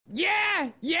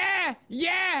Yeah,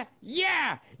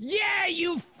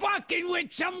 you fucking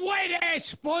with some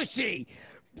wet-ass pussy.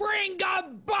 Bring a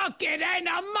bucket and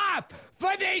a mop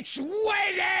for this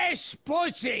wet-ass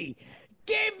pussy.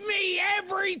 Give me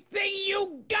everything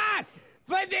you got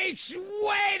for this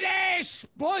wet-ass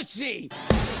pussy.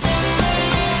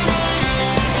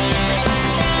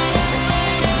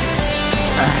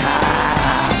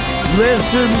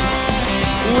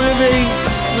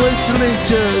 Listening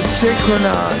to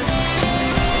Synchronon.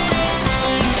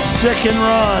 Sick and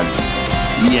Ron.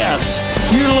 Yes,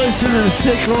 you're listening to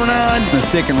Sick and Ron. The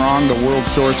Sick and Wrong, the world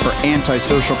source for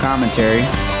antisocial commentary.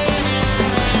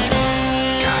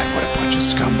 God, what a bunch of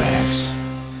scumbags.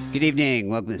 Good evening.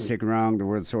 Welcome to Sick and Wrong, the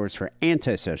world source for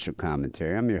antisocial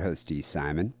commentary. I'm your host, D.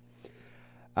 Simon.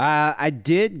 I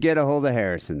did get a hold of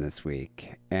Harrison this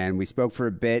week, and we spoke for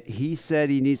a bit. He said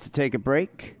he needs to take a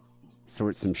break,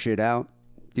 sort some shit out,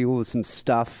 deal with some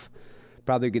stuff.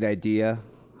 Probably a good idea.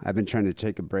 I've been trying to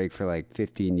take a break for like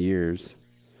 15 years.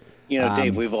 You know,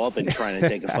 Dave, we've all been trying to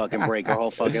take a fucking break our whole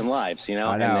fucking lives, you know?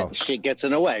 I know. And then shit gets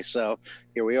in the way, so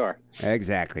here we are.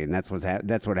 Exactly, and that's what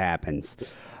happens.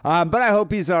 But I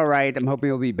hope he's all right. I'm hoping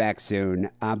he'll be back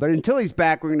soon. But until he's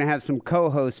back, we're going to have some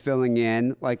co-hosts filling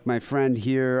in, like my friend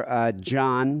here,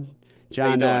 John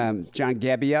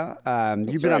Gebbia.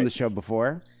 You've been on the show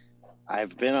before.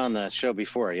 I've been on the show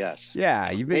before, yes.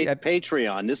 Yeah, you've been at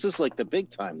Patreon. This is like the big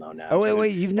time though now. Oh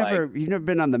wait, you've never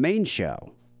been on the main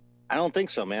show. I don't think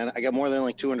so, man. I got more than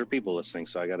like 200 people listening,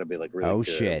 so I got to be like really. Oh good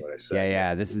shit! At what I say.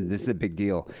 Yeah. This is a big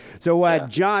deal. So,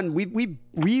 John, we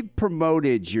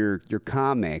promoted your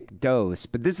comic Dose,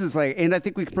 but this is like, and I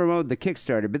think we promoted the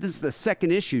Kickstarter, but this is the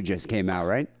second issue just came out,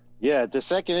 right? Yeah, the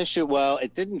second issue. Well,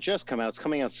 it didn't just come out; it's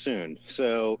coming out soon.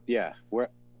 So yeah,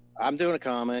 I'm doing a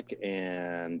comic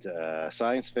and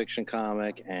science fiction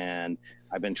comic, and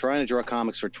I've been trying to draw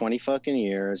comics for 20 fucking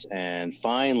years, and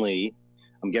finally,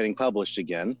 I'm getting published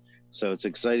again. So it's an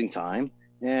exciting time.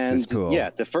 And that's cool. Yeah,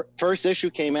 the first issue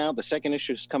came out. The second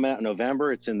issue is coming out in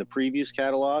November. It's in the previews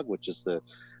catalog, which is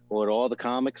what all the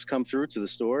comics come through to the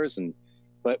stores.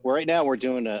 But right now we're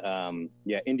doing a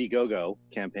Indiegogo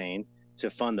campaign to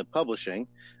fund the publishing.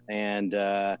 And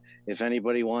if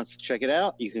anybody wants to check it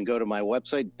out, you can go to my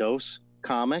website,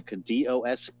 dosecomic,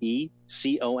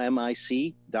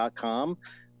 DOSECOMIC.com.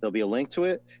 There'll be a link to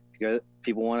it. If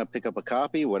people want to pick up a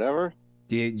copy, whatever.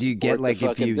 Do you get like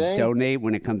if you donate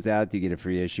when it comes out, do you get a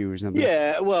free issue or something?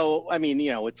 Yeah, well, I mean,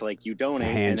 it's like you donate,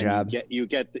 a hand job. You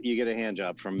get a hand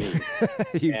job from me.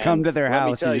 You come to their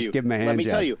house and just give them a hand job. Let me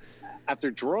tell you,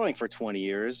 after drawing for 20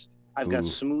 years, I've got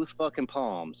smooth fucking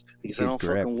palms because I don't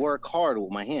fucking work hard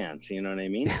with my hands. You know what I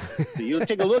mean? So you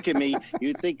take a look at me,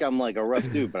 you think I'm like a rough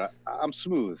dude, but I'm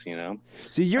smooth.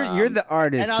 So you're the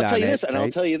artist. And I'll tell you this. Right? And I'll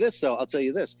tell you this though. I'll tell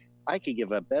you this. I could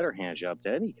give a better hand job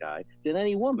to any guy than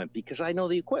any woman because I know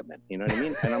the equipment. You know what I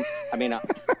mean? And I'm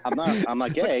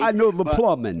not gay. Like, I know the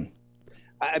plumbing.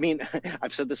 I mean,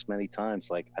 I've said this many times.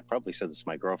 Like, I probably said this to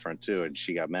my girlfriend too, and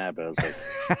she got mad. But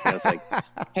I was like,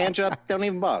 hand job, don't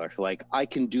even bother. Like, I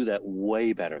can do that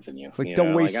way better than you. It's like,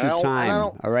 don't waste your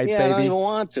time. All right, baby. I don't even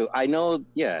want to. I know.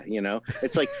 Yeah,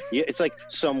 it's like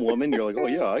some woman. You're like, oh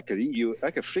yeah, I could eat you.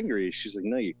 I could finger you. She's like,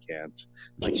 no, you can't.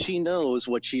 Like, she knows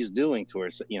what she's doing to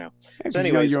her. So anyways,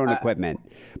 you know your own equipment.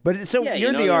 But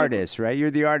you're the artist, right?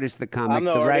 You're the artist, the comic,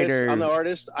 the writer. I'm the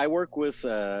artist. I work with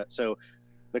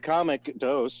the comic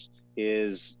Dose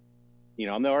is,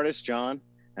 I'm the artist, John,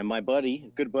 and my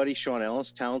good buddy, Sean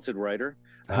Ellis, talented writer.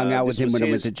 Hung out with him when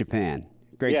I went to Japan.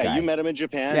 Great guy. Yeah, you met him in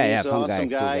Japan. He's an awesome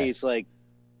guy. Cool. He's like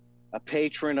a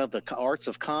patron of the arts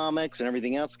of comics and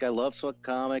everything else. This guy loves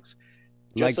comics.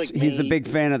 He's a big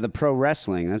fan of the pro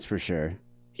wrestling, that's for sure.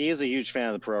 He is a huge fan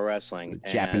of the pro wrestling.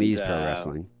 Japanese pro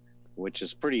wrestling. Which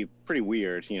is pretty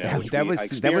weird, that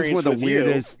was one of the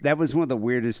weirdest. That was one of the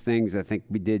weirdest things I think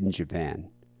we did in Japan.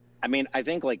 I mean, I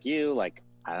think like you,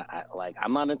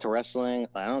 I'm not into wrestling.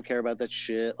 I don't care about that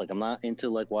shit. Like, I'm not into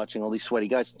like watching all these sweaty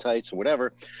guys in tights or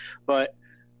whatever. But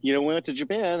we went to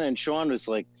Japan and Sean was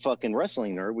like fucking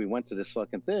wrestling nerd. We went to this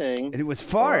fucking thing. And it was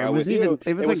far. It was like a good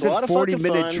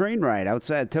 40-minute train ride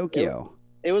outside Tokyo.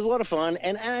 It was a lot of fun,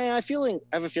 and I have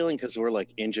a feeling because we're like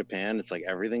in Japan, it's like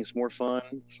everything's more fun.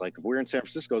 It's like if we're in San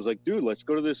Francisco, it's like, dude, let's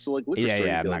go to this liquor store.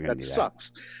 Yeah, I'm like, not gonna do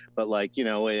sucks. But like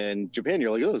in Japan, you're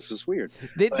like, oh, this is weird.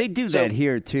 They do that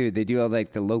here too. They do all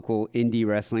like the local indie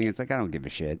wrestling. It's like, I don't give a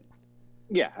shit.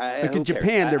 Yeah, like in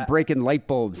Japan, they're breaking light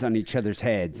bulbs on each other's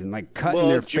heads and like cutting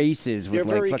their faces with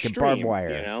like fucking extreme, barbed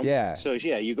wire. Yeah. So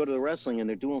yeah, you go to the wrestling and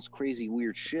they're doing this crazy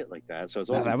weird shit like that. So it's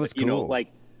awesome. That was cool.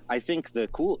 Like I think the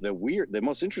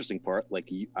most interesting part, like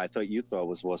I thought you thought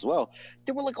was as well,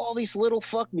 there were like all these little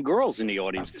fucking girls in the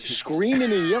audience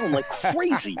screaming and yelling like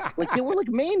crazy, like they were like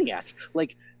maniacs,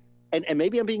 like, and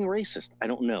maybe I'm being racist, I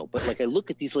don't know, but like I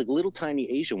look at these like little tiny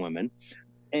Asian women,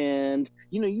 and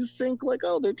you think like,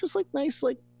 oh, they're just like nice,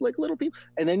 like little people,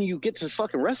 and then you get to this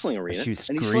fucking wrestling arena, and these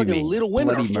fucking little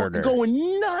women are fucking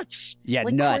going nuts,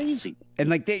 like nuts. crazy. And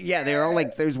like they're all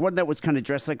like, there's one that was kind of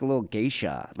dressed like a little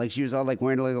geisha, like she was all like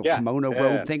wearing a little kimono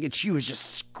robe thing, and she was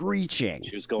just screeching.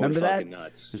 She was going Remember fucking that?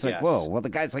 nuts. It's like, whoa, well the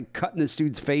guy's like cutting this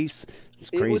dude's face. It's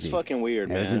crazy. It was fucking weird,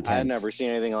 man. I had never seen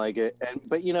anything like it.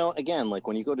 But again, like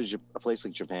when you go to a place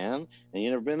like Japan and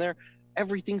you've never been there,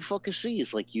 everything fucking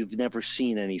is like you've never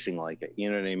seen anything like it.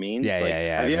 You know what I mean? Yeah, like,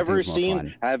 yeah. Have you ever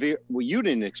seen? Well, you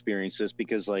didn't experience this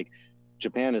because like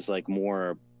Japan is like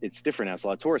more. It's different as a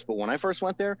lot of tourists. But when I first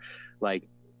went there, like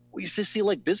we used to see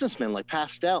like businessmen like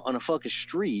passed out on a fucking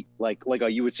street, like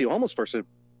you would see a homeless person,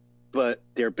 but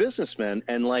they're businessmen,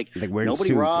 and like nobody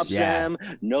suits, robs them,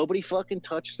 nobody fucking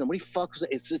touches them, nobody fucks.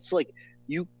 It's like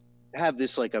you have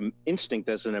this like instinct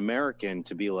as an American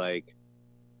to be like,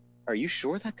 are you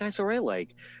sure that guy's all right? Like,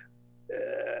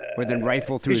 or then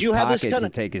rifle through his pockets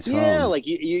and take his phone. Yeah, like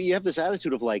you have this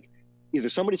attitude of like, either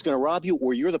somebody's going to rob you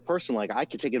or you're the person, like I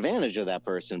could take advantage of that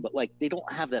person, but like they don't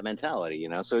have that mentality,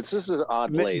 so it's just an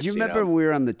odd place. Do you remember we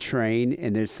were on the train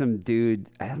and there's some dude,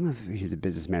 I don't know if he's a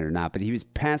businessman or not, but he was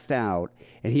passed out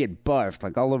and he had barfed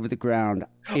like all over the ground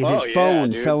and his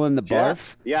phone fell in the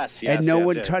barf. Yes. And no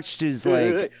one touched his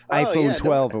like iPhone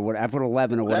 12 or whatever, iPhone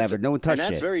 11 or whatever. No one touched it.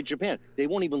 And that's very Japan. They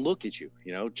won't even look at you.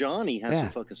 Johnny has some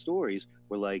fucking stories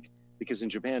where like, because in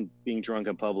Japan being drunk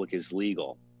in public is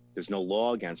legal. There's no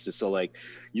law against it. So like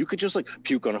you could just like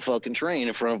puke on a fucking train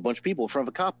in front of a bunch of people, in front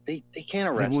of a cop. They can't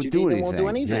arrest you. They won't do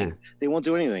anything. Yeah. They won't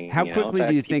do anything. How quickly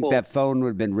do you think that phone would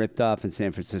have been ripped off in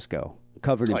San Francisco?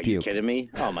 Covered in puke. Are you kidding me?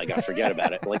 Oh my God, forget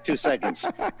about it. Like 2 seconds.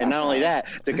 And not only that,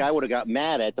 the guy would have got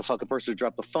mad at the fucking person who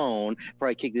dropped the phone,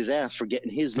 probably kicked his ass for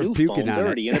getting his new phone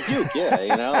dirty in a puke.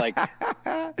 Yeah, like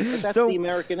but that's the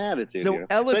American attitude. So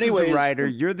Ellis is the writer,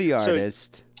 you're the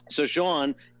artist. So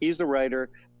Sean, he's the writer.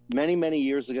 Many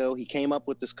years ago, he came up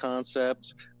with this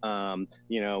concept,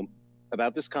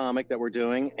 about this comic that we're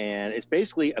doing, and it's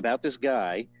basically about this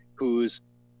guy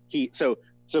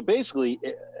so basically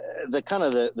the kind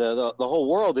of the whole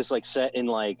world is like set in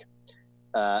like,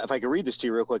 if I could read this to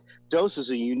you real quick, Dose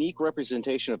is a unique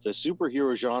representation of the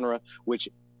superhero genre, which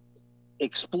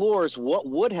explores what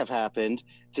would have happened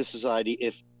to society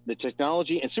if the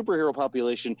technology and superhero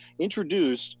population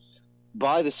introduced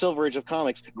by the Silver Age of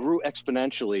comics grew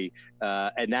exponentially,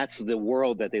 and that's the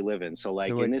world that they live in. So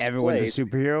like in this everyone's place, a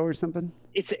superhero or something?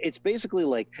 It's basically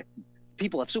like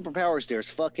people have superpowers. There's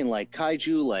fucking like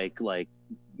kaiju, like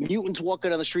mutants walking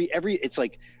down the street. It's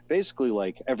like basically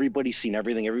like everybody's seen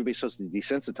everything. Everybody's supposed to be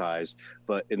desensitized.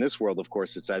 But in this world, of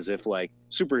course, it's as if like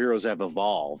superheroes have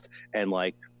evolved, and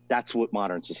like that's what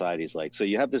modern society is like. So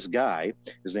you have this guy,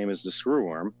 his name is the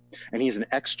Screwworm, and he's an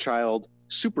ex-child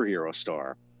superhero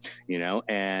star.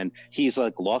 And he's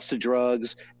like lost to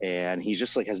drugs, and he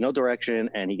just like has no direction,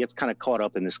 and he gets kind of caught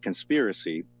up in this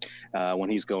conspiracy when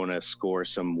he's going to score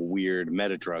some weird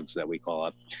meta drugs that we call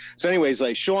it. So anyways,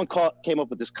 like Sean came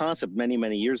up with this concept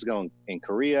many years ago in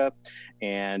Korea,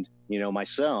 and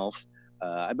myself,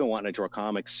 I've been wanting to draw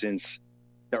comics since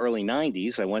the early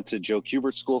 90s. I went to Joe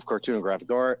Kubert's School of Cartoon and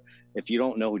Graphic Art. If you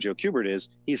don't know who Joe Kubert is,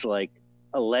 he's like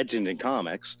a legend in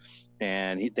comics.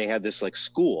 And they had this like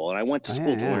school, and I went to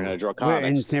school to learn how to draw comics. Where,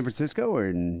 in San Francisco or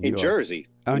in New York? Jersey?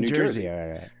 Oh, in New Jersey. All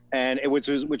right. And which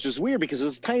is weird because it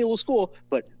was a tiny little school,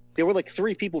 but there were like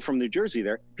 3 people from New Jersey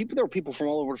there. There were people from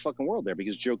all over the fucking world there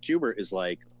because Joe Kubert is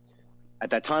like, at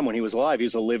that time when he was alive, he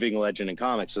was a living legend in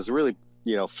comics. It's a really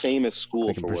famous school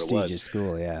like for a what it was. Prestigious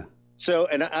school, yeah. So,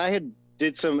 and I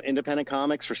did some independent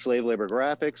comics for Slave Labor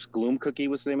Graphics. Gloom Cookie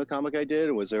was the name of the comic I did.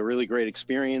 It was a really great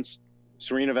experience.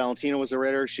 Serena Valentino was the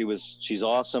writer. She's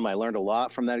awesome. I learned a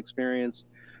lot from that experience.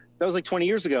 That was like 20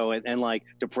 years ago, and like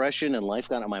depression and life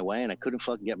got in my way, and I couldn't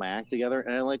fucking get my act together.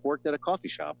 And I like worked at a coffee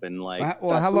shop and like.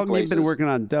 Well, how long have you been working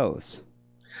on Dose?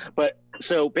 But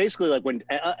so basically, like when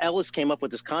Ellis came up with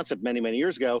this concept many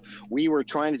years ago, we were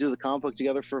trying to do the comic book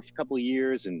together for a couple of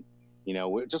years, and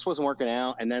it just wasn't working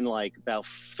out. And then like about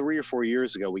 3 or 4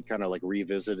 years ago, we kind of like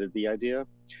revisited the idea.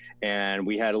 And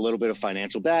we had a little bit of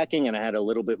financial backing, and I had a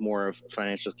little bit more of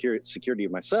financial security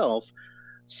of myself.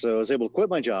 So I was able to quit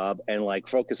my job and like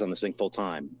focus on this thing full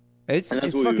time. It's And that's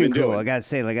it's what we've fucking been cool. doing. I gotta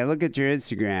say, like, I look at your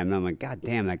Instagram and I'm like, God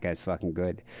damn, that guy's fucking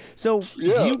good. So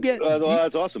Yeah, do you get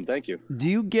that's awesome. Thank you. do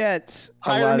you get a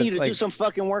Hire lot me of to like? do some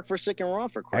fucking work for Sick and Raw,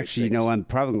 for Christ's Actually, sakes. I'm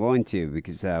probably going to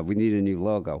because we need a new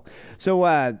logo.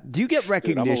 So do you get I'm a logo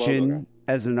recognition guy.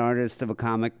 as an artist of a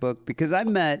comic book? Because I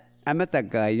met that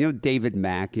guy. You know David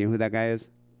Mack. You know who that guy is?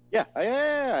 Yeah.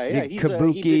 He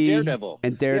He did Daredevil.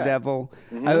 and Daredevil.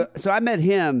 Yeah. Mm-hmm. So I met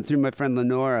him through my friend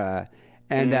Lenora,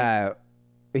 and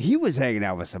he was hanging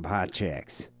out with some hot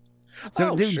chicks.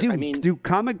 So Oh, do sure. do I mean- do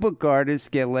comic book artists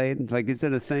get laid? Like, is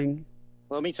that a thing?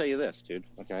 Well, let me tell you this, dude.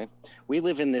 Okay, we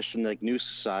live in this like new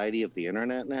society of the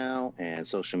internet now and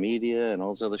social media and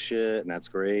all this other shit, and that's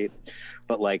great.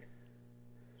 But like,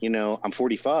 I'm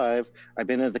 45. I've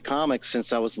been in the comics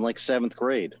since I was in like 7th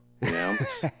grade.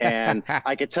 And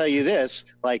I could tell you this: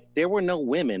 like, there were no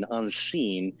women on the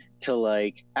scene till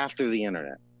like after the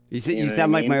internet. You know what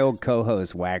sound I like mean? my old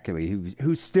co-host Wackerly,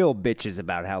 who still bitches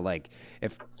about how like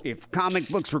if comic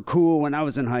books were cool when I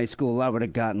was in high school, I would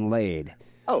have gotten laid.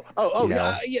 Oh, You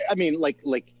know? yeah. I mean, like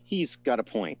he's got a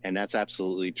point, and that's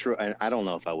absolutely true. And I don't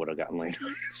know if I would have gotten laid.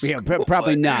 Yeah,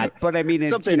 probably not. But I mean,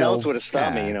 Something else would have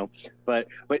stopped yeah. me, But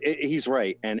he's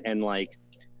right, and like,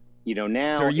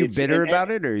 now. So are you it's- bitter and- about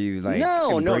it, or are you like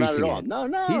No, not at embracing all. it? No,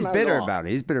 He's not bitter at all. about it.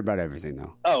 He's bitter about everything,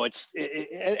 though. Oh,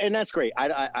 and that's great.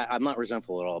 I'm not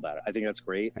resentful at all about it. I think that's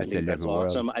great. I That's a think that's different world.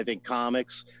 awesome. I think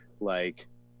comics like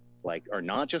are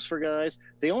not just for guys.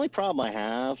 The only problem I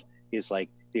have is like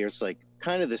there's like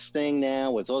kind of this thing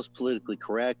now with all this politically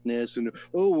correctness and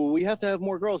we have to have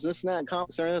more girls and this and that in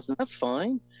comics and this, and that's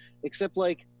fine. Except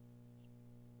like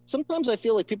sometimes I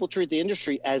feel like people treat the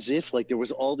industry as if like there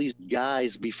was all these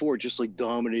guys before just like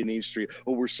dominating the industry.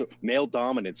 Oh, we're so male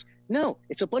dominance. No,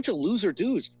 it's a bunch of loser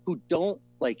dudes who don't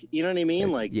like, you know what I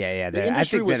mean? Like, Yeah, the I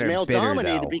industry think was that are male bitter,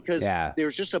 dominated though. because Yeah. there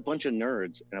was just a bunch of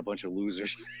nerds and a bunch of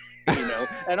losers,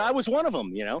 and I was one of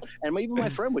them, and even my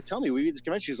friend would tell me, we at this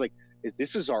convention, she's like,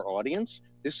 this is our audience.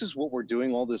 This is what we're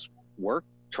doing all this work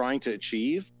trying to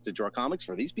achieve, to draw comics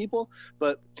for these people.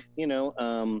 But,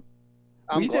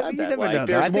 I'm glad that like, though. I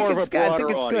there's more think of a it's broader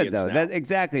good audience though. now. That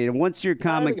exactly. And once your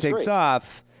comic it's takes great.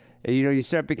 off, you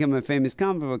start becoming a famous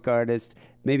comic book artist.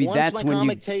 Maybe Once that's my when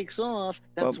comic takes off,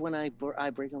 that's Well- when I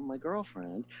break up with my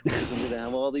girlfriend. Because I'm going to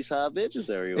have all these hot bitches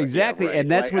everywhere. Exactly, Yeah, right.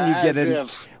 and that's Like, when you get as an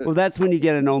if- well. That's when you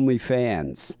get an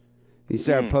OnlyFans. You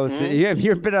start posting. Have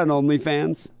you ever been on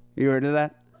OnlyFans? You heard of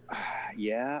that?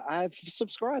 Yeah, I've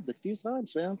subscribed a few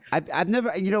times, man. I've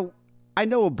never. I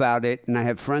know about it, and I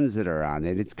have friends that are on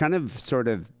it. It's kind of sort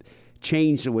of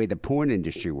changed the way the porn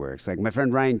industry works. Like my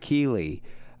friend Ryan Keeley.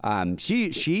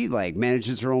 She like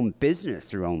manages her own business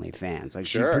through OnlyFans. Like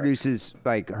Sure. she produces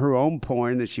like her own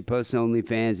porn that she posts on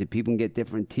OnlyFans, and people can get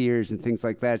different tiers and things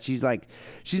like that. She's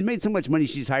made so much money.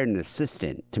 She's hired an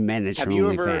assistant to manage her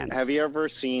OnlyFans. Have you ever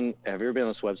been on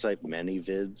this website, Many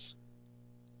Vids?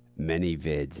 Many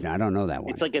Vids. No, I don't know that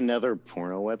one. It's like another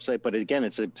porno website, but again,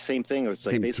 it's the same thing. It's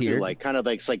like Same basically tiered? like kind of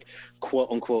like it's like quote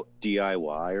unquote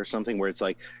DIY or something, where it's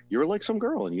like you're like some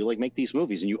girl and you like make these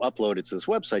movies and you upload it to this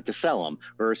website to sell them,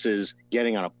 versus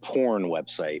getting on a porn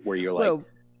website where you're like, well,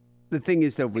 the thing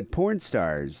is though, with porn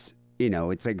stars,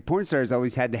 it's like porn stars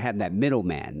always had to have that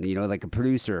middleman, like a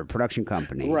producer, a production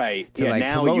company, right? to, Yeah, like,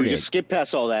 now promote you it. just skip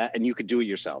past all that and you could do it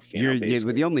yourself. You're basically.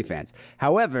 with the OnlyFans.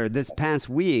 However, this past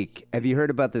week, have you heard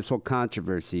about this whole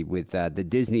controversy with the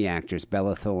Disney actress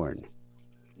Bella Thorne?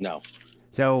 No,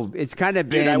 So it's kind of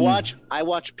been. dude, I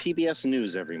watch PBS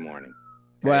News every morning.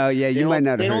 Well, yeah, you might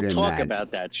not have heard They of don't talk that.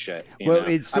 about that shit. Well,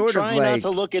 it's sort of I'm trying like-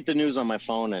 not to look at the news on my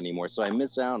phone anymore, so I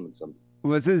miss out on some.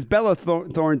 Well, this Bella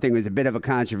Thorne thing was a bit of a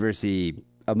controversy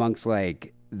amongst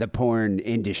like the porn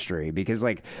industry because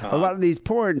like a lot of these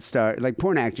porn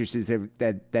actresses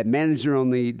that manage their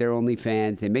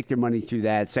OnlyFans, they make their money through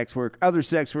that. Other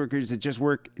sex workers that just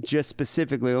work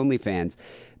specifically OnlyFans.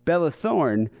 Bella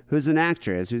Thorne, who's an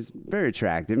actress, who's very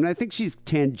attractive, and I think she's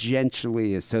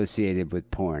tangentially associated with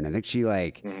porn. I think she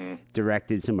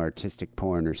directed some artistic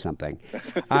porn or something.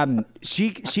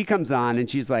 She comes on and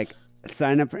she's like,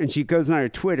 sign up, and she goes on her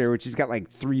Twitter, which has got like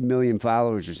 3 million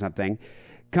followers or something.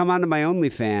 Come onto my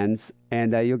OnlyFans,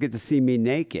 and you'll get to see me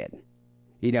naked.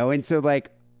 And so like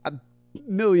 1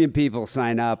 million people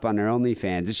sign up on her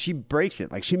OnlyFans, and she breaks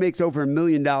it. Like she makes over $1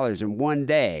 million in one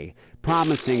day,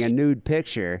 promising a nude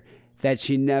picture that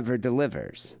she never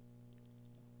delivers.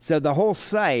 So the whole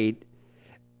site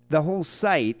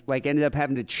like ended up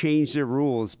having to change their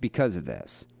rules because of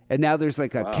this. And now there's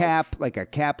like a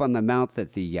cap on the amount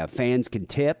that the fans can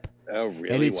tip. Oh,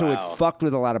 really? And so it fucked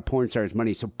with a lot of porn stars'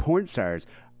 money. So porn stars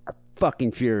are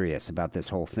fucking furious about this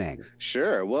whole thing.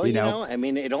 Sure. Well, I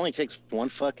mean, it only takes one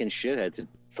fucking shithead to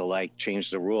to like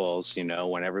change the rules,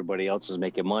 when everybody else is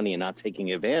making money and not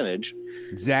taking advantage.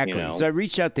 Exactly. So I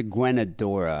reached out to Gwen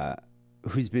Adora,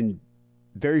 who's been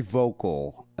very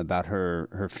vocal about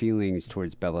her feelings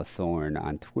towards Bella Thorne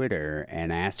on Twitter,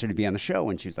 and I asked her to be on the show,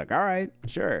 and she was like, all right,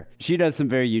 sure. She does some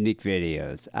very unique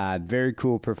videos. Very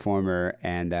cool performer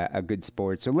and a good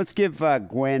sport. So let's give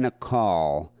Gwen a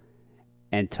call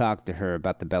and talk to her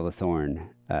about the Bella Thorne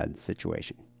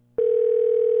situation.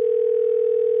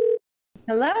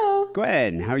 Hello.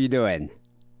 Gwen, how are you doing?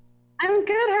 I'm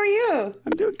good. How are you?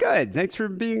 I'm doing good. Thanks for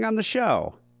being on the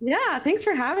show. Yeah, thanks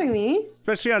for having me.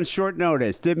 Especially on short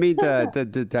notice. Didn't mean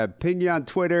to ping you on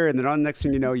Twitter, and then on next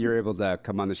thing you know, you're able to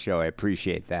come on the show. I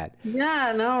appreciate that.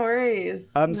 Yeah, no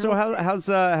worries. So how's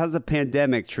the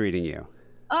pandemic treating you?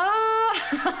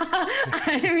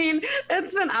 I mean,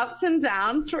 it's been ups and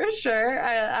downs for sure,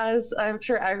 as I'm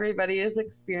sure everybody is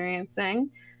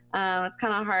experiencing. It's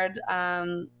kind of hard,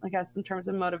 I guess, in terms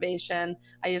of motivation.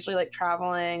 I usually like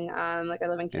traveling. Like I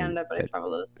live in Canada, but I travel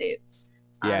to the States.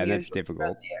 Yeah, that's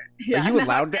difficult. Yeah,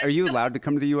 Are you allowed to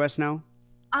come to the U.S. now?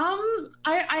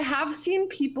 I have seen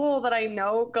people that I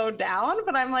know go down,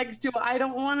 but I'm like, I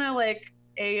don't want to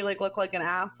look like an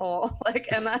asshole,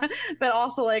 but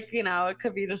also it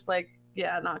could be just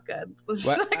not good.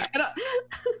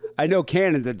 I know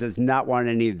Canada does not want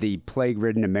any of the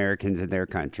plague-ridden Americans in their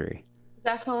country.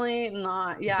 Definitely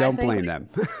not. Yeah, don't blame them.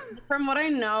 From what I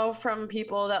know from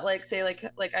people that say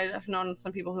I've known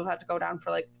some people who've had to go down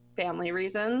for family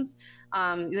reasons.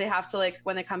 They have to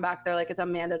when they come back, they're it's a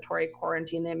mandatory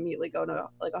quarantine. They immediately go to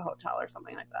a hotel or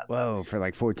something like that. Whoa,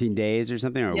 for 14 days or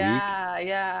something, or a week?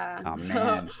 Yeah. Oh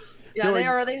man.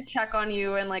 They check on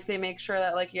you and they make sure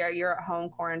that you're at home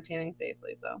quarantining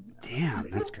safely. So damn,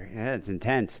 that's great. Yeah, it's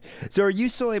intense. So are you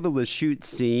still able to shoot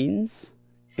scenes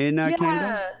in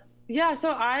Canada? Yeah,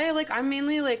 so I'm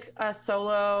mainly a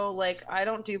solo. I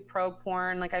don't do pro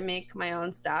porn. I make my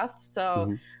own stuff.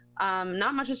 So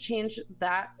not much has changed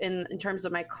that in terms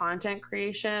of my content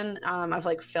creation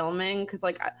of filming, because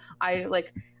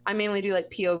I mainly do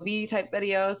POV type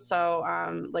videos. So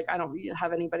I don't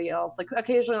have anybody else.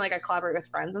 Occasionally I collaborate with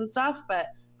friends and stuff, but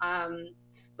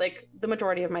the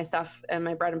majority of my stuff and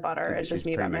my bread and butter is just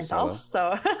me by myself.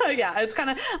 So yeah, it's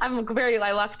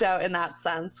I lucked out in that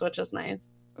sense, which is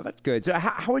nice. Well, that's good. So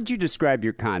how would you describe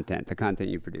your content, the content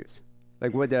you produce?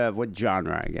 What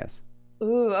genre, I guess?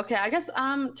 Ooh, okay. I guess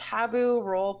taboo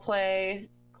role play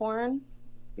porn.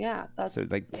 Yeah, that's so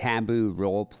taboo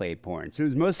role play porn. So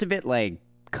is most of it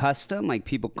custom,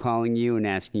 people calling you and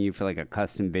asking you for a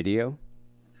custom video?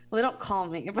 Well, they don't call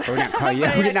me. But or not call you.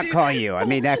 We did not call you. I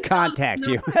mean, contact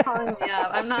you. Calling me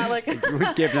up. I'm not we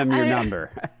give them your number.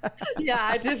 Yeah,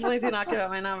 I definitely do not give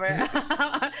out my number.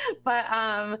 But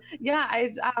a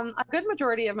good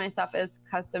majority of my stuff is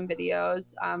custom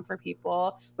videos for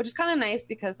people, which is kind of nice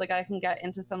because I can get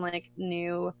into some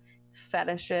new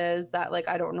fetishes that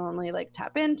I don't normally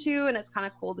tap into, and it's kind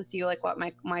of cool to see what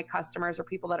my customers or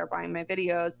people that are buying my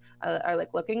videos are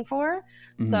looking for.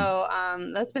 So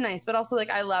that's been nice, but also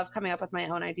I love coming up with my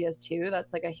own ideas too.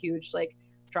 That's a huge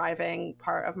driving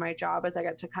part of my job, is I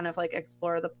get to kind of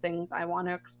explore the things I want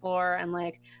to explore and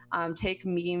take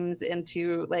memes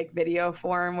into video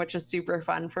form, which is super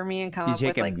fun for me, and come up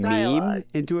with dialogue. Meme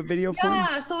into a video form.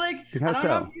 Yeah, so how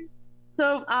so?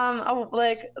 So,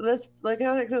 this, I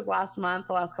think it was last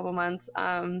couple of months,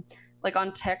 on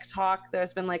TikTok,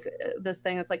 there's been this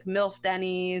thing that's MILF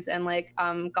Denny's and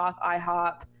Goth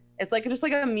IHOP. It's just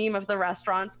a meme of the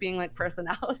restaurants being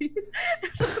personalities.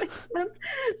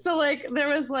 So there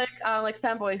was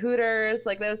Fanboy Hooters,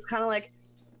 there was kind of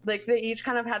they each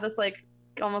kind of had this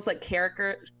almost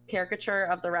caricature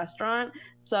of the restaurant.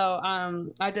 So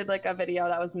I did a video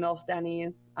that was MILF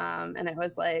Denny's, and it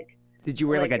was did you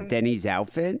wear a Denny's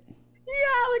outfit? Yeah,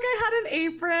 I had an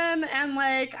apron and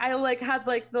I had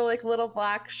the little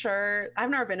black shirt. I've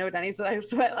never been to a Denny's, so I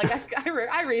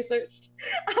researched,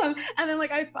 and then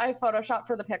I photoshopped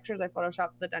for the pictures. I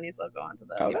photoshopped the Denny's logo onto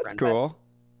the apron. That's cool.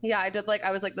 But, yeah, I did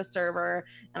I was the server,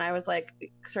 and I was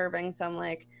serving some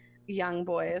young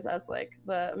boys as the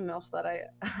MILF that I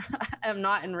am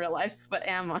not in real life, but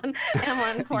am on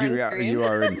porn screen. You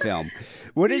are in film.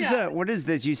 What is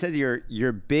this? You said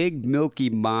your big milky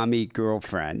mommy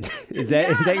girlfriend. Is that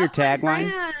your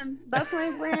tagline? That's my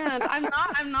brand.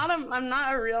 I'm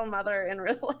not a real mother in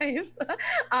real life.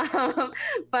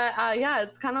 But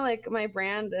it's kind of my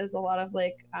brand is a lot of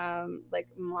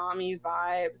mommy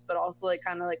vibes, but also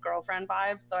kind of girlfriend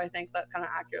vibes. So I think that kind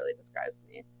of accurately describes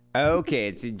me.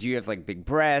 Okay, so do you have big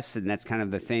breasts, and that's kind of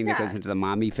the thing that goes into the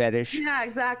mommy fetish? Yeah,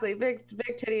 exactly. Big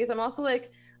titties. I'm also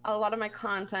a lot of my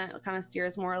content kind of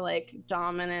steers more like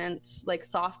dominant, like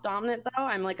soft dominant though.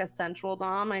 I'm like a sensual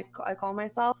dom, I call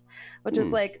myself, which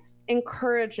is like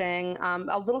encouraging,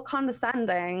 a little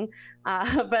condescending,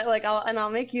 but like I'll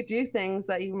make you do things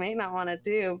that you may not want to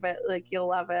do, but like you'll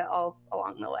love it all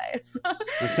along the way. So,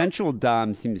 The sensual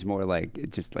dom seems more like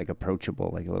just like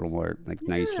approachable, like a little more like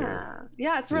nicer.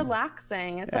 yeah, it's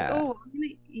relaxing. It's like, Yeah. oh, I'm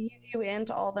gonna ease you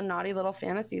into all the naughty little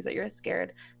fantasies that you're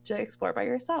scared to explore by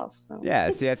yourself. So Yeah,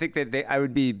 see, I think that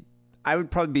I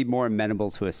would probably be more amenable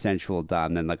to a sensual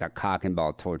dom than like a cock and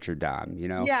ball torture dom, you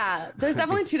know? yeah, there's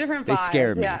definitely two different They vibes.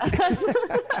 scare me. Yeah,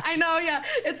 I know. Yeah,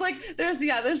 it's like there's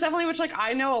definitely, which like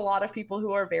I know a lot of people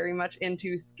who are very much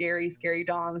into scary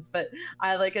doms, but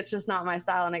I like it's just not my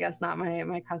style, and I guess not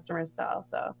my customer's style.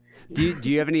 So Do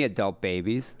you have any adult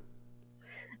babies?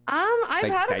 I've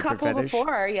Like had a diaper couple fetish?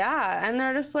 before, yeah, and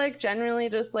they're just like generally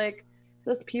just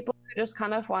people who just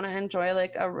kind of want to enjoy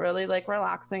like a really like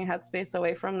relaxing headspace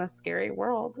away from the scary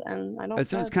world, and I don't.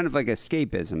 So it's kind of like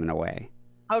escapism in a way.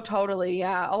 Oh, totally,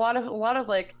 yeah. A lot of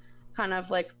like kind of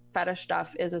like fetish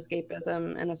stuff is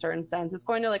escapism in a certain sense. It's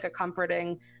going to like a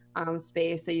comforting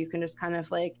space that you can just kind of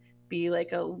like be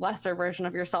like a lesser version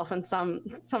of yourself in some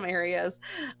areas,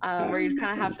 where you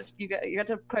kind of have to you get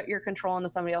to put your control into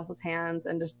somebody else's hands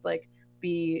and just like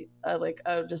be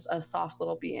just a soft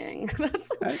little being. That's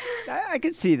I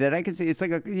can see that. I can see it's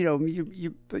like a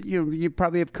you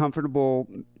probably have comfortable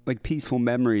like peaceful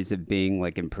memories of being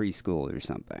like in preschool or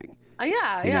something.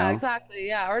 yeah, You yeah, know? exactly.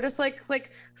 Yeah, or just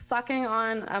like sucking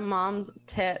on a mom's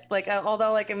tit, like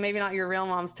although like maybe not your real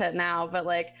mom's tit now, but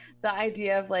like the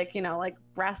idea of like like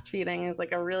breastfeeding is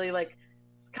like a really like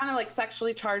it's kind of like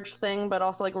sexually charged thing, but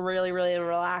also like really really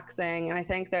relaxing. And I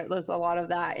think that there's a lot of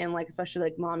that in like especially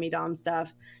like mommy dom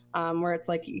stuff, where it's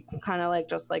like you can kind of like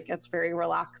just like it's very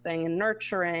relaxing and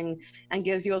nurturing and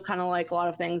gives you kind of like a lot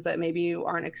of things that maybe you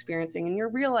aren't experiencing in your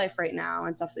real life right now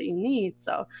and stuff that you need.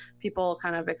 So people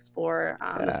kind of explore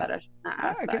the fetish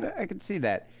aspect. I can see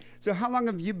that. So how long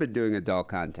have you been doing adult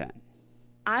content?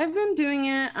 I've been doing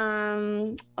it.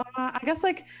 I guess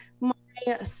like my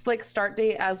like start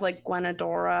date as like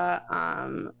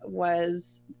Gwenadora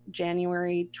was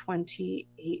January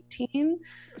 2018.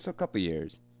 So a couple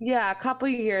years. Yeah, a couple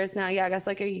of years now. Yeah, I guess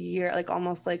like a year, like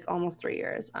almost 3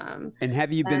 years. And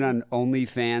have you been on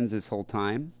OnlyFans this whole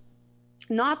time?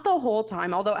 Not the whole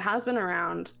time, although it has been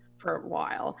around for a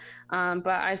while. But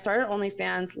I started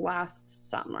OnlyFans last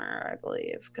summer, I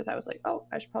believe, because I was like, oh,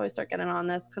 I should probably start getting on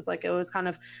this because like it was kind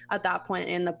of at that point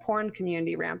in the porn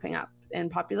community ramping up in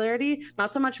popularity.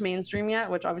 Not so much mainstream yet,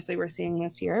 which obviously we're seeing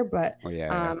this year, but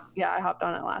yeah, I hopped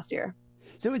on it last year.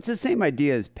 So it's the same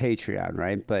idea as Patreon,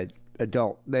 right? But it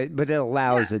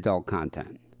allows adult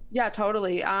content. Yeah,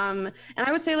 totally. And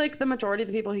I would say like the majority of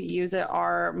the people who use it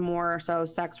are more so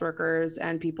sex workers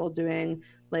and people doing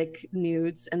like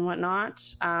nudes and whatnot.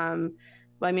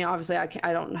 But I mean, obviously,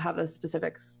 I don't have the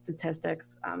specific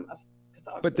statistics.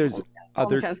 But there's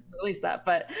other release that,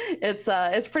 but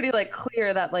it's pretty like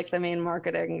clear that like the main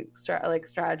marketing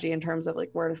strategy in terms of like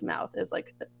word of mouth is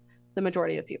like the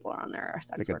majority of people are on there are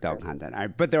sex like workers. adult content. All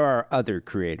right, but there are other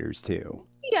creators too.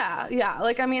 Yeah.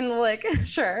 Like, I mean, like,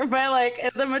 sure. But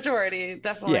like the majority,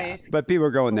 definitely. Yeah, but people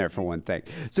are going there for one thing.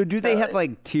 So do they have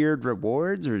like tiered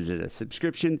rewards or is it a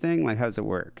subscription thing? Like, how does it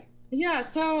work? Yeah,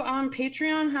 so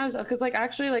Patreon has, because like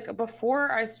actually like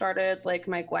before I started like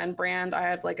my Gwen brand, I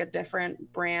had like a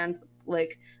different brand,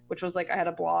 like which was like I had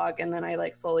a blog, and then I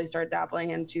like slowly started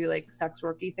dabbling into like sex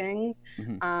worky things.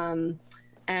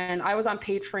 And I was on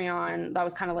Patreon. That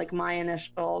was kind of like my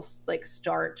initial like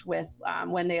start with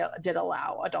when they did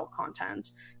allow adult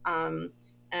content. Patreon's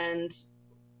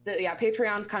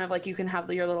kind of like you can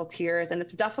have your little tiers, and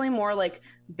it's definitely more like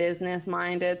business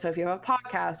minded. So if you have a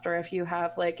podcast or if you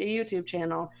have like a YouTube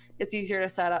channel, it's easier to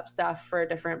set up stuff for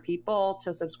different people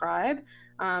to subscribe.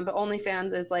 But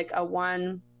OnlyFans is like a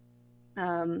one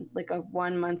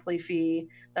monthly fee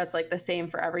that's like the same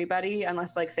for everybody,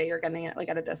 unless like say you're getting it like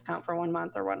at a discount for 1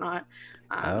 month or whatnot.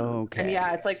 Okay. And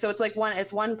yeah, it's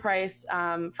one price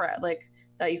for like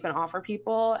that you can offer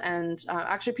people, and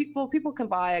actually people can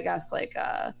buy, I guess, like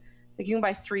you can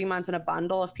buy 3 months in a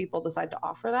bundle if people decide to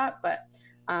offer that. But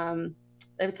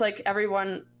it's like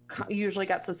everyone usually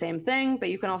gets the same thing, but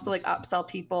you can also like upsell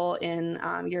people in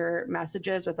your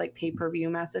messages with like pay-per-view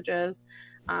messages.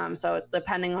 So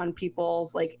depending on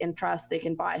people's like interest, they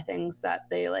can buy things that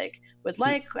they like would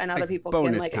like, and other people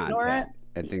can like ignore it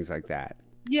and things like that.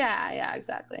 Yeah,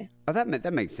 exactly. Oh,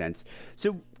 that makes sense.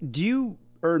 So do you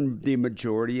earn the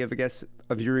majority of, I guess,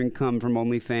 of your income from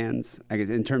OnlyFans? I guess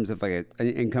in terms of like an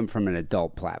income from an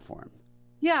adult platform.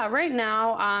 Yeah, right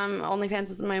now, OnlyFans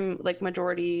is my like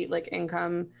majority like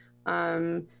income.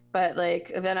 But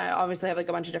like then I obviously have like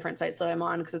a bunch of different sites that I'm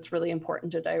on because it's really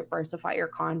important to diversify your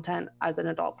content as an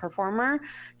adult performer,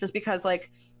 just because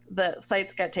like the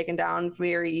sites get taken down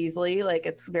very easily. Like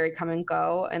it's very come and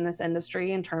go in this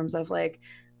industry in terms of like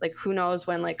who knows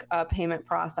when like a payment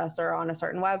processor on a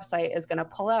certain website is going to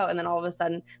pull out, and then all of a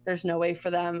sudden there's no way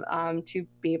for them to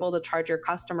be able to charge your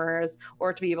customers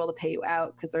or to be able to pay you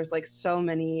out because there's like so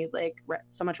many like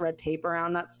so much red tape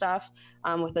around that stuff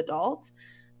with adults.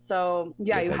 So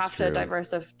yeah, you have to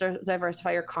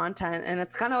diversify your content, and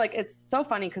it's kind of like it's so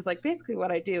funny because like basically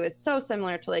what I do is so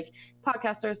similar to like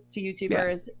podcasters to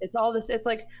YouTubers. Yeah. It's all this. It's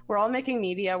like we're all making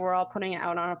media, we're all putting it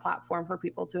out on a platform for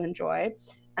people to enjoy,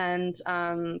 and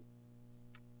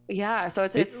yeah, so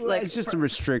it's like it's just the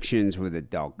restrictions with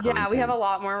adult content. Yeah, we have a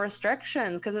lot more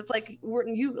restrictions because it's like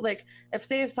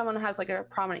if someone has like a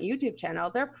prominent YouTube channel,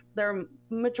 their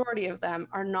majority of them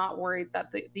are not worried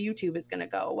that the YouTube is going to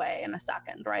go away in a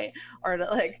second, right? Or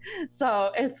like,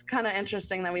 so it's kind of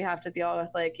interesting that we have to deal with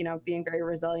like, you know, being very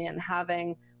resilient and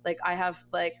having like I have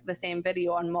like the same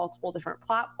video on multiple different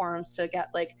platforms to get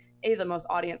like the most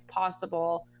audience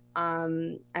possible.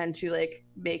 And to like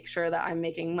make sure that I'm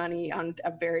making money on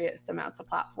various amounts of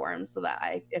platforms so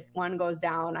that if one goes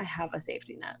down, I have a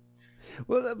safety net.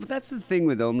 Well, that's the thing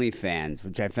with OnlyFans,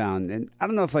 which I found, and I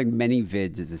don't know if like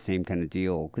ManyVids is the same kind of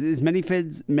deal. Because is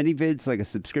ManyVids like a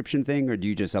subscription thing, or do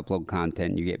you just upload content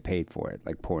and you get paid for it,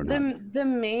 like Pornhub? The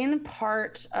main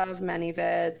part of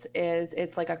ManyVids is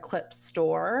it's like a clip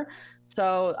store.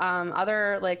 So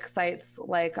other like sites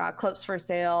like Clips for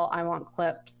Sale, I Want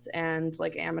Clips, and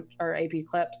like or AP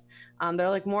Clips, they're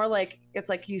like more like it's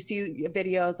like you see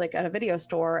videos like at a video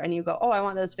store and you go, oh, I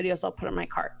want this video, so I'll put it in my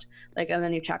cart, like, and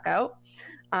then you check out.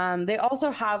 They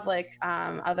also have like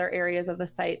other areas of the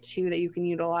site too that you can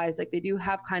utilize. Like they do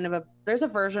have kind of there's a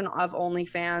version of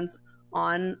OnlyFans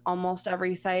on almost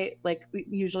every site. Like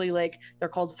usually like they're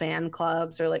called fan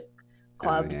clubs or like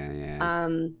clubs. Oh, yeah.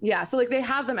 Yeah. So like they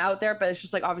have them out there, but it's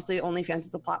just like obviously OnlyFans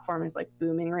as a platform is like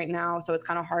booming right now. So it's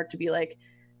kind of hard to be like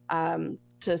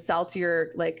to sell to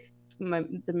your like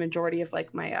the majority of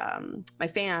like my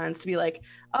fans to be like,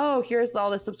 oh, here's all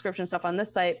the subscription stuff on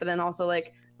this site, but then also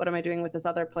like what am I doing with this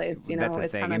other place? You know, that's the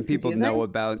it's thing. kind of and people confusing. know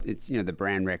about it's, you know, the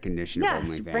brand recognition of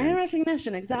OnlyFans. Brand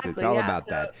recognition, exactly. It's all about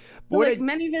that. So like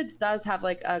ManyVids does have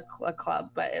like a club,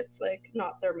 but it's like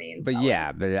not their main. But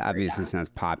yeah, but obviously it's not as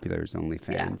popular as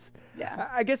OnlyFans. Yeah.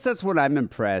 I guess that's what I'm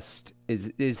impressed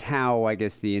is how I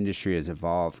guess the industry has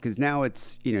evolved, because now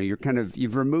it's, you know,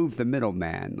 you've removed the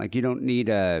middleman. Like you don't need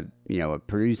a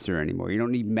producer anymore. You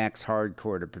don't need Max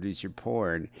Hardcore to produce your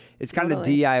porn. It's kind of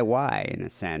DIY in a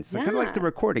sense. Kind of like the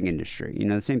recording industry. You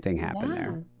know, the same thing happened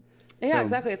there. Yeah,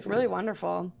 exactly. It's really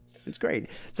wonderful. It's great.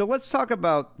 So let's talk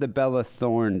about the Bella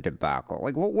Thorne debacle.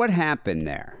 Like what happened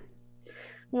there?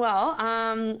 Well,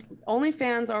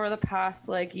 OnlyFans over the past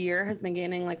like year has been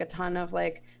gaining like a ton of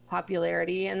like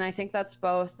popularity, and I think that's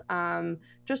both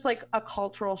just like a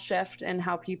cultural shift in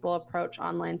how people approach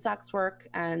online sex work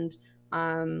and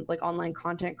like online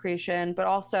content creation, but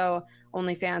also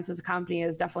OnlyFans as a company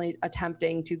is definitely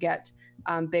attempting to get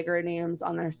bigger names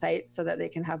on their site so that they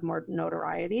can have more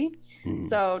notoriety.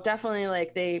 So definitely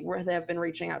like they have been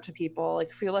reaching out to people.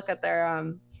 Like if you look at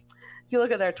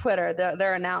their Twitter,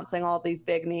 they're announcing all these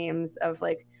big names of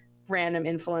like random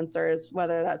influencers,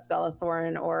 whether that's Bella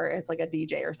Thorne or it's like a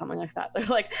DJ or something like that. They're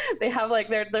like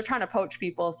they're trying to poach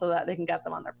people so that they can get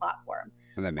them on their platform.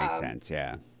 Well, that makes sense.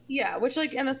 Yeah. Yeah, which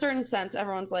like in a certain sense,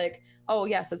 everyone's like, oh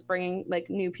yes, it's bringing like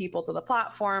new people to the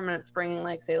platform, and it's bringing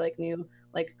like say like new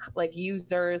like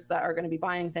users that are going to be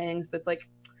buying things. But it's like,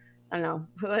 I don't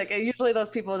know, like usually those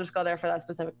people just go there for that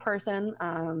specific person.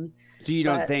 So you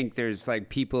don't think there's like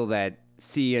people that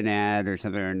see an ad or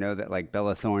something or know that like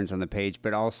Bella Thorne's on the page,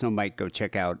 but also might go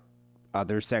check out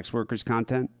other sex workers'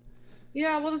 content?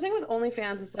 Yeah, well, the thing with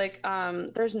OnlyFans is like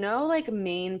there's no like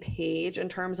main page in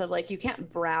terms of like you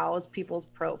can't browse people's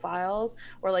profiles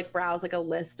or like browse like a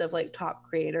list of like top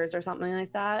creators or something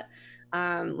like that.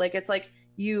 Like it's like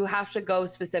you have to go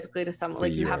specifically to someone,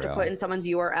 like you have to put in someone's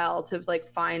URL to like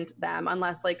find them,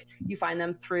 unless like you find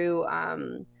them through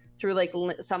like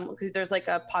because there's like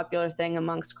a popular thing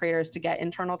amongst creators to get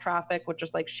internal traffic, which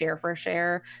is like share for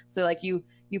share. So like you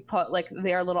put like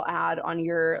their little ad on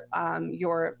your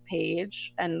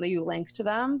page and you link to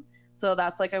them. So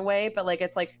that's like a way, but like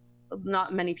it's like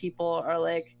not many people are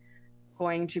like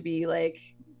going to be like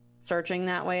searching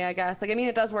that way, I guess. Like, I mean,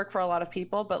 it does work for a lot of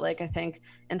people, but like I think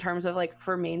in terms of like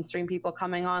for mainstream people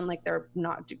coming on, like they're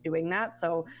not doing that.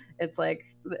 So it's like,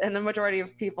 and the majority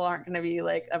of people aren't going to be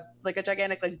like a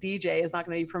gigantic like DJ is not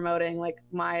going to be promoting like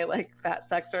my like fat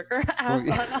sex worker ass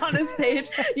on his page,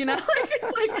 you know?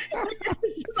 It's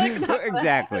like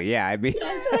exactly. Yeah, I mean,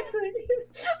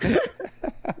 exactly.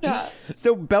 Yeah.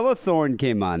 So Bella Thorne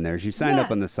came on there. She signed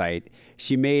up on the site.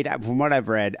 She made, from what I've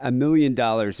read, $1 million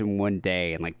in one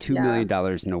day and like $2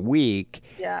 million in a week.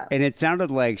 Yeah. And it sounded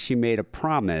like she made a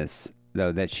promise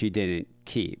though that she didn't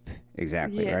keep.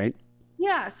 Exactly, right?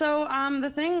 Yeah. So the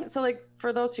thing, so like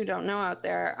for those who don't know out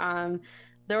there,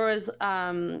 there was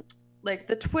like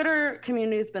the Twitter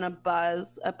community has been a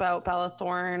buzz about Bella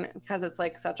Thorne because it's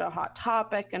like such a hot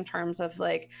topic in terms of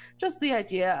like just the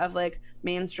idea of like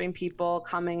mainstream people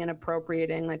coming and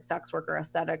appropriating like sex worker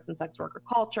aesthetics and sex worker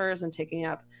cultures and taking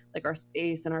up like our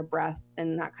space and our breath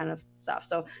and that kind of stuff.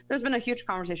 So there's been a huge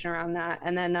conversation around that.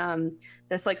 And then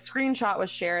this like screenshot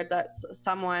was shared that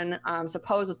someone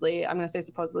supposedly, I'm going to say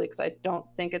supposedly because I don't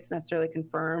think it's necessarily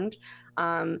confirmed,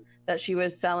 that she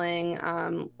was selling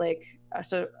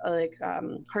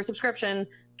her subscription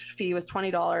fee was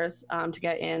 $20 to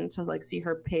get in to like see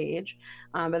her page,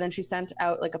 but then she sent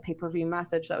out like a pay-per-view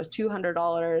message that was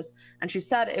 $200, and she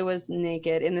said it was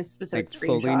naked in this specific like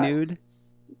screenshot. Fully nude.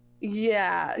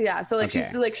 Yeah. So like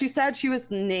okay. she said she was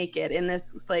naked in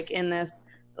this this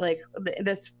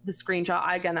screenshot.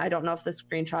 I don't know if this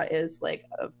screenshot is like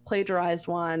a plagiarized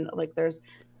one. Like there's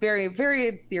very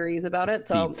very theories about it.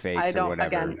 So I don't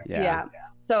again.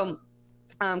 So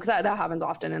because that happens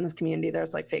often in this community.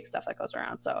 There's like fake stuff that goes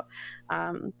around. So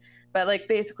but like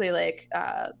basically like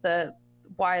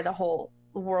why the whole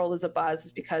world is a buzz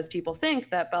is because people think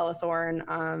that Bella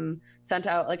Thorne sent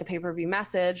out like a pay-per-view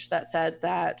message that said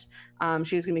that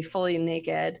she was gonna be fully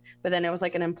naked, but then it was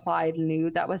like an implied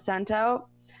nude that was sent out.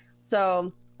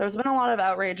 So there's been a lot of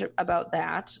outrage about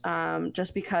that,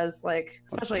 just because, like,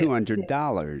 especially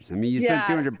 $200. I mean, you spent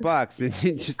 $200,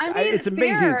 and it's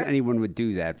amazing that anyone would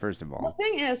do that. First of all, the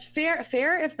thing is, fair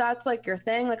if that's like your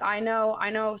thing. Like, I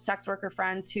know sex worker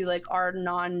friends who like are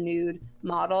non-nude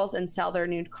models and sell their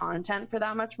nude content for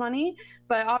that much money,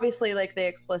 but obviously, like, they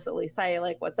explicitly say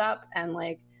like what's up, and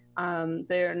like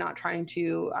they're not trying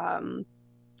to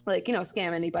like, you know,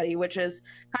 scam anybody, which is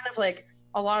kind of like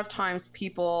a lot of times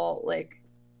people like.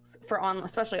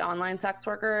 Especially online sex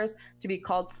workers, to be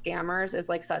called scammers is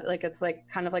like it's like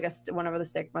kind of like one of the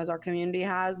stigmas our community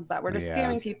has, is that we're just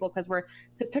scamming people because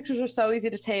pictures are so easy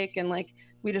to take, and like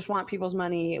we just want people's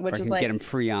money, which is like get them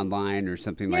free online or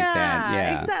something like that.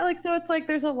 Yeah, exactly. So it's like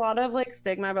there's a lot of like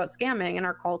stigma about scamming in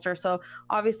our culture. So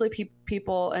obviously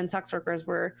people and sex workers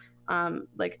were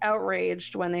like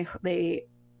outraged when they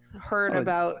heard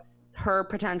about her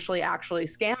potentially actually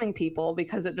scamming people,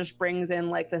 because it just brings in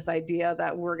like this idea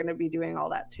that we're going to be doing all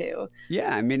that too.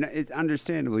 Yeah, I mean, it's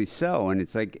understandably so, and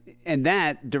it's like, and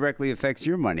that directly affects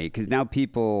your money, because now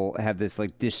people have this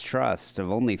like distrust of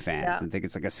OnlyFans and think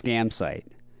it's like a scam site.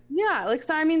 Yeah, like,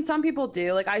 so I mean, some people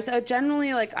do. Like, I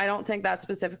generally, like, I don't think that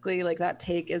specifically like that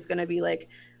take is going to be like,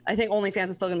 I think OnlyFans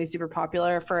is still going to be super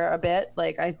popular for a bit.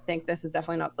 Like, I think this is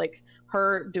definitely not like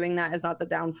her doing that is not the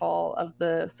downfall of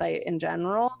the site in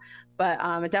general, but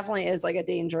it definitely is like a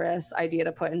dangerous idea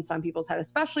to put in some people's head,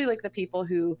 especially like the people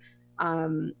who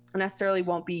necessarily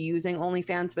won't be using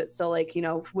OnlyFans, but still like, you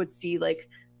know, would see like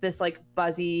this like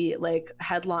buzzy like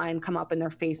headline come up in their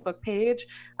Facebook page,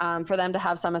 for them to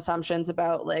have some assumptions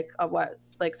about like what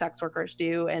like sex workers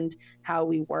do and how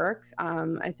we work.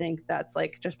 I think that's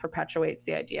like just perpetuates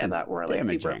the idea that we're like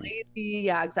super lazy.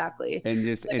 Yeah, exactly. And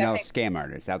just like, scam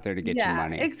artists out there to get your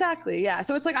money. Exactly. Yeah.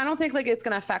 So it's like, I don't think like it's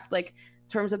going to affect like in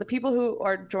terms of the people who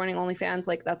are joining OnlyFans,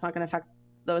 like that's not going to affect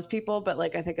those people, but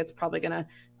like I think it's probably gonna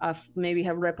maybe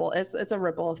have it's a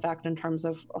ripple effect in terms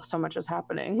of so much is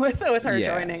happening with her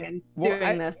joining and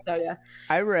doing this. So yeah,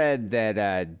 I read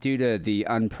that due to the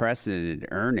unprecedented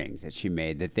earnings that she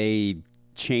made, that they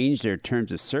changed their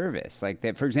terms of service. Like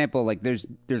that, for example, like there's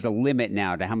a limit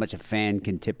now to how much a fan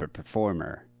can tip a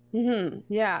performer. Mm-hmm.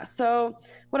 Yeah. So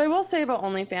what I will say about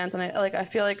OnlyFans, and I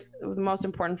feel like the most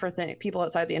important for people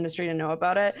outside the industry to know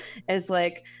about it is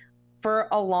like, for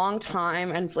a long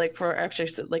time, and like for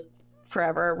actually like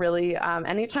forever really,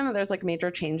 anytime that there's like major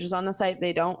changes on the site,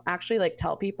 they don't actually like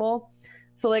tell people.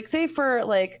 So like say for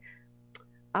like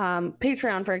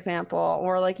Patreon, for example,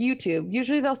 or like YouTube,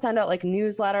 usually they'll send out like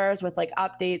newsletters with like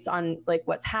updates on like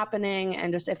what's happening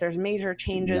and just if there's major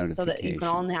changes so that you can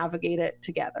all navigate it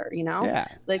together, you know? Yeah.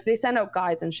 Like they send out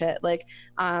guides and shit. Like,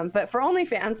 but for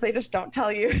OnlyFans, they just don't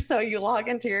tell you. So you log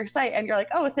into your site and you're like,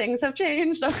 oh, things have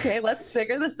changed. Okay, let's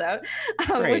figure this out.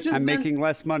 Great. I'm making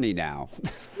less money now.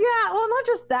 Yeah, well, not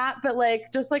just that, but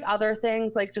like just like other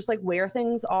things, like just like where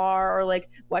things are, or like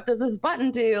what does this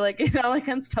button do, like you know, like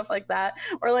and stuff like that.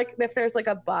 Or like if there's like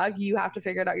a bug, you have to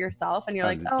figure it out yourself, and you're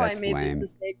like, oh, I made this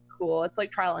mistake. Cool, it's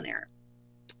like trial and error.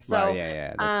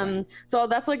 So, so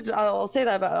that's like I'll say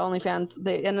that about OnlyFans.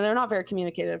 They're not very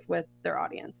communicative with their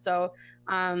audience. So,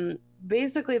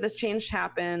 basically, this change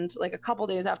happened like a couple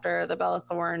days after the Bella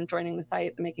Thorne joining the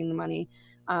site, making the money,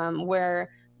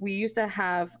 where we used to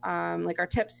have like our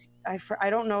tips. I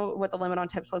don't know what the limit on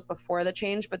tips was before the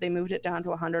change, but they moved it down to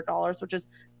 $100, which is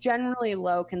generally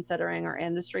low considering our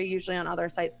industry. Usually on other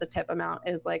sites, the tip amount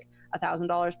is like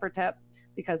 $1,000 per tip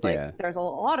because like there's a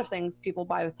lot of things people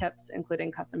buy with tips,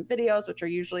 including custom videos, which are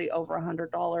usually over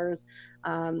 $100.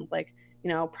 Like, you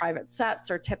know, private sets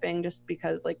or tipping just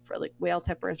because like for like whale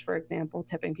tippers, for example,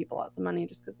 tipping people lots of money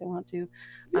just because they want to.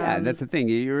 Yeah, that's the thing.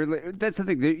 That's the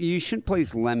thing. You shouldn't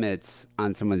place limits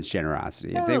on someone's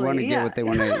generosity. Totally, if they want to get what they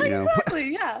want to, you know.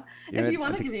 Exactly, yeah. If you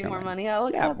want to give me more money, I'll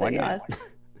accept it, yes.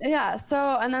 Yeah,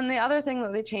 so, and then the other thing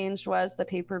that they changed was the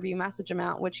pay-per-view message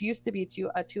amount, which used to be to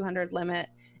a 200 limit,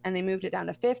 and they moved it down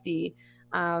to 50.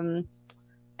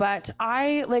 But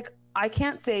I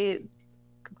can't say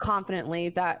confidently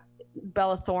that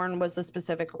Bella Thorne was the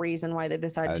specific reason why they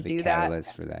decided to do that.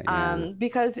 For that, yeah.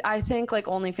 Because I think like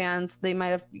OnlyFans, they might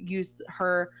have used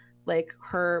her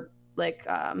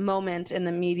moment in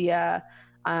the media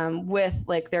with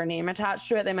like their name attached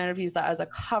to it. They might have used that as a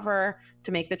cover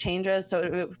to make the changes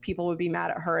so people would be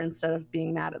mad at her instead of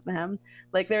being mad at them.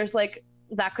 Like there's like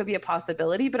that could be a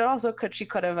possibility, but it also she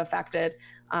could have affected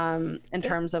in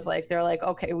terms of like they're like,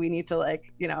 okay, we need to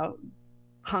like, you know,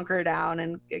 hunker down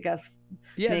and I guess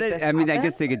I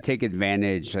guess they could take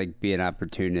advantage, like be an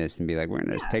opportunist and be like, we're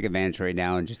gonna just take advantage right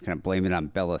now and just kind of blame it on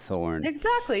Bella Thorne.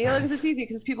 Exactly. Yeah, because it's easy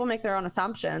because people make their own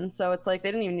assumptions, so it's like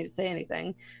they didn't even need to say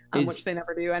anything, which they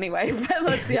never do anyway.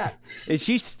 But Is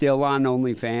she still on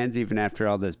OnlyFans even after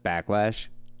all this backlash?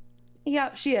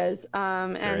 Yeah, she is.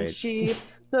 And she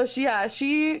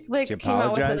like came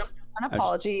out with an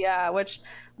apology, which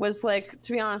was like,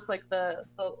 to be honest, like the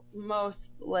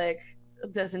most like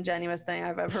disingenuous thing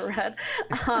I've ever read,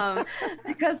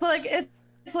 because like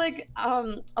it's like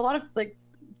a lot of like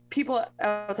people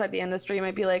outside the industry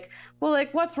might be like, well,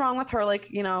 like what's wrong with her, like,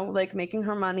 you know, like making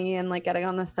her money and like getting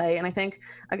on the site. And I think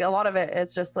like a lot of it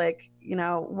is just like, you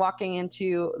know, walking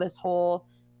into this whole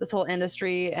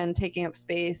industry and taking up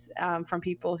space from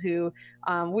people who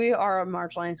we are a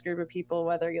marginalized group of people,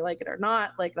 whether you like it or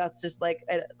not. Like that's just like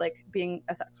being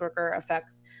a sex worker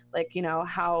affects like, you know,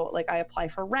 how like I apply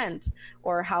for rent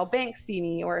or how banks see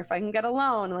me or if I can get a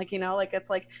loan, like, you know, like it's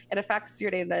like it affects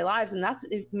your day-to-day lives. And that's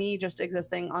me just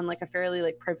existing on like a fairly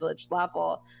like privileged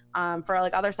level. For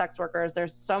like other sex workers,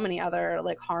 there's so many other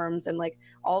like harms and like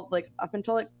all like up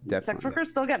until like sex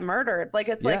workers still get murdered. Like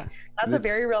it's like that's a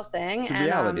very real thing. It's a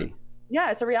reality.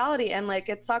 Yeah, it's a reality. And like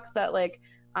it sucks that like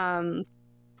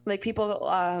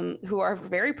people who are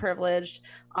very privileged,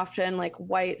 often like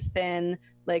white, thin,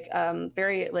 like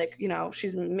very like, you know,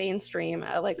 she's mainstream,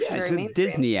 like she's very mainstream.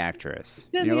 Disney actress.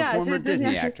 Former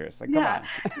Disney actress. Like, come on.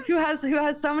 who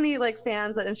has so many like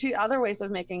fans and she other ways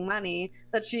of making money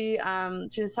that she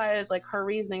decided like her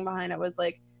reasoning behind it was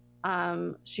like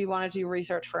she wanted to do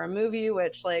research for a movie,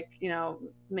 which like, you know,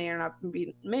 may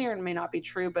or may not be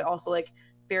true, but also like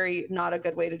very not a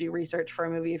good way to do research for a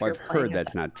movie if I've you're playing heard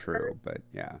that's not true, but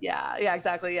yeah,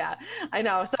 exactly, yeah, I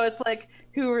know. So it's like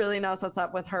who really knows what's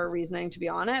up with her reasoning to be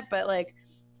on it, but like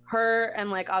her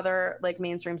and like other like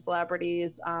mainstream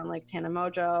celebrities like Tana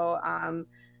Mojo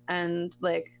and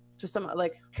like just some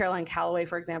like Caroline Calloway,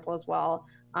 for example, as well,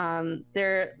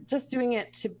 they're just doing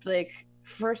it to like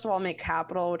first of all make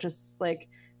capital, which is like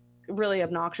really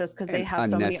obnoxious because they have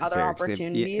so many other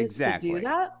opportunities to do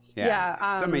that.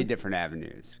 So many different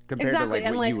avenues compared to like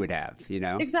what you would have, you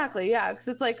know. Exactly, yeah, because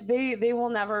it's like they will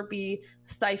never be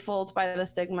stifled by the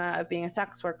stigma of being a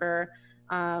sex worker,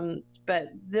 but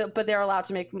they're allowed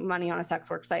to make money on a sex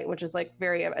work site, which is like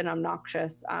very an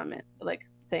obnoxious like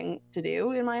thing to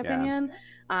do, in my opinion.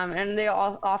 And they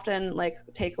often like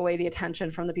take away the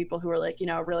attention from the people who are like, you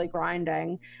know, really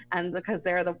grinding, and because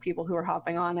they're the people who are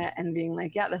hopping on it and being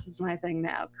like, yeah, this is my thing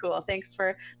now. Cool. Thanks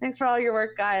for all your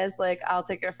work, guys. Like, I'll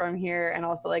take it from here, and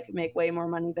also like make way more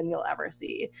money than you'll ever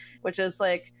see, which is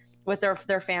like with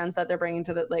their fans that they're bringing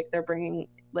to the, like they're bringing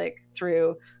like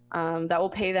through, that will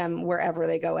pay them wherever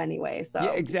they go anyway. So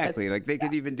yeah, exactly. Like they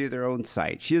could even do their own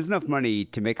site. She has enough money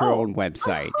to make her own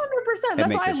website. 100%.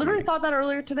 That's why I literally thought that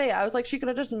earlier today. I was like, she could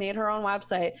have just made her own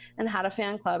website and had a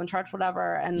fan club and charged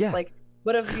whatever, and like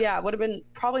would have been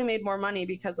probably made more money,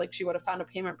 because like she would have found a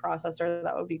payment processor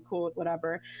that would be cool with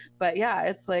whatever. But yeah,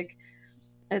 it's like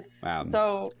it's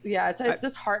so it's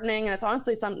disheartening, and it's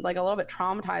honestly some like a little bit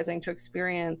traumatizing to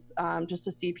experience, just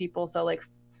to see people so like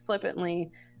flippantly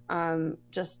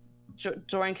just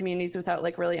join communities without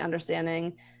like really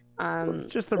understanding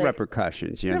just the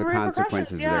repercussions, you know, the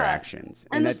consequences of their actions,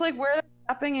 and just like where they're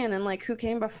stepping in, and like who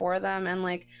came before them. And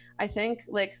like I think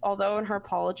like, although in her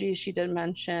apology she did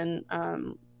mention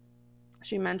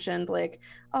she mentioned like,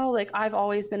 oh, like I've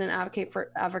always been an advocate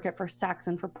for sex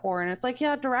and for porn. It's like,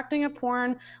 yeah, directing a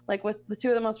porn like with the two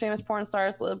of the most famous porn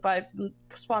stars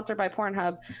sponsored by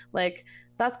Pornhub, like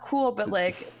that's cool, but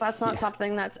like that's not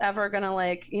something that's ever gonna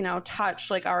like, you know,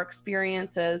 touch like our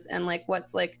experiences and like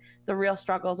what's like the real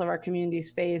struggles of our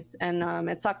communities face. And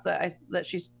it sucks that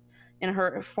she's in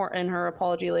her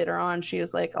apology later on, she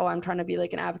was like, oh, I'm trying to be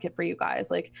like an advocate for you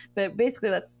guys, like, but basically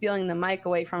that's stealing the mic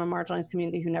away from a marginalized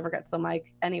community who never gets the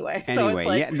mic anyway. So it's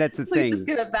like, yeah, that's the please thing. Just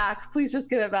give it back. Please just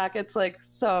give it back. It's like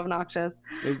so obnoxious.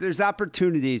 There's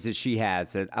opportunities that she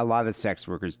has that a lot of sex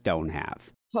workers don't have.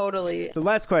 Totally. The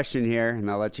last question here, and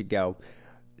I'll let you go.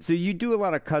 So you do a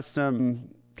lot of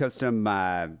custom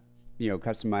customized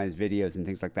videos and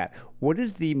things like that. What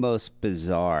is the most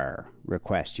bizarre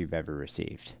request you've ever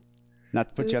received?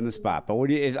 Not to put you on the spot, but what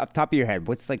do you, off the top of your head,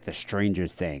 what's like the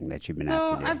strangest thing that you've been asked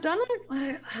to do? So I've done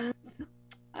like,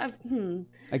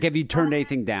 have you turned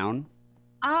anything down?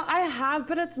 I have,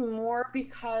 but it's more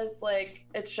because like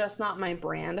it's just not my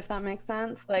brand, if that makes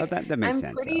sense. Like that makes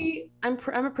sense.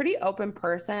 I'm a pretty open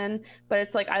person, but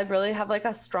it's like I really have like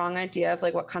a strong idea of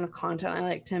like what kind of content I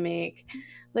like to make.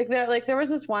 Like there was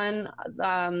this one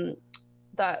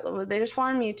that they just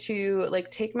wanted me to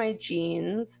like take my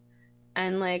jeans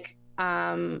and like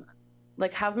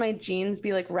have my jeans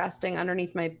be like resting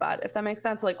underneath my butt, if that makes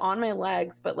sense. So, like on my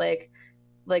legs, but like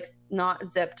not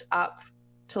zipped up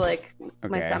to like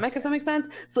my stomach, if that makes sense.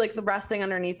 So like the resting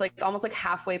underneath, like almost like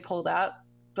halfway pulled up,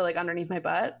 but like underneath my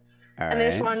butt. And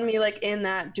they just wanted me like in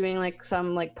that doing like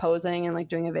some like posing and like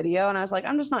doing a video, and I was like,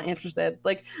 I'm just not interested.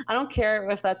 Like I don't care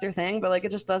if that's your thing, but like it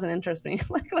just doesn't interest me.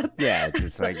 Like that's it's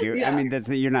just like you. I mean,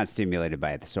 you're not stimulated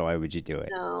by it, so why would you do it?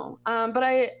 No.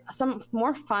 But some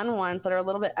more fun ones that are a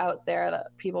little bit out there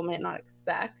that people might not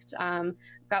expect.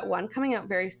 Got one coming out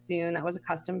very soon that was a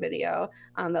custom video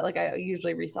that like I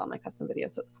usually resell my custom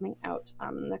videos, so it's coming out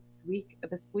this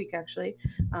week actually,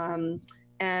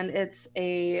 and it's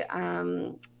a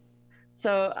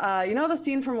So you know the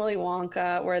scene from Willy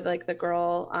Wonka where like the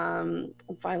girl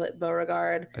Violet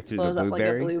Beauregard blows up like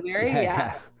a blueberry?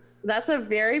 Yeah. That's a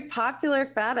very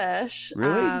popular fetish.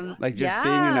 Really? Like just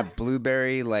being in a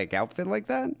blueberry like outfit like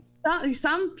that?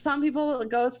 Some people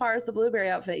go as far as the blueberry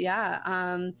outfit,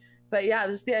 yeah. But yeah,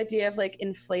 just the idea of like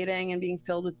inflating and being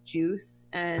filled with juice,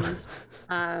 and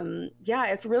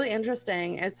it's really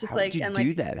interesting. It's just like, how would you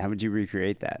do that? How would you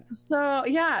recreate that? So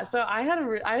I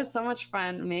had so much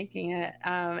fun making it,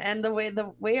 and the way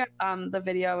the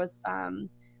video was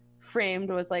framed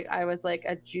was like I was like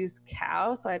a juice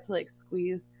cow, so I had to like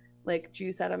squeeze like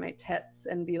juice out of my tits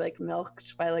and be like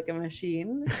milked by like a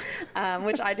machine,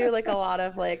 which I do like a lot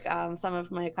of like some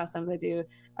of my customs I do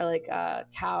are like a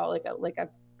cow, like a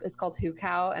it's called Who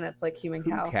Cow, and it's like human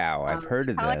cow. Who Cow, I've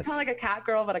heard of this. Kind of like a cat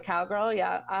girl, but a cowgirl,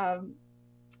 yeah.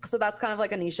 So that's kind of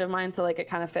like a niche of mine, so like it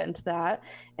kind of fit into that.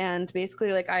 And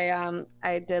basically like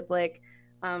I did like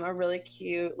a really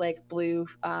cute like blue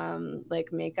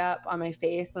like makeup on my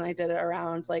face, and I did it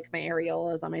around like my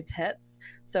areolas on my tits,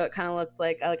 so it kind of looked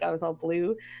like I was all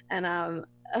blue. And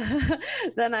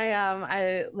then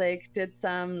I like did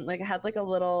some like I had like a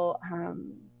little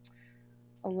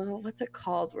what's it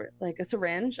called, like a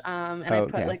syringe, and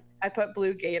I put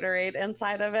blue Gatorade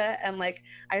inside of it, and like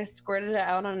I squirted it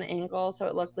out on an angle so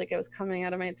it looked like it was coming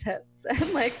out of my tits,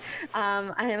 and like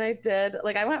and I did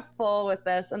like I went full with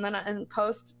this. And then in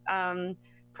post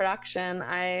production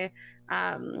I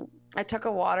took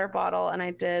a water bottle and I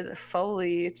did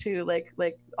Foley to like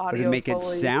audio, to make Foley, it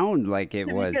sound like it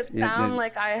was. Make it sound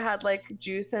like I had like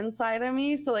juice inside of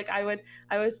me. So like I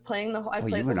was playing the whole.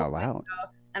 You went all out.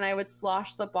 and I would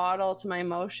slosh the bottle to my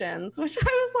motions, which I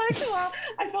was like, wow,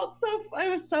 it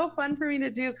was so fun for me to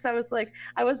do, because I was like,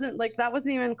 I wasn't like, that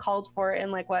wasn't even called for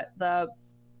in like what the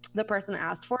person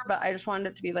asked for, but I just wanted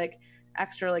it to be like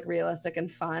extra like realistic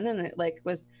and fun, and it like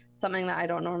was something that I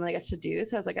don't normally get to do.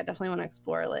 So I was like, I definitely want to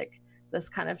explore like this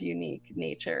kind of unique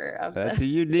nature of That's this a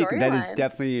unique. That is storyline.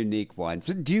 definitely a unique one.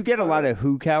 So, do you get a lot of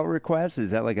hook out requests?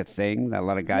 Is that like a thing that a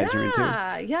lot of guys are into?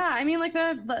 Yeah. I mean, like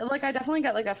like I definitely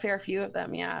get like a fair few of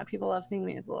them. Yeah, people love seeing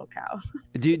me as a little cow.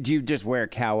 Do you just wear a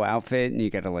cow outfit and you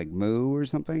got to like moo or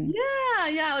something? Yeah.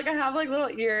 Like I have like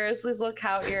little ears, these little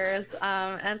cow ears.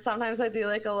 And sometimes I do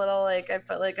like a little like I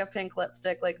put like a pink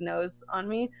lipstick like nose on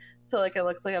me, so like it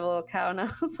looks like I have a little cow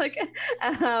nose. Like,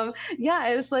 yeah,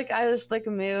 I just like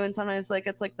moo, and sometimes like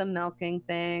it's like the milking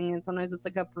thing, and sometimes it's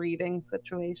like a breeding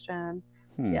situation.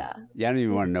 Yeah. Yeah, I don't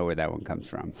even want to know where that one comes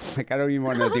from. Like, I don't even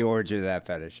want to know the origin of that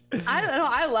fetish. I don't know.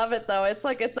 I love it though. It's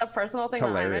like it's a personal thing. It's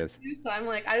hilarious. That I'm into, so I'm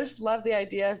like, I just love the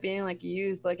idea of being like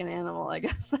used like an animal, I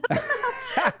guess.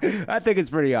 I think it's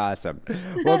pretty awesome.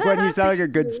 Well, Gwen, you sound like a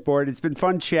good sport. It's been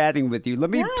fun chatting with you. Let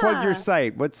me plug your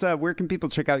site. Where can people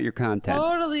check out your content?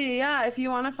 Totally. Yeah. If you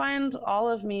want to find all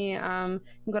of me, you can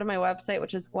go to my website,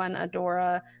 which is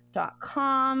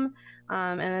gwenadora.com.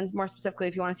 And then more specifically,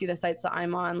 if you want to see the sites that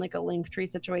I'm on, like a Linktree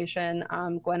situation,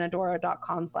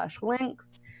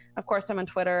 gwenadora.com/links. Of course, I'm on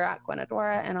Twitter at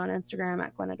Gwenadora and on Instagram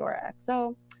at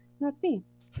GwenadoraXO. That's me.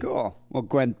 Cool. Well,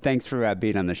 Gwen, thanks for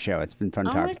being on the show. It's been fun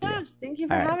talking to you. Oh my gosh. Thank you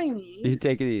for having me. You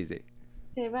take it easy.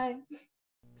 Okay, bye.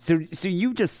 So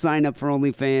you just sign up for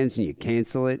OnlyFans and you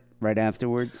cancel it right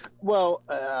afterwards? Well,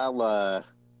 I'll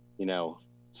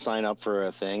sign up for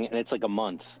a thing, and it's like a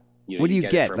month. What do you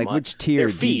get? Like, which tier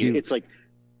do you do? It's like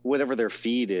whatever their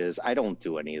feed is. I don't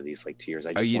do any of these like tiers.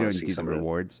 I just you want don't to do see the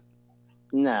rewards?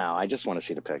 No, I just want to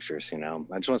see the pictures. I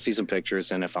just want to see some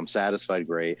pictures, and if I'm satisfied,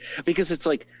 great. Because it's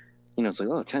like, it's like,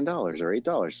 oh, $10 or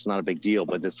 $8. It's not a big deal,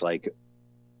 but it's like,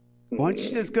 why don't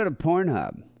you just go to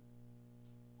Pornhub?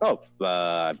 Oh,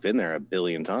 I've been there a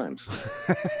billion times,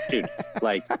 dude.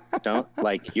 Like,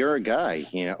 you're a guy,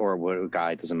 or what a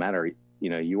guy, doesn't matter.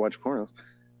 You watch pornos.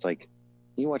 It's like,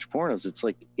 you watch pornos. It's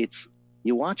like,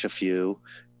 you watch a few,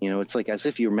 it's like as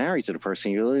if you're married to the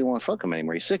person. You really don't want to fuck them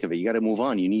anymore. You're sick of it. You got to move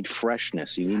on. You need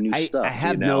freshness. You need new stuff. I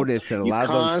have noticed that a lot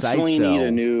of those sites,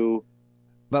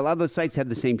 but a lot of those sites have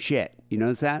the same shit. You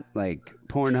notice that? Like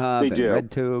Pornhub and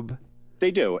RedTube. They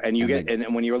do, and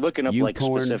and when you're looking up like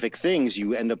specific things,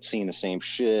 you end up seeing the same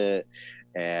shit,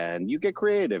 and you get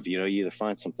creative. You either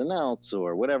find something else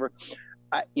or whatever.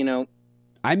 I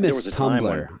miss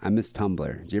Tumblr. I miss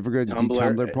Tumblr. Did you ever go to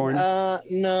Tumblr porn?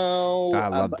 No. I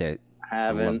loved it.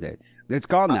 Haven't. I loved it. It's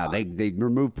gone now. They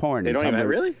removed porn. They don't even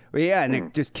really? Well, yeah, and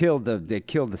it just killed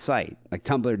the site. Like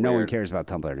Tumblr, no one cares about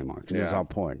Tumblr anymore because it's all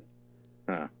porn.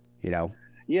 Huh.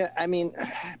 Yeah, I mean,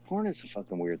 porn is a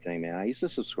fucking weird thing, man. I used to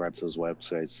subscribe to those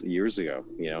websites years ago,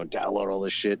 download all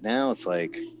this shit. Now it's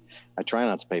like, I try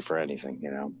not to pay for anything,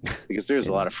 because there's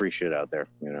a lot of free shit out there,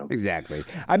 Exactly.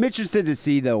 I'm interested to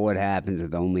see, though, what happens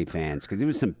with OnlyFans, because there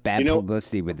was some bad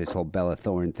publicity with this whole Bella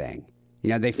Thorne thing.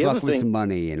 They fuck with some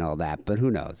money and all that, but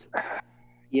who knows?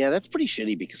 Yeah, that's pretty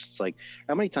shitty, because it's like,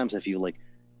 how many times have you,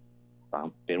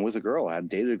 been with a girl? I've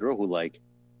dated a girl who,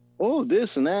 oh,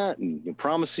 this and that, and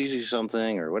promises you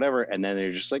something or whatever, and then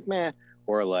they're just like, meh,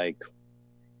 or like,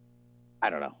 I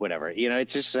don't know, whatever. It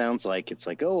just sounds like it's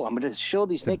like, oh, I'm going to show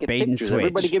these naked pictures.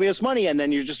 Everybody give me us money, and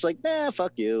then you're just like, nah,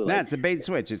 fuck you. It's a bait and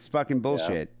switch. It's fucking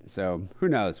bullshit. Yeah. So who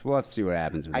knows? We'll have to see what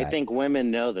happens with that. I think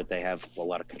women know that they have a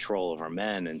lot of control over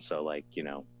men, and so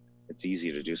it's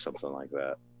easy to do something like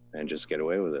that and just get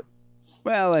away with it.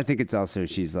 Well, I think it's also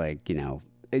she's like,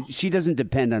 she doesn't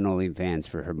depend on OnlyFans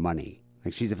for her money.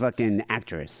 Like, she's a fucking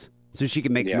actress, so she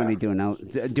can make money doing other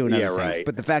things. Right.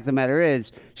 But the fact of the matter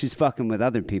is, she's fucking with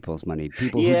other people's money.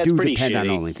 People who do depend on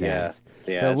OnlyFans.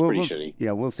 Yeah, so it's pretty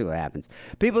shitty. We'll see what happens.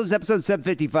 People, this is episode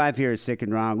 755 here is Sick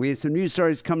and Wrong. We have some news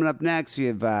stories coming up next. We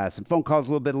have some phone calls a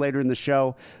little bit later in the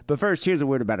show. But first, here's a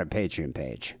word about our Patreon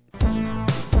page.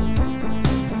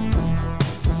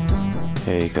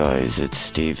 Hey guys, it's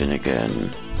Steven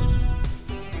again.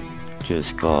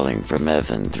 Just calling from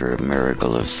heaven through a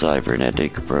miracle of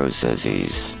cybernetic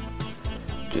processes.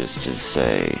 Just to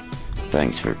say,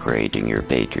 thanks for creating your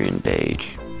Patreon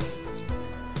page.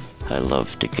 I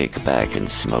love to kick back and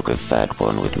smoke a fat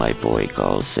one with my boy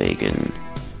Carl Sagan,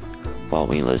 while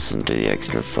we listen to the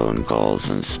extra phone calls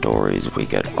and stories we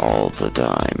get all the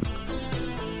time.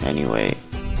 Anyway,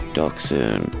 talk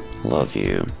soon. Love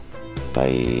you.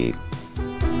 Bye.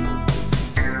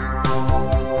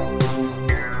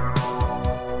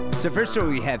 So first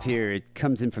story we have here, it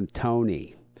comes in from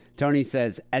Tony. Tony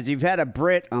says, as you've had a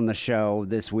Brit on the show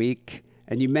this week,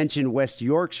 and you mentioned West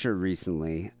Yorkshire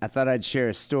recently, I thought I'd share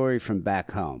a story from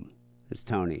back home. It's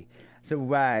Tony.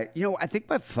 So, I think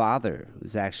my father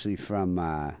was actually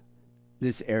from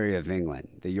this area of England,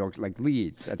 the York, like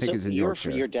Leeds. I think it's in Yorkshire.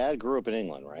 Your dad grew up in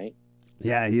England, right?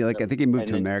 Yeah, I think he moved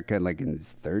to America like in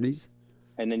his 30s.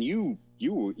 And then you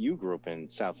grew up in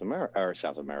South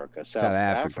Africa. South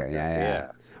Africa.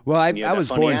 Yeah. Well, I was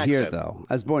born here, though.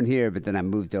 I was born here, but then I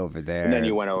moved over there. And then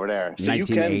you went over there. So you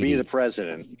can be the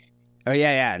president. Oh,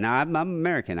 yeah. No, I'm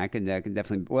American. I can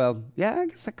definitely. Well, yeah, I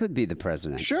guess I could be the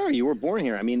president. Sure, you were born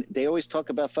here. I mean, they always talk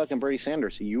about fucking Bernie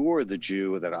Sanders. You're the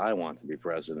Jew that I want to be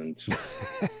president.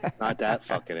 Not that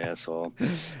fucking asshole.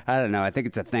 I don't know. I think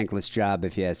it's a thankless job,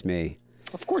 if you ask me.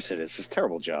 Of course it is. It's a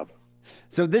terrible job.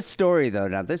 So this story, though,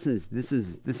 now this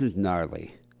is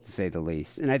gnarly, to say the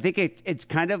least. And I think it's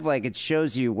kind of like it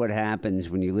shows you what happens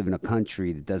when you live in a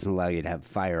country that doesn't allow you to have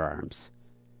firearms.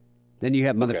 Then you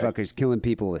have motherfuckers killing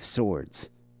people with swords.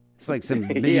 It's like some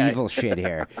medieval shit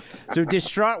here. So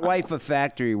distraught wife of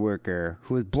factory worker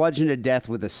who was bludgeoned to death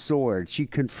with a sword, she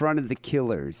confronted the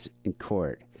killers in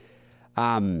court.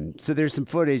 So there's some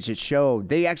footage that showed,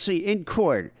 they actually, in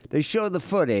court, they showed the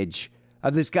footage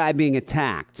of this guy being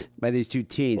attacked by these two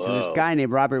teens. Whoa. So this guy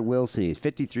named Robert Wilson, he's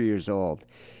 53 years old.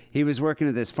 He was working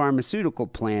at this pharmaceutical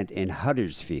plant in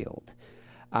Huddersfield.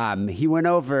 He went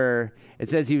over, it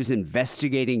says he was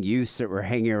investigating youths that were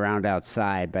hanging around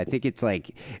outside, but I think it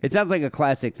sounds like a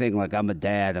classic thing, like, I'm a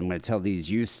dad, I'm going to tell these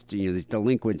youths, these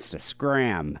delinquents to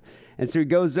scram. And so he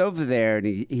goes over there and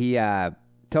he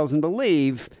tells them to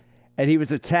leave. And he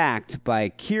was attacked by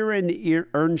Kieran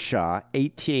Earnshaw,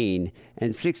 18,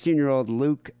 and 16-year-old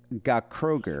Luke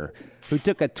Gakroger, who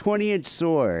took a 20-inch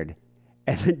sword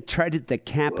and then tried to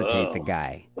decapitate the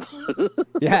guy.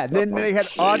 Yeah, and then they had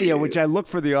audio, which I looked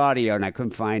for the audio and I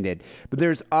couldn't find it. But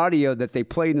there's audio that they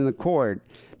played in the court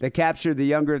that captured the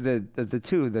younger of the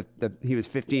two. He was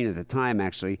 15 at the time,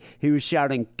 actually. He was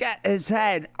shouting, "Get his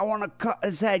head! I want to cut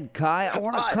his head, Kai! I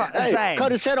want to cut his head!"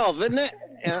 Cut his head off, isn't it?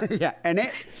 Yeah,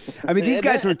 I mean, these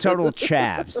guys were total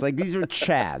chavs. Like, these are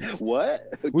chavs.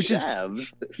 What?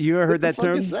 Chavs? You ever heard that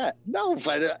term? What the fuck is that? No,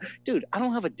 dude, I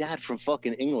don't have a dad from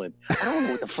fucking England. I don't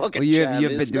know what the fucking you've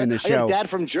chav is. Been doing the show. I have a dad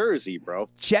from Jersey, bro.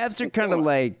 Chavs are kind of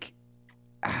like,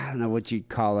 I don't know what you'd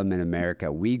call them in America.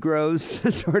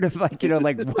 Weegros? Sort of like,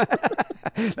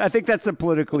 I think that's the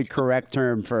politically correct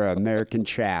term for American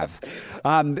chav.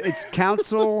 It's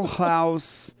council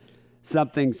house...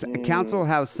 Council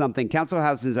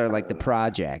houses are like the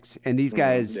projects, and these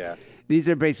guys, these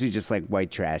are basically just like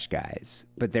white trash guys,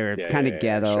 but they're kind of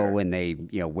ghetto, sure. And they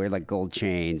wear like gold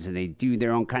chains, and they do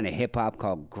their own kind of hip hop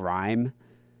called grime.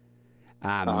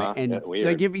 And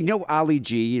like Ali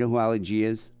G, you know who Ali G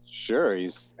is? Sure,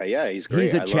 he's great.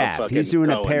 He's a chav. He's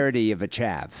doing a parody of a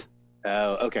chav.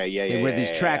 Oh, okay, They wear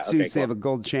these tracksuits. Okay, cool. They have a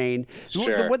gold chain.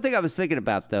 Sure. The one thing I was thinking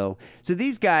about, though, so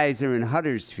these guys are in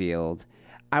Huddersfield.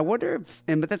 I wonder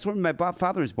but that's where my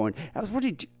father was born. I was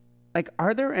wondering, like,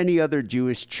 are there any other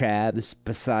Jewish chavs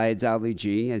besides Ali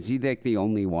G? Is he like the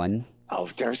only one? Oh,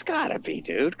 there's gotta be,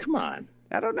 dude. Come on.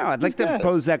 I don't know. I'd like to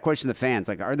pose that question to the fans.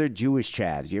 Like, are there Jewish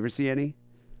chavs? You ever see any?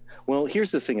 Well,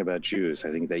 here's the thing about Jews.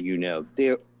 I think that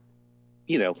they're,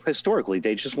 historically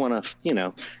they just want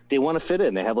to, they want to fit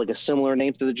in. They have like a similar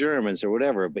name to the Germans or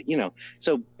whatever. But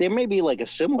so there may be like a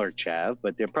similar chav,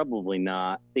 but they're probably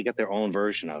not. They got their own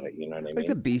version of it. You know what I mean? Like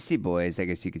the Beastie Boys, I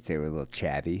guess you could say, were a little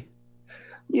chavvy.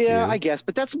 Yeah, I guess,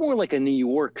 but that's more like a New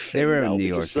York thing. They were in New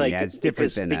York. Like, it's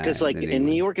different because in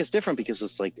New York it's different because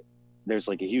it's like there's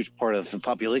like a huge part of the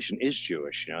population is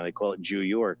Jewish. They call it Jew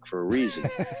York for a reason.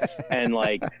 And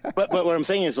like, but what I'm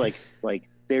saying is like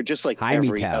they're just like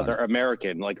every other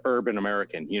American, like urban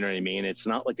American. You know what I mean? It's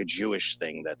not like a Jewish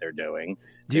thing that they're doing.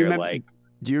 Do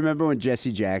you remember when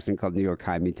Jesse Jackson called New York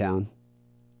High-Me-Town?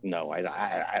 No, I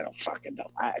don't fucking know.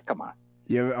 Come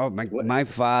on. My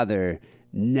father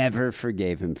never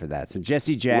forgave him for that. So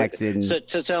Jesse Jackson. So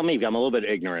tell me, I'm a little bit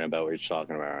ignorant about what you're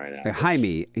talking about right now.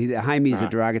 Jaime is a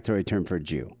derogatory term for a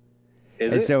Jew.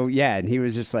 Is it? So and he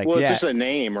was just like, it's just a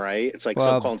name, right? It's like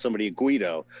calling somebody a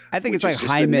Guido. I think it's like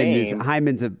Hyman.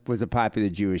 Hyman was a popular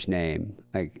Jewish name,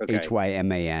 like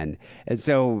Hyman. And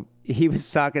so he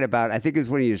was talking about, I think it was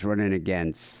when he was running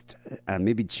against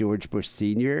maybe George Bush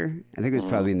Sr. I think it was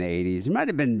probably in the 80s. It might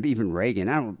have been even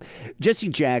Reagan. Jesse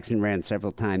Jackson ran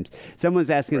several times. Someone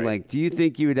was asking, like, do you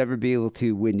think you would ever be able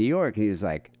to win New York? And he was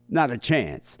like, not a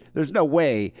chance. There's no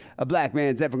way a black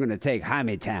man's ever going to take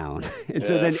Jaime-town. And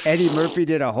so then Eddie Murphy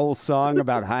did a whole song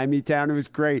about Jaime-town. It was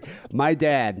great. My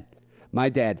dad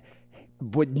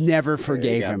would never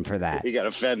forgave him for that. He got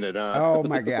offended, huh? Oh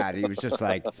my God. He was just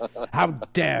like, how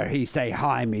dare he say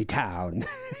hi me town?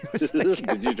 Did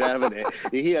you have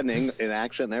he had an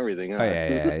accent and everything, huh? Oh,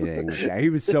 yeah, English. Yeah, he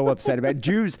was so upset about it.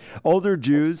 Jews, older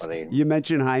Jews. You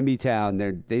mentioned hi me town.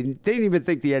 They didn't even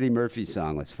think the Eddie Murphy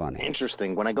song was funny.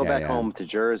 Interesting. When I go back home to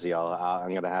Jersey, I'm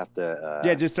going to have to.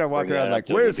 Just start walking around like,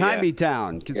 where's Jaime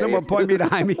Town? Can someone point me to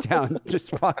Jaime Town?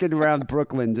 Just walking around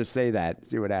Brooklyn, just say that.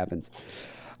 See what happens.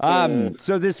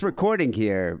 So this recording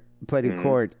here, played in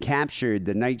court, captured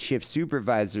the night shift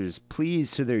supervisors'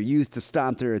 pleas to their youth to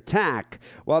stop their attack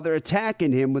while they're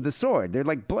attacking him with a sword. They're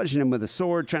like bludgeoning him with a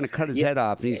sword, trying to cut his head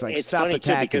off. And he's like, stop attacking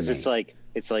me. It's funny, too, because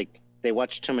it's like they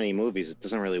watch too many movies. It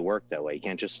doesn't really work that way. You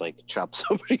can't just like chop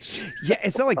somebody's. Yeah,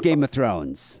 it's not like Game of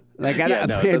Thrones. Like, it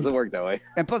doesn't work that way.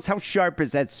 And plus, how sharp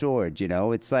is that sword?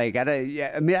 It's like,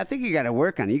 I think you got to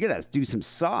work on it. You got to do some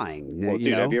sawing. Well,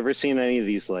 dude, have you ever seen any of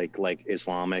these like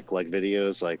Islamic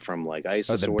videos from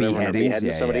ISIS or whatever?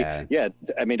 Beheadings? Somebody? Yeah,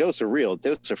 I mean, those are real.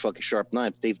 Those are fucking sharp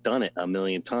knives. They've done it a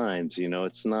million times.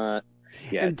 It's not.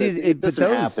 Yeah, it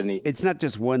doesn't happen. It's not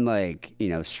just one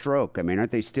stroke. I mean, aren't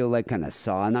they still kind of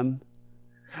sawing them?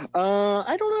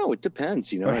 I don't know. It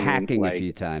depends. Or hacking a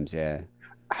few times. Yeah.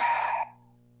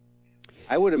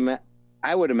 I would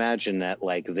imagine that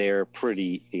they're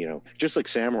pretty, just like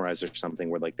samurais or something,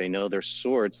 where they know their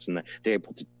swords and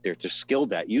they're just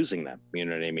skilled at using them. You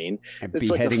know what I mean? And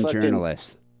beheading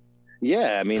journalists.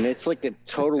 Yeah, I mean, it's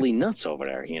totally nuts over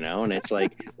there, and it's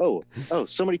like, oh,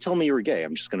 somebody told me you were gay.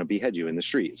 I'm just gonna behead you in the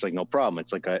street. It's like no problem.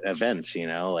 It's like an event,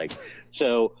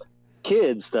 so.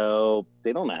 Kids, though,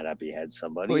 they don't know how to behead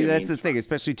somebody. Well, that's the thing,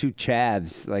 especially two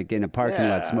chavs in a parking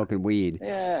lot smoking weed.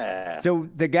 Yeah. So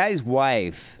the guy's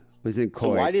wife was in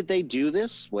court. So why did they do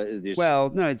this? Well,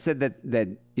 no, it said that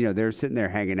they're sitting there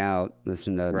hanging out,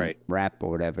 listening to rap or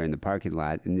whatever in the parking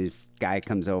lot, and this guy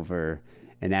comes over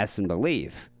and asks them to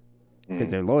leave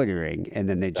because they're loitering, and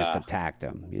then they just attacked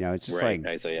him. It's just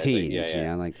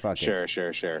teens, fuck it.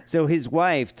 Sure. So his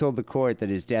wife told the court that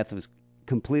his death was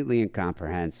completely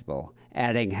incomprehensible,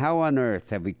 adding, how on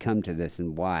earth have we come to this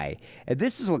and why? And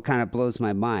this is what kind of blows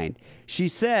my mind. She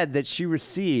said that she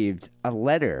received a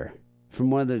letter from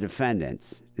one of the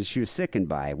defendants that she was sickened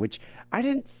by, which I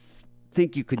didn't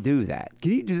think you could do that.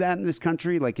 Can you do that in this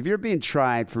country? If you're being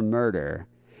tried for murder,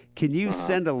 can you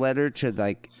send a letter to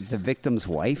the victim's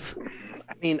wife?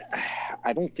 I mean,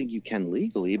 I don't think you can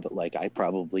legally, but I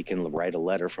probably can write a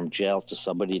letter from jail to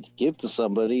somebody to give to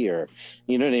somebody, or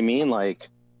you know what I mean? I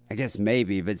guess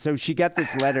maybe, but so she got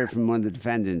this letter from one of the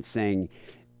defendants saying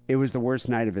it was the worst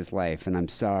night of his life and I'm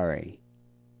sorry.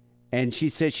 And she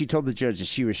said she told the judge that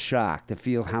she was shocked to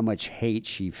feel how much hate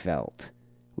she felt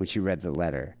when she read the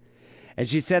letter. And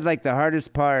she said the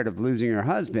hardest part of losing her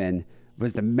husband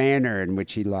was the manner in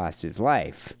which he lost his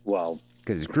life. Well,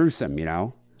 because it's gruesome,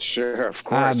 Sure, of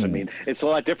course. I mean, it's a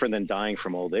lot different than dying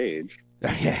from old age.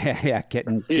 Yeah,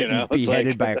 getting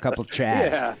beheaded by a couple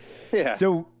chavs. Yeah.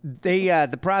 So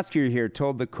the prosecutor here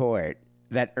told the court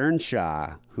that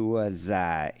Earnshaw, who was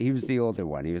he was the older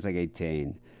one, he was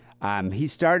 18. He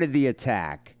started the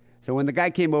attack. So when the guy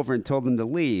came over and told him to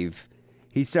leave,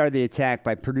 he started the attack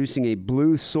by producing a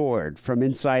blue sword from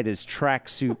inside his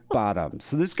tracksuit bottom.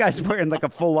 So this guy's wearing a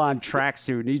full-on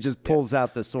tracksuit, and he just pulls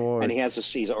out the sword. And he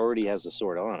already has the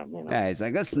sword on him. Yeah, he's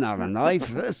like, that's not a knife.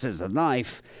 This is a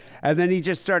knife. And then he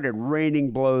just started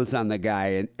raining blows on the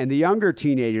guy. And the younger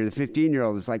teenager, the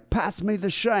 15-year-old, is like, pass me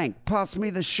the shank. Pass me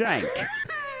the shank.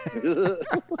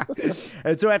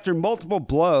 And so after multiple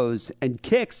blows and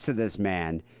kicks to this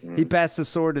man, he passed the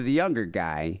sword to the younger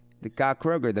guy, the Cock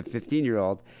Kroger, the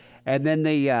 15-year-old, and then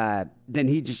then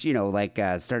he just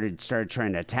started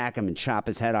trying to attack him and chop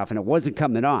his head off, and it wasn't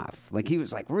coming off. He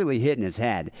was really hitting his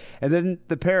head. And then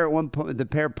the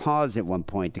pair paused at one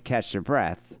point to catch their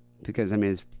breath because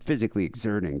it's physically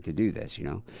exerting to do this,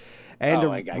 and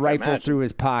to rifle through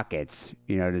his pockets,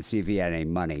 to see if he had any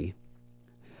money.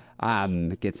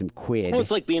 Get some quid. Well,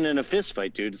 it's like being in a fist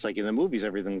fight, dude. It's like in the movies,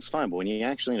 everything's fine, but when you're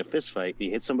actually in a fist fight,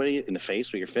 you hit somebody in the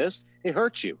face with your fist, it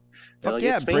hurts you. Fuck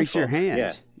yeah, it breaks your hand.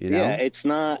 Yeah. Yeah, it's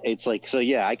not. It's so.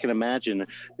 Yeah, I can imagine.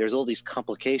 There's all these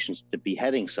complications to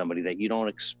beheading somebody that you don't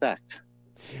expect.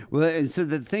 Well, and so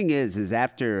the thing is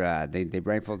after they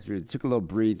rifled through, took a little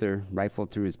breather, rifled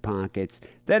through his pockets,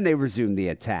 then they resumed the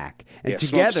attack. And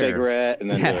together, smoke a cigarette, and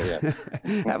then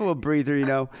have a little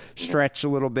breather, stretch a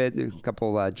little bit, a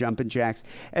couple jumping jacks,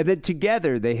 and then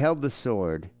together they held the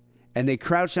sword, and they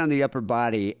crouched on the upper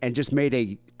body and just made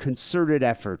a concerted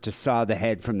effort to saw the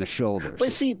head from the shoulders.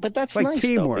 But that's like nice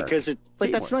teamwork. though, because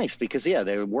that's nice because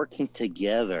they're working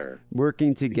together.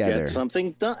 Working together. To get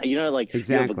something done. Like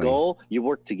exactly. You have a goal, you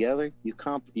work together,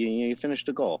 you finish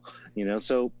the goal.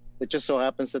 So it just so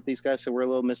happens that these guys were a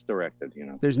little misdirected.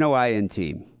 There's no I in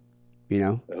team.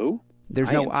 Who?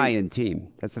 There's no I in team.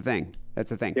 That's the thing.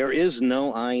 There is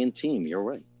no I in team. You're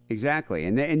right. Exactly,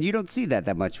 and you don't see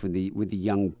that much with the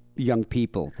young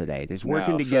people today. There's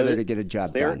working together to get a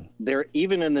job done. They're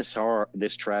even in this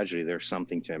tragedy. There's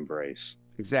something to embrace.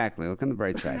 Exactly. Look on the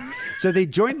bright side. So they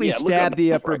jointly stabbed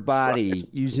the upper body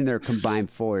using their combined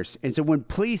force. And so when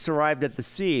police arrived at the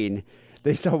scene,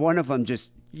 they saw one of them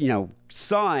just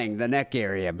sawing the neck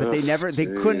area, but they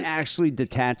couldn't actually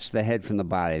detach the head from the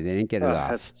body. They didn't get it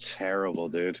off. That's terrible,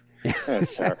 dude.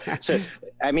 That's terrible. So,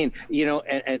 I mean,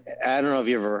 and I don't know if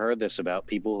you ever heard this about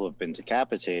people who have been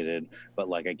decapitated,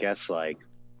 but I guess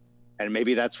and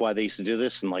maybe that's why they used to do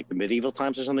this in the medieval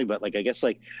times or something, but I guess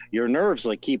your nerves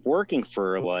keep working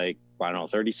for I don't know,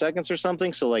 30 seconds or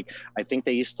something. So I think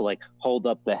they used to hold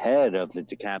up the head of the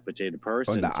decapitated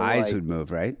person. And the eyes would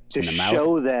move, right? To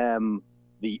show them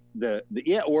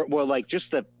or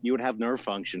just that you would have nerve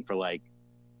function for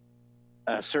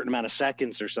a certain amount of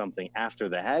seconds or something after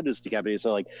the head is decapitated.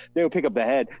 So they would pick up the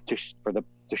head for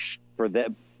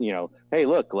them, hey,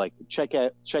 look, check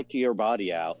your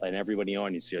body out, and everybody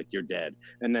on you see you're dead,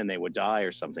 and then they would die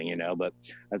or something, but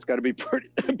that's got to be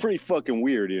pretty fucking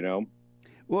weird,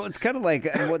 Well, it's kind of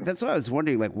that's what I was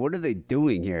wondering. What are they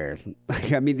doing here?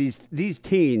 I mean, these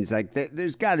teens,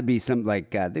 there's got to be some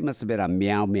they must have been on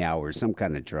Meow Meow or some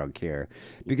kind of drug here,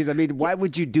 because I mean, why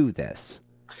would you do this?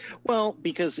 Well,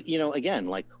 because again,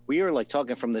 we are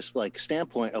talking from this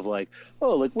standpoint of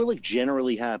we're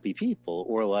generally happy people,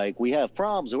 or we have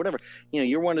problems or whatever.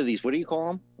 You're one of these. What do you call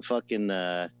them? Fucking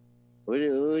what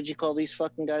would you call these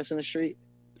fucking guys in the street?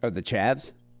 Oh, the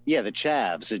chavs. Yeah, the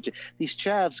chavs. These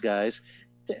chavs guys.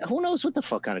 Who knows what the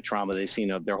fuck kind of trauma they've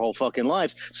seen of their whole fucking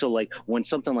lives. So when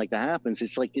something like that happens,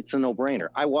 it's it's a no-brainer.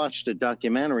 I watched a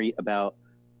documentary about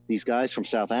these guys from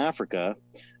South Africa,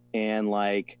 and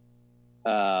it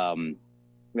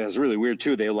was really weird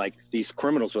too. They these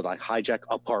criminals would hijack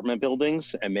apartment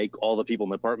buildings and make all the people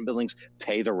in the apartment buildings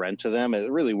pay the rent to them. It's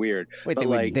really weird. Wait,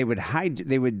 they would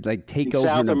take over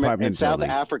an apartment building. In South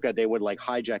Africa, they would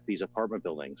hijack these apartment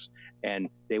buildings, and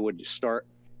they would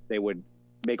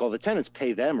make all the tenants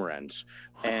pay them rent.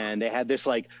 And they had this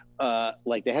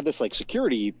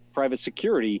security, private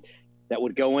security, that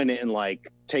would go in and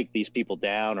take these people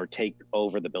down or take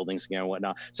over the buildings again and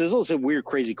whatnot. So there's also weird,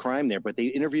 crazy crime there. But they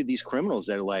interviewed these criminals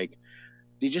that are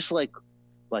they just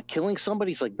killing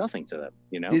somebody's nothing to them,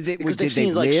 because they've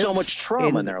seen so much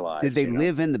trauma in their lives. Did they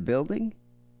live in the building?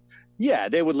 Yeah,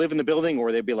 they would live in the building,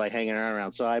 or they'd be hanging around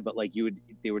outside. But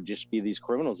they would just be these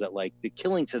criminals that the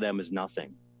killing to them is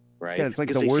nothing, right? Yeah, it's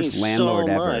the worst landlord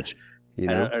so ever. Much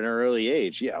at an early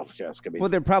age. Yeah, it's gonna be. Well,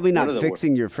 they're probably not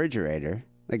fixing your refrigerator.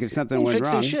 If something went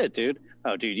wrong. Shit, dude.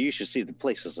 Oh, dude, you should see the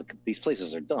places. These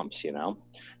places are dumps, They don't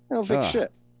fix shit.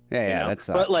 Yeah, that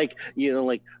sucks.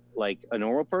 But a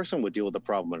normal person would deal with the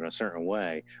problem in a certain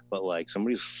way. But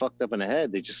somebody's fucked up in the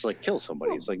head, they just kill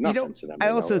somebody. It's nothing to them. I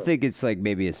also think it's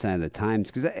maybe a sign of the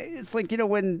times, because it's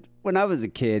when I was a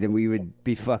kid and we would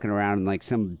be fucking around and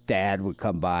some dad would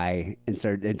come by and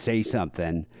say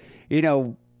something,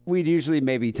 we'd usually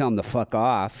maybe tell him to fuck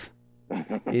off.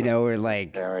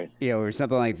 Or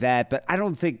something like that. But I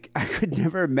could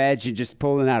never imagine just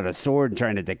pulling out a sword and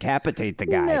trying to decapitate the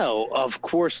guy. No, of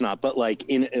course not. But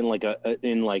in a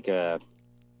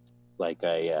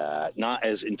not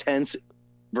as intense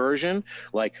version,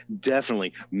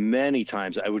 definitely many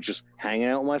times I would just hang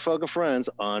out with my fucking friends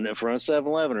in front of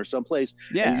 7-Eleven or someplace.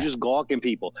 Yeah. And you're just gawking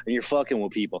people and you're fucking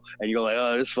with people and you're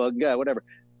oh, this fucking guy, whatever.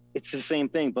 It's the same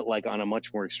thing, but on a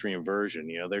much more extreme version.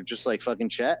 They're just fucking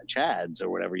chads or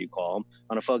whatever you call them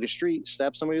on a fucking street,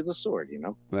 stab somebody with a sword.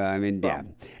 Well, I mean, yeah,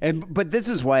 but this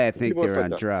is why I think they're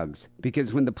on drugs,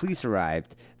 because when the police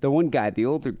arrived, the one guy, the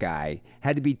older guy,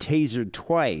 had to be tasered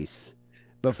twice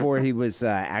before he was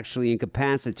actually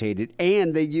incapacitated,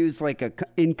 and they used a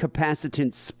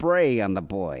incapacitant spray on the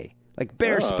boy,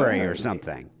 bear spray or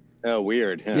something. Oh,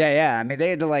 weird. Yeah. I mean,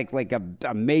 they had to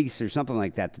a mace or something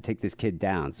like that to take this kid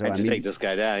down. So take this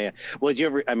guy down. Yeah. Well,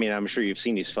 I'm sure you've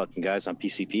seen these fucking guys on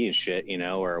PCP and shit,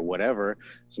 or whatever.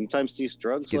 Sometimes these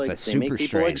drugs they make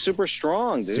people super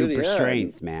strong, dude. Super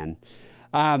strength, man.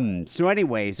 So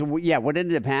anyway, what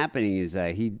ended up happening is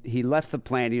he left the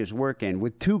plant he was working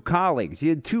with two colleagues. He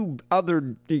had two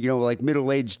other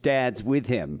middle-aged dads with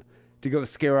him to go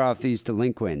scare off these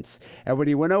delinquents. And when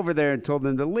he went over there and told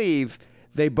them to leave,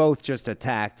 they both just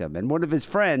attacked him. And one of his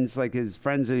friends, like his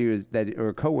friends or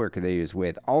a coworker that he was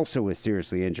with, also was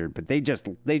seriously injured. But they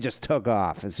just took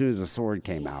off as soon as the sword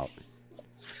came out.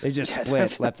 They just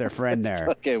split, left their friend there.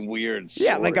 Fucking weird.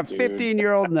 Yeah, like a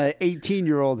 15-year-old and an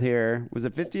 18-year-old here. Was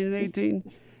it 15 and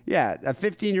 18? Yeah, a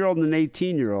 15-year-old and an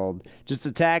 18-year-old just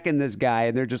attacking this guy,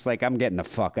 and they're just like, I'm getting the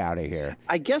fuck out of here.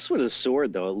 I guess with a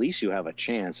sword, though, at least you have a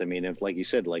chance. I mean, if, like you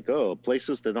said, like,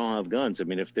 places that don't have guns. I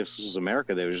mean, if this was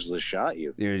America, they would just have shot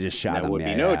you. You just shot him. There would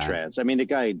be no chance. I mean, the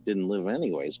guy didn't live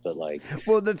anyways, but like.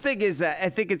 Well, the thing is, I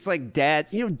think it's like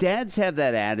dads. Dads have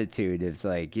that attitude. It's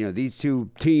like, these two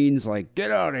teens, like,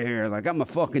 get out of here. Like, I'm a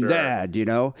fucking dad,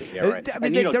 Yeah, right. I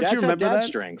mean, don't dads you remember have dad that?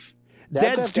 Strength.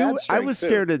 Dads too. I was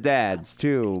scared of dads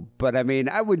too, but I mean,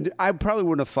 I probably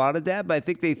wouldn't have fought a dad, but I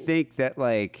think they think that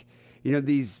like,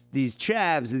 these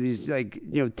chavs and these like,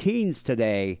 teens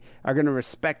today are going to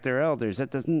respect their elders. That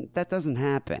doesn't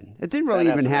happen. It didn't really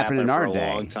even happen in our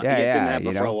day. Yeah, it didn't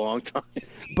happen for a long time.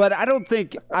 But I don't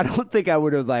think I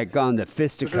would have like gone to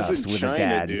fisticuffs with China, a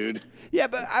dad. Dude. Yeah,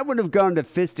 but I would have gone to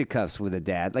fisticuffs with a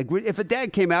dad. Like if a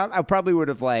dad came out, I probably would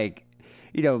have like,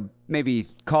 maybe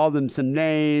called him some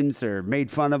names or made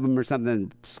fun of him or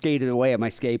something, skated away on my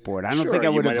skateboard. I don't think I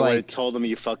would have like told him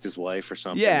you fucked his wife or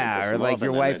something. Yeah, or like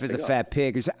your wife is a fat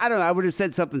pig or something. I don't know. I would have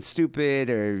said something stupid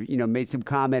or, made some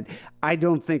comment. I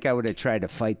don't think I would have tried to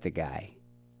fight the guy.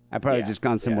 I probably just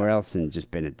gone somewhere else and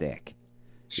just been a dick.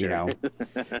 Sure.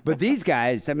 But these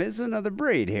guys, I mean, it's another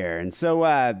breed here. And so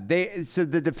so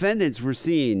the defendants were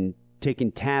seen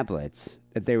taking tablets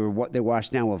that they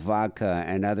washed down with vodka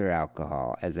and other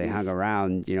alcohol as they hung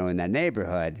around, in that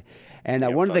neighborhood. And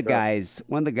one of the guys,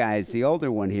 the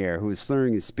older one here, who was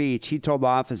slurring his speech, he told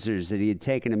officers that he had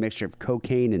taken a mixture of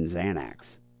cocaine and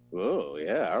Xanax. Oh,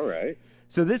 yeah, all right.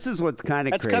 So this is what's kind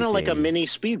of crazy. That's kind of like a mini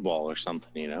speedball or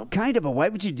something, Kind of, but why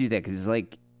would you do that? Because it's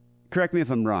like, correct me if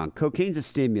I'm wrong, cocaine's a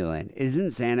stimulant. Isn't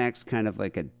Xanax kind of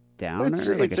like a downer,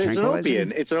 it's an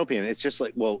opiate. It's an opiate. It's just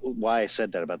like, why I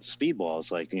said that about the speedball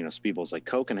is like, speedball's like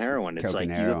coke and heroin. It's like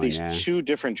you have these two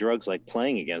different drugs like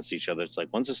playing against each other. It's like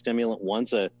one's a stimulant,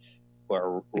 one's a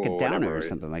downer or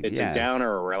something like that. It's a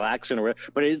downer or relaxant or whatever.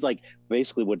 But it's like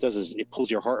basically what it does is it pulls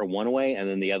your heart one way and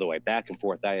then the other way, back and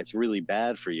forth. It's really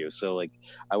bad for you. So like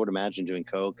I would imagine doing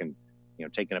coke and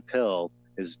taking a pill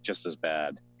is just as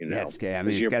bad. Yeah, it's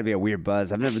got to be a weird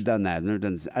buzz. I've never done that.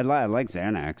 I like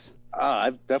Xanax.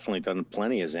 I've definitely done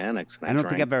plenty of Xanax. I don't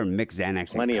think I've ever mixed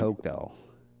Xanax and Coke, though.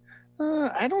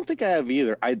 I don't think I have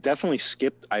either. I definitely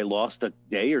skipped. I lost a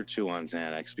day or two on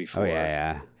Xanax before. Oh,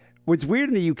 yeah. What's weird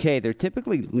in the UK, they're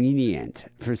typically lenient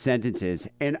for sentences.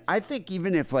 And I think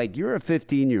even if, like, you're a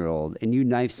 15-year-old and you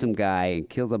knife some guy and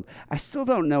kill him, I still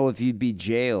don't know if you'd be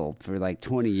jailed for, like,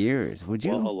 20 years. Would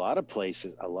you? Well, a lot of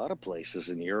places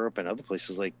in Europe and other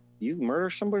places, like, you murder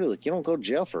somebody, like, you don't go to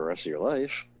jail for the rest of your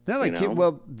life. No, like,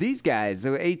 well, these guys, the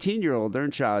 18-year-old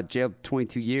Earnshaw, jailed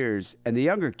 22 years, and the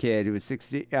younger kid, who was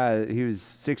 16, he was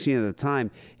 16 at the time,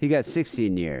 he got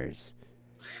 16 years,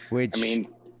 which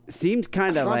seems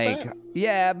kind of like,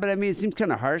 but I mean, it seems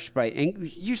kind of harsh by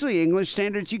usually English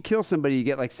standards. You kill somebody, you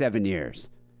get like 7 years.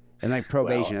 And like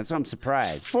probation. That's why I'm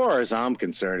surprised. As far as I'm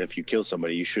concerned, if you kill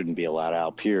somebody, you shouldn't be allowed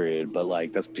out, period. But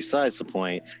like, that's besides the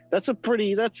point. That's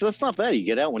not bad. You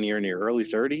get out when you're in your early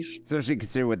 30s. Especially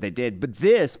consider what they did. But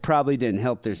this probably didn't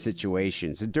help their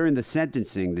situation. So during the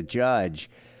sentencing, the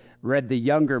judge read the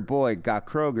younger boy, Gott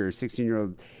Kroger,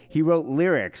 16-year-old. He wrote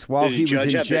lyrics while he was in jail. Did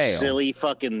the judge have the silly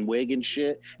fucking wig and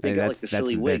shit? They got like the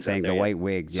silly wigs out there. The white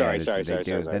wigs. Sorry.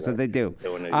 That's what they do.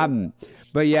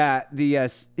 But yeah, the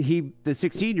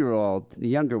 16-year-old, the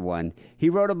younger one, he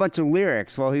wrote a bunch of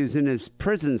lyrics while he was in his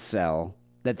prison cell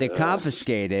that they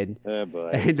confiscated. Oh boy.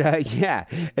 And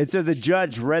and so the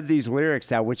judge read these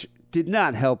lyrics out, which did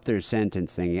not help their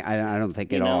sentencing. I don't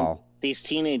think at all. These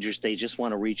teenagers, they just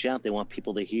want to reach out. They want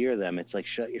people to hear them. It's like,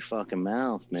 shut your fucking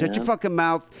mouth, man. Shut your fucking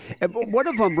mouth. And one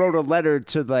of them wrote a letter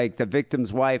to like the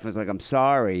victim's wife. Was like, I'm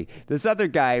sorry. This other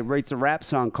guy writes a rap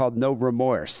song called No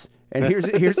Remorse. And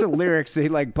here's the lyrics. They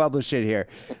like publish it here.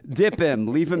 Dip him,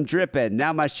 leave him dripping.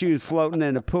 Now my shoes floating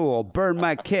in a pool. Burn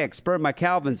my kicks, burn my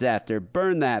Calvins after.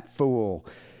 Burn that fool.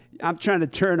 I'm trying to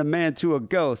turn a man to a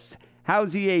ghost.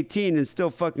 How's he 18 and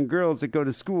still fucking girls that go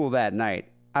to school that night?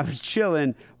 I was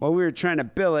chilling while we were trying to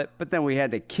bill it, but then we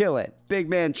had to kill it. Big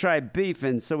man tried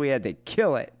beefing, so we had to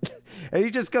kill it. And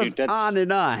he just goes on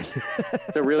and on.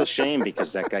 It's a real shame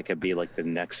because that guy could be like the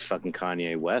next fucking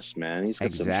Kanye West, man. He's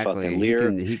got some fucking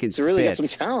lyrics. He can He's really got some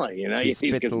talent, you know. He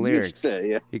can spit the lyrics.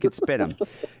 He can spit them.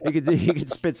 He can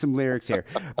spit some lyrics here.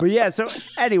 But yeah, so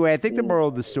anyway, I think the moral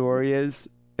of the story is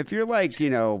if you're like,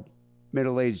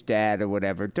 middle-aged dad or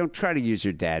whatever, don't try to use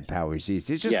your dad powers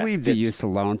easy. Just Yeah, leave the use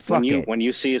alone. Fuck it. When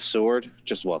you see a sword,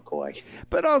 just walk away.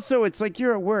 But also, it's like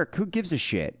you're at work. Who gives a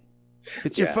shit?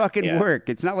 It's your fucking work.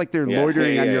 It's not like they're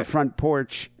loitering on your front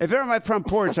porch. If they're on my front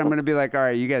porch, I'm going to be like, all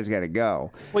right, you guys got to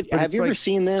go. But have you ever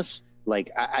seen this?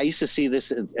 Like, I used to see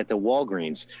this at the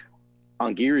Walgreens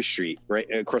on Geary Street, right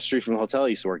across the street from the hotel I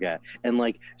used to work at. And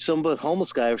like some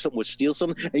homeless guy or something would steal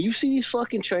something. And you see these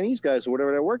fucking Chinese guys or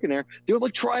whatever they're working there. They're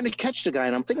like trying to catch the guy.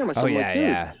 And I'm thinking to myself,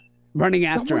 dude. Running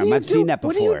after him. I've seen that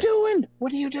before. What are you doing?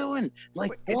 What are you doing?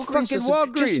 Like, it's fucking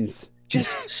Walgreens.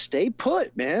 Just stay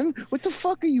put, man. What the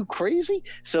fuck? Are you crazy?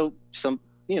 So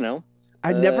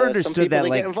I never understood that.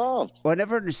 Like, get involved. Well, I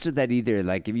never understood that either.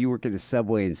 Like, if you work at the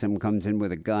subway and someone comes in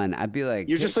with a gun, I'd be like,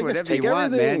 you're just like, whatever take you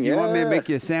want, man. Yeah. You want me to make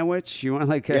you a sandwich? You want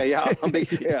like a...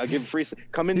 I'll give free.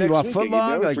 Come in you next want week. foot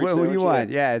long? Like, what do you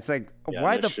want? Yeah, it's like,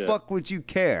 why the fuck would you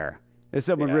care if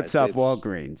someone rips off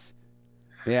Walgreens?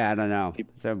 Yeah, I don't know.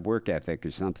 It's a work ethic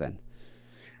or something.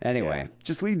 Anyway,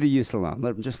 just leave the use alone.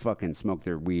 Let them just fucking smoke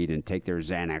their weed and take their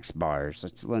Xanax bars.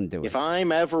 Let's let them do it. If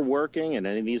I'm ever working and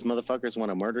any of these motherfuckers want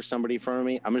to murder somebody in front of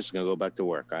me, I'm just going to go back to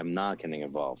work. I'm not getting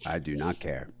involved. I do not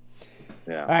care.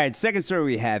 Yeah. All right, second story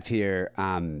we have here.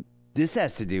 This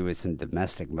has to do with some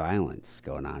domestic violence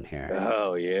going on here.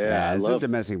 Oh, yeah. Some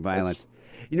domestic violence.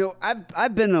 You know,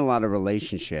 I've been in a lot of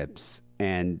relationships,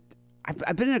 and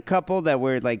I've been in a couple that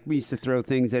were like we used to throw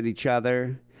things at each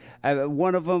other.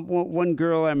 One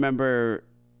girl, I remember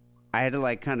I had to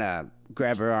like kind of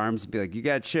grab her arms and be like, you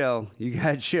got to chill. You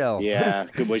got to chill. Yeah.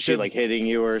 Was she like hitting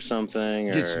you or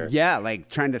something? Or? Like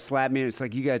trying to slap me. It's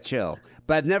like, you got to chill.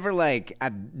 But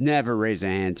I've never raised a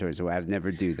hand towards her. I've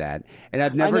never do that. And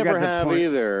I've never got to the point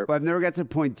either. But I've never got to the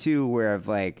point too where I've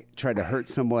like tried to hurt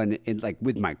someone in like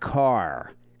with my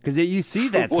car. Because you see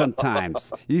that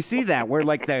sometimes. You see that where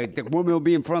like the woman will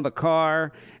be in front of the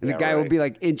car and the guy will be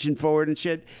like inching forward and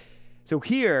shit. So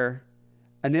here,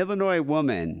 an Illinois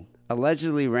woman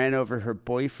allegedly ran over her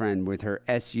boyfriend with her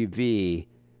SUV,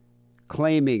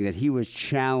 claiming that he was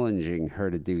challenging her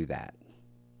to do that.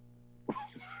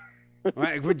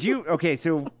 Right, okay,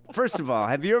 so first of all,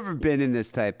 have you ever been in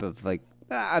this type of like,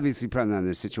 obviously probably not in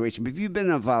this situation, but have you been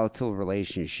in a volatile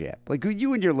relationship? Like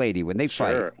you and your lady, when they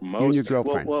fight, you and your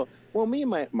girlfriend. Well, me and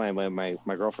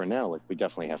my girlfriend now, like we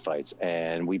definitely have fights,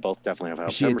 and we both definitely have.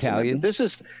 Is she Italian?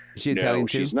 Is she Italian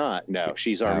too? She's not. No,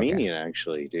 she's Armenian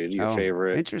actually, dude. Your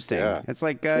favorite. Interesting. Yeah. It's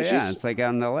like it's like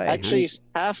out in L.A. Actually, she's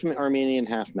half Armenian,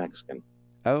 half Mexican.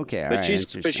 Okay, but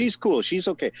she's cool. She's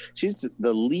okay. She's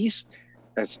the least.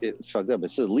 It's fucked up.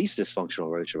 It's the least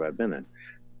dysfunctional relationship I've been in.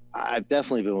 I've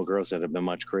definitely been with girls that have been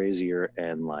much crazier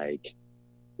and like.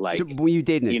 So when you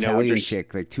date an Italian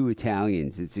chick, like two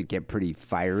Italians, does it get pretty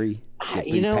fiery?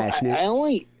 Passionate?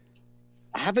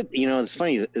 I haven't. It's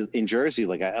funny in Jersey.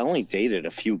 Like I only dated a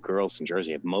few girls in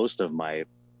Jersey. Most of my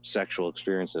sexual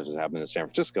experiences have happened in San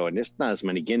Francisco, and there's not as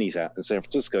many guineas out in San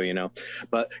Francisco,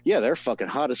 But yeah, they're fucking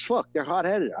hot as fuck. They're hot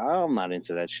headed. I'm not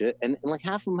into that shit, and like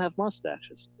half of them have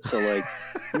mustaches. So like,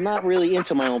 I'm not really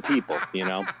into my own people,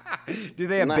 Do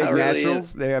they have big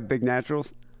naturals? They have big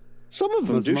naturals. Some of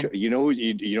them do. You know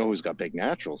who's got big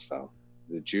naturals though?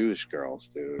 The Jewish girls,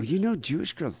 dude.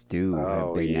 Jewish girls do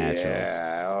have big naturals.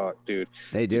 Oh, dude.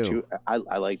 They do. I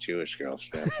like Jewish girls,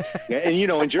 man. Yeah, and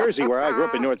in Jersey, where I grew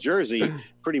up in North Jersey,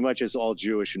 pretty much it's all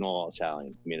Jewish and all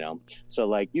Italian, So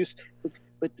like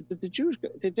but the Jewish,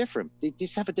 they're different. They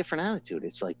just have a different attitude.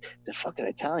 It's like the fucking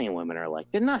Italian women are like,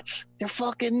 they're nuts. They're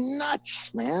fucking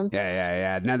nuts, man.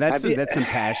 Yeah. Now that's some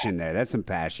passion there. That's some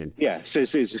passion. Yeah, so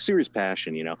it's a serious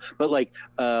passion, But like,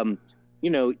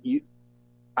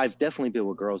 I've definitely been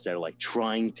with girls that are like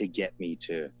trying to get me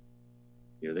to,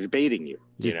 they're baiting you.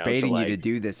 They're baiting you to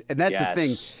do this, and that's the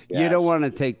thing. You don't want to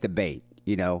take the bait.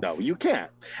 No, you can't.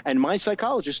 And my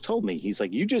psychologist told me, he's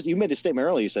like, you made a statement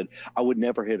earlier. You said, I would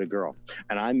never hit a girl.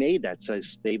 And I made that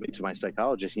statement to my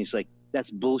psychologist. And he's like, that's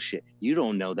bullshit. You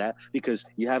don't know that because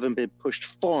you haven't been pushed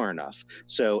far enough.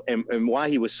 So, and why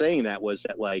he was saying that was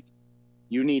that like,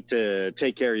 you need to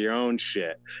take care of your own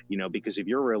shit, because if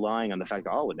you're relying on the fact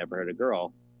that I would never hit a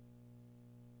girl,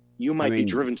 you might be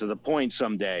driven to the point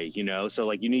someday, so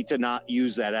like you need to not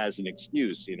use that as an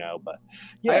excuse, but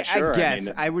yeah, sure. I guess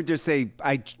I would just say,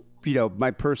 my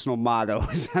personal motto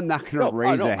is I'm not going to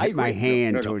raise my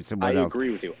hand towards someone else.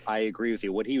 I agree with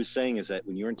you. What he was saying is that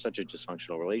when you're in such a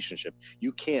dysfunctional relationship,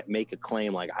 you can't make a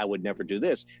claim like I would never do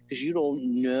this because you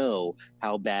don't know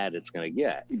how bad it's going to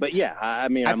get. But yeah, I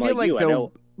feel like you.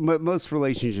 Though, most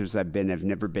relationships I've been have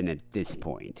never been at this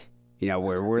point.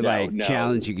 Where we're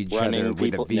challenging each other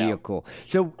with a vehicle. No.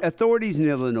 So authorities in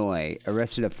Illinois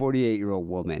arrested a 48-year-old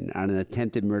woman on an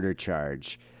attempted murder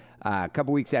charge a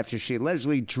couple weeks after she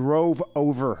allegedly drove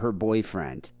over her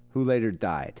boyfriend, who later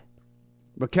died.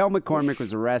 Raquel McCormick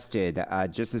was arrested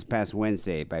just this past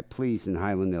Wednesday by police in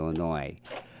Highland, Illinois.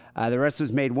 The arrest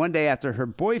was made one day after her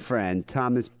boyfriend,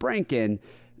 Thomas Branken,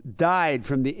 died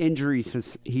from the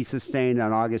injuries he sustained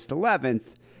on August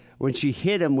 11th when she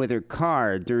hit him with her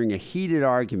car during a heated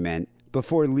argument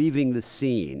before leaving the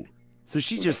scene. So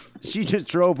she just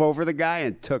drove over the guy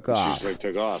and took off. She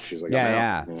took off. She's like,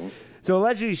 yeah. Mm-hmm. So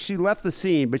allegedly she left the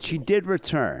scene, but she did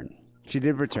return.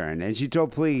 And she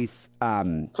told police.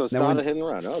 So it's not a hit and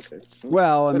run. Okay.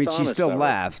 Well, I mean, That's she honest, still though,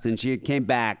 left, and she came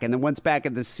back, and then once back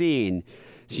at the scene,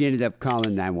 she ended up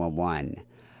calling 911. You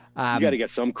got to get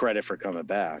some credit for coming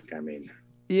back. I mean.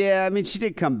 Yeah, I mean, she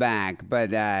did come back,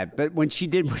 but when she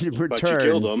did return, but she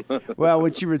killed him. well,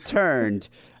 when she returned,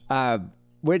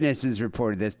 witnesses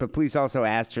reported this, but police also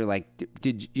asked her, like,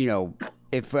 did you know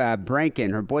if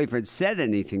Branken, her boyfriend, said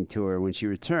anything to her when she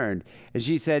returned, and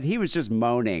she said he was just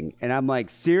moaning, and I'm like,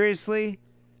 seriously?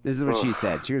 This is what she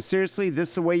said. She goes, seriously, this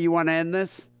is the way you want to end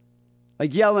this?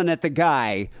 Like yelling at the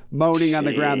guy, moaning on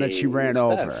the ground that she ran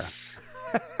over.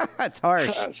 That's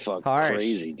harsh. That's fucking harsh.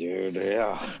 Crazy, dude.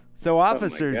 Yeah. So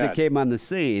officers that came on the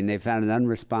scene, they found an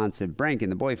unresponsive Branken,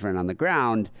 the boyfriend, on the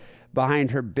ground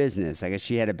behind her business. I guess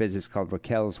she had a business called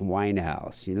Raquel's Wine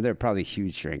House. You know, they're probably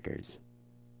huge drinkers.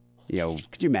 You know,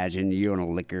 could you imagine you own a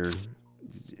liquor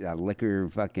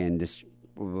fucking,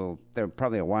 well, they're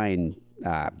probably a wine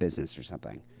business or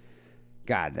something.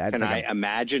 God. Can I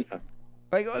imagine?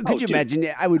 Could you imagine?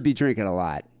 I would be drinking a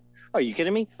lot. Are you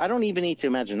kidding me? I don't even need to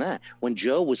imagine that. When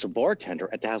Joe was a bartender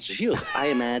at the House of Shields, I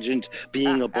imagined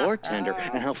being a bartender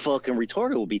and how fucking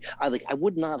retarded it would be. I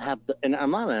would not have and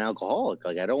I'm not an alcoholic.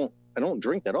 Like I don't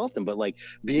drink that often, but like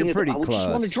being I would just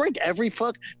want to drink every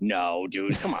No,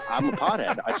 dude, come on. I'm a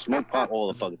pothead. I smoke pot all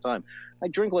the fucking time. I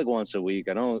drink like once a week.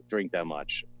 I don't drink that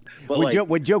much. But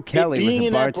when Joe Kelly was a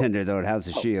bartender though at House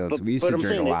of Shields, we used to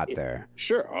drink a lot there.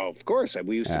 Sure, of course.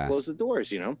 We used to close the doors,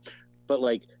 you know. But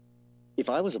like if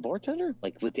I was a bartender,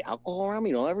 like with the alcohol around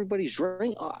me, you know, everybody's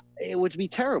drinking, it would be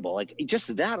terrible. Like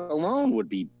just that alone would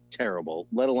be terrible,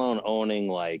 let alone owning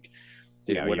like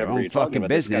whatever your own fucking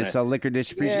business, a liquor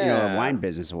distribution, a wine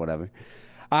business or whatever.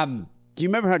 Do you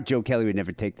remember how Joe Kelly would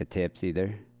never take the tips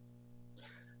either?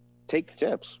 Take the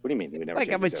tips? What do you mean? He would never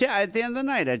like at the end of the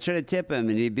night, I'd try to tip him,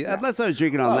 and he'd be unless I was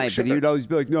drinking all night, sure. but he would always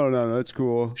be like, no, that's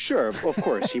cool. Sure, of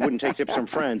course, he wouldn't take tips from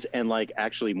friends. And like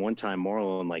actually, one time,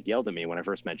 Marlon like yelled at me when I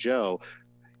first met Joe.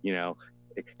 You know,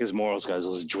 his morals guys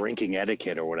was drinking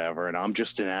etiquette or whatever, and I'm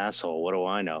just an asshole. What do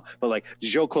I know? But like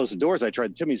Joe closed the doors. I tried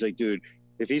to tip him. He's like, dude,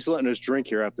 if he's letting us drink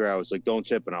here after hours, like don't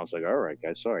tip. And I was like, all right,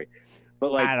 guys, sorry.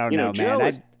 But like, I don't know,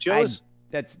 man. Joe's.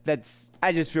 That's.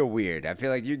 I just feel weird. I feel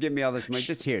like you give me all this money.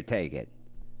 Just here, take it.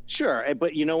 Sure,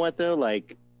 but you know what though,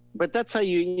 like, but that's how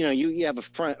you have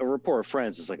a rapport of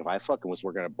friends. It's like if I fucking was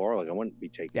working at a bar, like I wouldn't be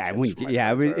taking. Yeah, I wouldn't.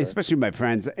 Yeah, especially my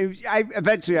friends. I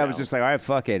was just like, all right,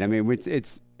 fuck it. I mean,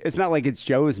 it's not like it's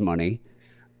Joe's money,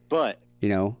 but you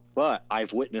know. But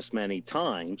I've witnessed many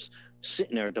times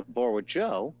sitting there at the bar with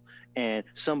Joe, and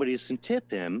somebody doesn't tip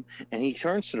him, and he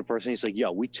turns to the person. He's like,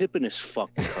 "Yo, we tip in this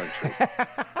fucking country."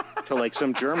 To like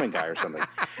some German guy or something.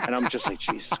 And I'm just like,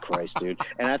 Jesus Christ, dude.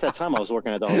 And at that time I was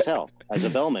working at the hotel as a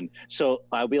bellman. So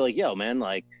I'll be like, yo, man,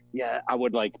 like, yeah, I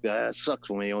would like, it sucks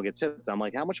when you don't get tipped. I'm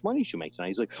like, how much money did you make tonight?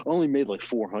 He's like, I only made like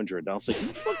 $400. And I was like, you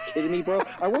fucking kidding me, bro?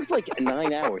 I worked like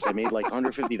 9 hours. I made like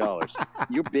 $150.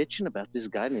 You're bitching about this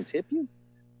guy didn't tip you?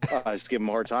 I was giving him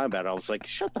a hard time about it. I was like,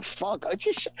 shut the fuck up.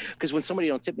 Because when somebody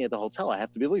don't tip me at the hotel, I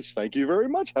have to be like, thank you very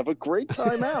much. Have a great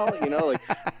time out. You know, like,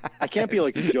 I can't be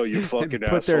like, yo, you fucking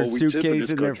asshole. Put their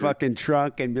suitcase in their fucking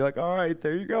trunk and be like, all right,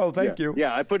 there you go. Thank you.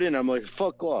 Yeah, I put in, I'm like,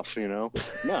 fuck off, you know?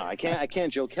 No, I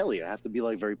can't Joe Kelly. I have to be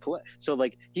like very polite. So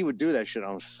like, he would do that shit.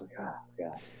 I was just like, oh,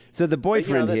 God. So the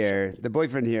boyfriend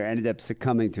here ended up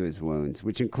succumbing to his wounds,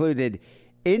 which included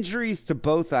injuries to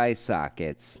both eye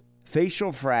sockets,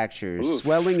 facial fractures,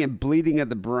 swelling and bleeding of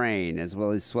the brain, as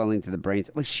well as swelling to the brain.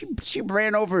 Like she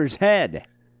ran over his head.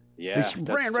 Yeah, like she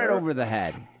ran right over the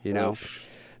head. You know.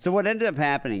 So what ended up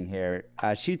happening here?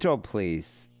 She told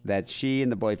police that she and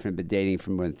the boyfriend had been dating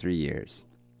for more than 3 years,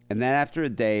 and then after a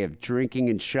day of drinking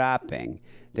and shopping,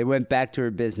 they went back to her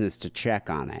business to check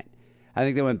on it. I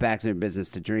think they went back to their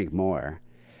business to drink more.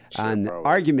 An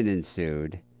argument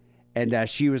ensued, and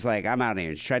she was like, "I'm out of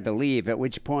here." She tried to leave. At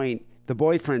which point, the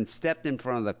boyfriend stepped in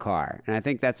front of the car, and I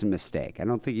think that's a mistake. I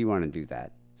don't think you want to do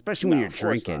that, especially when you're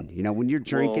drinking. You know, when you're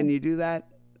drinking, you do that.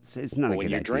 It's not a good idea. When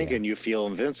you're drinking, you feel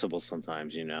invincible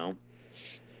sometimes, you know.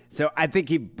 So I think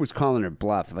he was calling her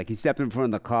bluff. Like he stepped in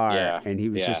front of the car, and he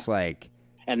was just like,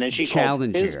 and then she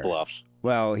challenged called his her. bluffs.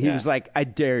 Well, he was like, "I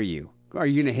dare you are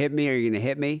you gonna hit me? Are you gonna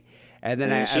hit me? And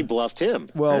then she bluffed him.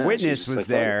 Well, Yeah, witness was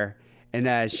there,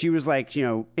 and she was like,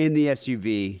 in the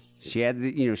SUV. She had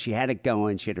she had it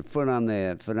going. She had her foot on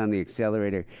the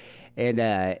accelerator,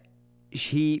 and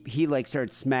he like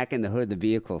started smacking the hood of the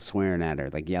vehicle, swearing at her,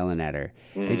 like yelling at her,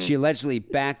 and she allegedly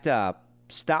backed up,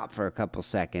 stopped for a couple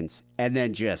seconds, and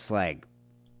then just like,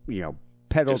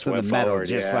 pedal Just to the went metal, forward,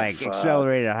 just yeah, like fuck.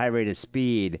 accelerated at a high rate of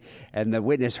speed, and the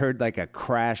witness heard like a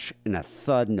crash and a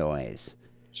thud noise.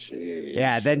 Jeez.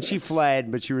 Yeah, then she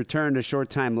fled, but she returned a short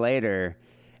time later,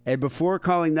 and before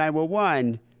calling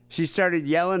 911, she started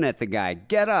yelling at the guy,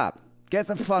 "Get up, get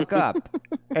the fuck up,"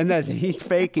 and then he's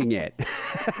faking it.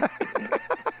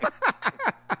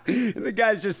 And the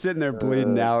guy's just sitting there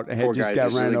bleeding out. Head Poor just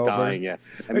guy's got ran over. dying, yeah.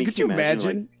 I mean, could you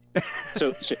imagine?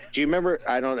 So do you remember?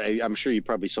 I'm sure you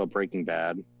probably saw Breaking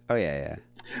Bad. Oh yeah.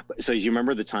 So you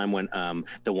remember the time when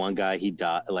the one guy he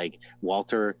died, like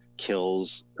Walter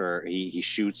kills or he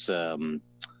shoots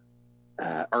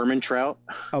Ehrmantraut.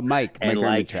 Oh, Mike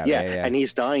Ehrmantraut. Yeah, yeah, and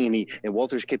he's dying, and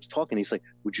Walter keeps talking. He's like,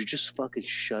 "Would you just fucking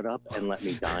shut up and let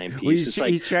me die in peace?" Well,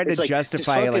 he's trying to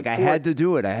justify, like, I had to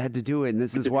do it, and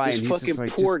this is why. This and fucking he's just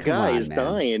like, poor guy is man.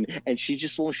 dying, and she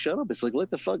just won't shut up. It's like,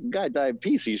 let the fucking guy die in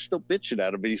peace. He's still bitching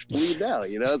at him, but he's bleeding out.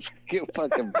 It's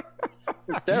fucking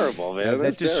it's terrible, man.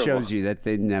 That just terrible. shows you that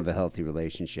they didn't have a healthy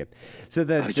relationship. So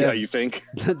yeah, you think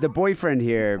the boyfriend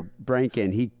here,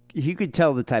 Branken, he could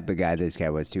tell the type of guy this guy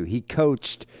was too. He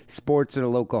coached sports at a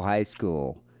local high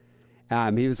school.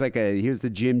 He was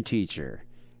the gym teacher,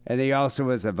 and he also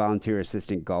was a volunteer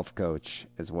assistant golf coach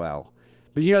as well.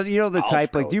 But you know the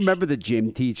type, like, do you remember the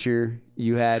gym teacher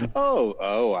you had? Oh,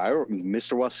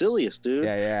 Mr. Wasilius, dude.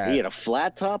 Yeah. He had a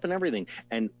flat top and everything.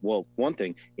 And well, one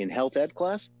thing in health ed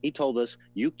class, he told us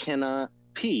you cannot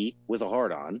pee with a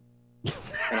hard on.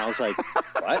 And I was like,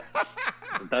 what?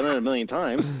 I've done it a million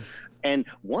times. And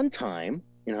one time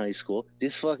in high school,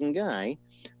 this fucking guy,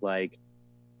 like,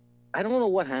 I don't know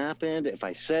what happened, if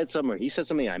I said something or he said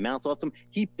something and I mouthed off to him.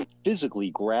 He physically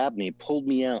grabbed me, pulled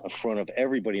me out in front of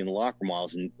everybody in the locker room while I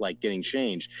was getting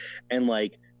changed. And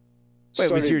like,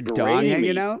 wait, was your dong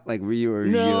hanging me. out? Like, were you? Or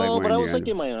no, you, like, but I was like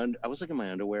in my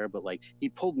underwear. But like, he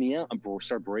pulled me out and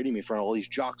started berating me in front of all these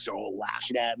jocks. They're all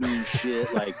lashing at me and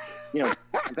shit. Like,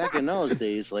 back in those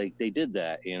days, like they did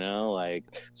that. Like,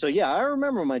 so yeah, I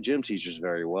remember my gym teachers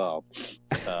very well.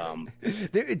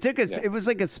 It took us. Yeah. It was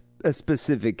like a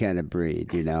specific kind of breed,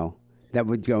 that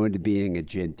would go into being a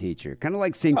gym teacher, kind of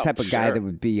like same type of guy that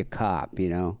would be a cop,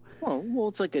 Well,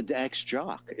 it's like an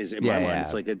ex-jock is in my mind.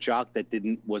 It's like a jock that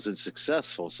wasn't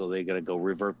successful, so they got to go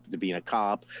revert to being a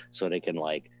cop so they can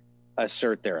like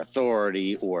assert their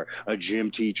authority, or a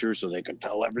gym teacher so they can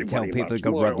tell everybody. Tell people to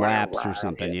go run laps or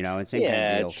something, It's kind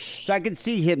of deal. So I could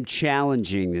see him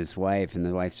challenging this wife, and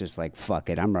the wife's just like, "Fuck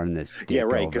it, I'm running this." Dick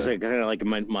right, because they kind of like a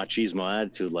machismo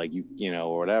attitude, like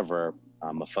or whatever.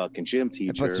 I'm a fucking gym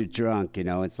teacher. Plus, you're drunk,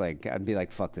 It's like I'd be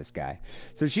like, "Fuck this guy."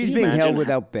 So she's being held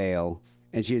without bail.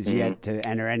 And she has yet to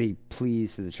enter any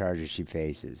pleas to the charges she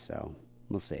faces. So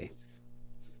we'll see.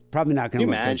 Probably not going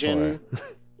to look good for her.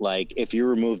 Like, if you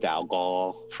removed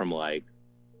alcohol from like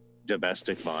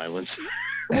domestic violence,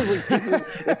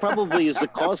 it probably is the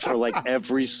cause for like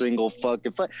every single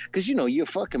fucking fight. Because you're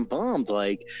fucking bummed.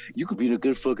 Like, you could be in a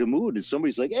good fucking mood, and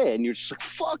somebody's like, "Hey," and you're just like,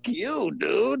 "Fuck you,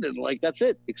 dude," and like that's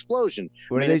it, explosion.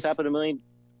 It's happened a million.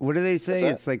 What do they say?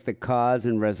 It's like the cause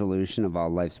and resolution of all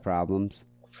life's problems.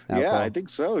 Alcohol? Yeah, I think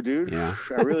so, dude. Yeah.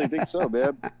 I really think so,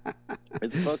 man.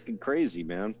 It's fucking crazy,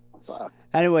 man. Fuck.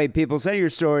 Anyway, people, send your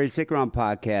stories,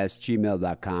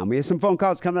 stickaroundpodcast@gmail.com. We have some phone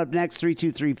calls coming up next.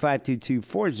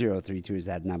 323-522-4032 is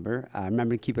that number.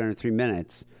 Remember to keep it under 3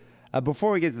 minutes.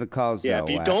 Before we get to the calls, if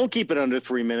you don't keep it under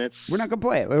 3 minutes, we're not going to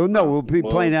play it. Well, no, we'll be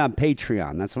playing it on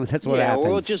Patreon. That's what happens. Yeah, or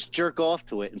we'll just jerk off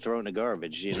to it and throw it in the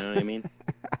garbage. You know what I mean?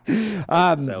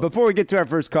 Before we get to our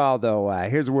first call, though,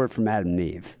 here's a word from Adam and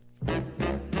Eve.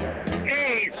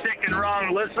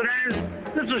 Wrong listeners,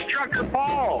 this is Trucker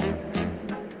Paul.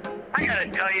 I gotta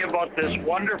tell you about this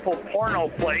wonderful porno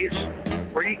place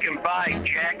where you can buy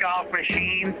jack-off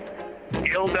machines,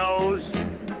 dildos,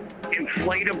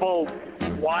 inflatable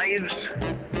wives.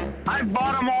 I've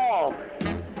bought them all.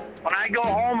 When I go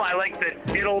home, I like to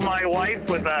diddle my wife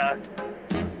with a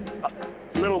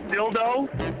little dildo.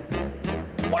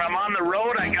 When I'm on the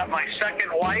road, I got my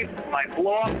second wife, my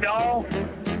blow-up doll,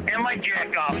 and my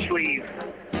jack-off sleeve.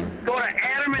 Go to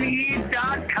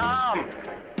adamandeve.com.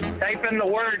 Type in the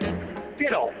word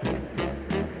diddle,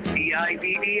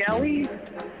 DIDDLE,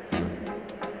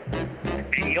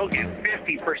 and you'll get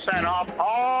 50% off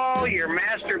all your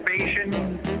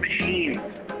masturbation machines.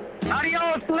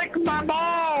 Adios, lick my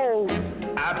balls.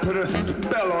 I put a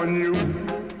spell on you.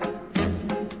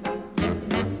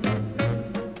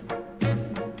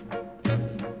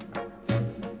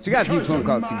 So you got a few phone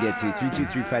calls to get to.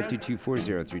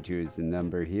 323-522-4032 is the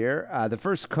number here. The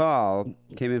first call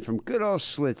came in from good old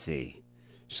Schlitzy.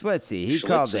 He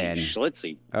called in.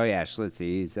 Schlitzy. Oh, yeah, Schlitzy.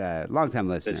 He's a long-time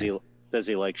listener. Does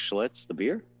he like Schlitz, the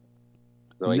beer?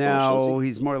 Like no,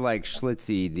 he's more like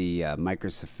Schlitzy, the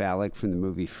microcephalic from the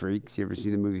movie Freaks. You ever see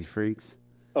the movie Freaks?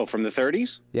 Oh, from the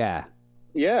 30s? Yeah.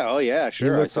 Yeah, oh yeah,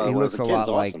 sure. He looks a lot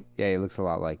like awesome. he looks a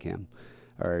lot like him.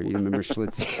 Or you remember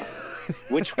Schlitzy?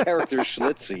 Which character is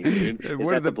Schlitzy, dude? Is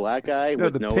that the black guy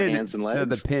with no hands and legs? No,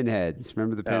 the pinheads.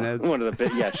 Remember the pinheads? One of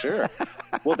the yeah, sure.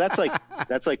 Well, that's like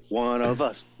one of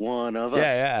us.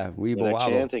 Yeah. Weeble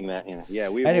Wobble. Chanting that, yeah.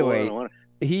 Weeble anyway, Wobble.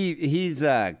 He's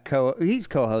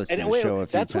co-hosting the show a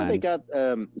few that's times. Why they got.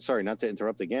 Sorry, not to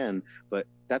interrupt again, but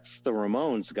that's the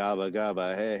Ramones. Gabba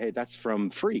Gabba. Hey. That's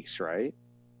from Freaks, right?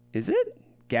 Is it?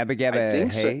 Gabba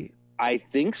Gabba. Hey. I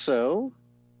think so.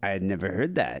 I had never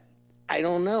heard that. I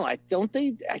don't know. I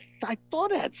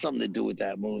thought it had something to do with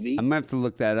that movie. I'm gonna have to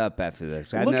look that up after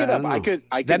this. Look it up. I could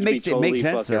that be totally it makes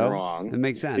sense, fucking though. wrong. It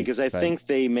makes sense because I think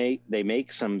they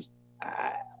make some.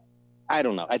 I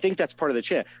don't know. I think that's part of the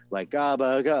chant. Like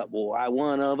Gabba Gabba,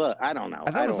 one of us. I don't know.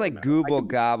 I thought it was like Google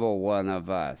Gobble, one of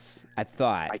us. I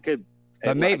thought I could.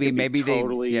 But maybe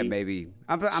totally they. Yeah, maybe.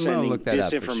 I'm gonna look that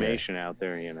up. Disinformation out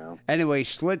there, Anyway,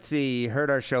 Schlitzy heard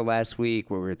our show last week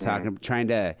where we were talking, trying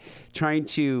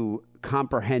to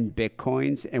comprehend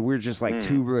bitcoins, and we're just like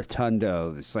two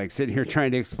rotundos, like sitting here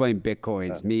trying to explain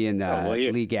bitcoins. Me and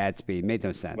Lee Gadsby made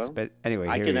no sense. But anyway,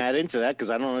 I can add into that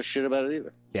because I don't know shit about it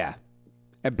either. Yeah,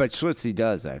 but Schlitzy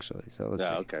does actually. So let's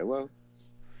see. Okay, well.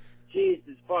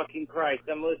 Jesus fucking Christ,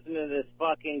 I'm listening to this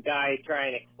fucking guy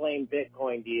trying to explain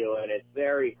Bitcoin to you, and it's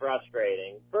very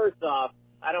frustrating. First off,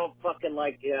 I don't fucking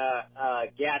like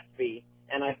Gatsby,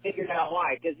 and I figured out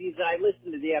why. Because I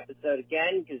listened to the episode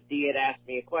again, because Dee had asked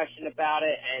me a question about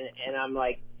it, and I'm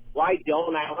like, why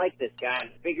don't I like this guy? And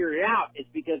I figured it out. It's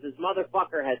because this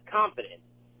motherfucker has confidence.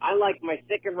 I like my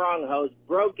sick and wrong host,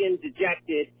 broken,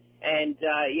 dejected, and,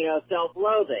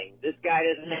 self-loathing. This guy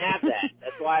doesn't have that.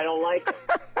 That's why I don't like him.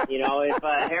 If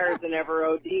Harrison ever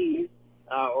ODs,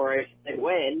 or I should say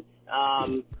when,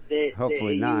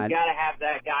 hopefully not. You got to have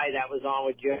that guy that was on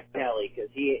with Joe Kelly,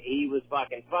 because he was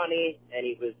fucking funny, and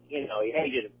he was, he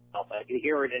hated himself. I could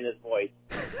hear it in his voice.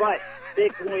 But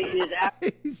Bitcoin is...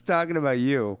 He's talking about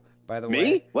you, by the way.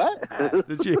 Me? What?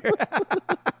 Did you...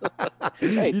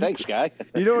 Hey, thanks, guy.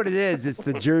 You know what it is? It's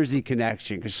the Jersey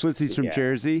connection, because Schlitzy's from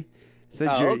Jersey. So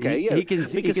okay, yeah. He can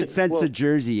sense the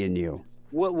Jersey in you.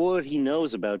 What he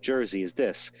knows about Jersey is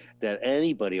this: that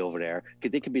anybody over there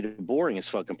they could be the boringest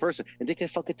fucking person, and they can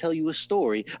fucking tell you a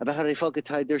story about how they fucking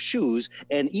tied their shoes.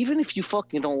 And even if you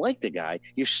fucking don't like the guy,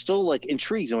 you're still like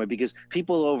intrigued in it because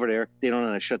people over there they don't know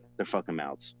how to shut their fucking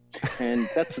mouths. And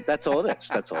that's all it is.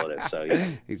 That's all it is. So yeah,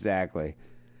 exactly.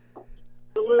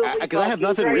 Because I have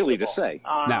nothing really to say.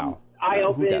 No. I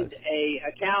opened a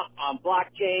account on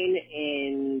blockchain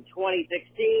in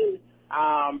 2016.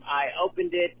 I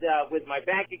opened it with my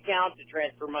bank account to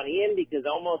transfer money in because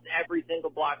almost every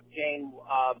single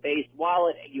blockchain-based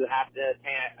wallet you have to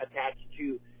attach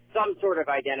to some sort of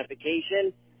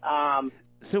identification.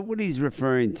 So what he's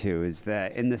referring to is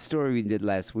that in the story we did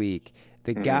last week,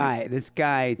 this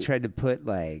guy tried to put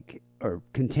or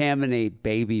contaminate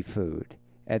baby food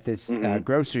at this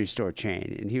grocery store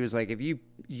chain, and he was like, "If you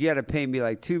got to pay me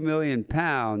like £2 million,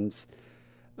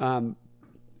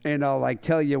 and I'll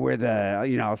tell you where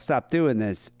I'll stop doing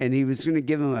this." And he was going to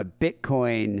give him a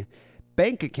Bitcoin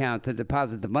bank account to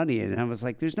deposit the money in, and I was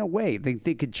like, "There's no way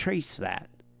they could trace that.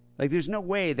 There's no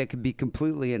way that could be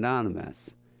completely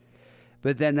anonymous."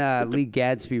 But then Lee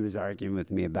Gadsby was arguing with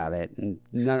me about it, and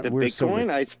Bitcoin,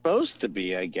 it's supposed to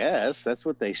be, I guess. That's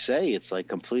what they say. It's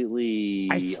completely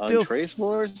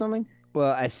untraceable or something.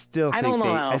 Well, I still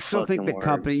think the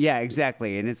company. Yeah,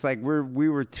 exactly. And it's we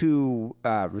were too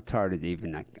retarded to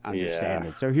even understand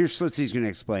it. So here's Schlitzy's going to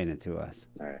explain it to us.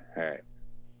 All right.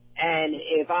 And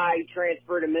if I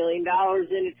transferred $1 million in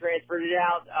and transferred it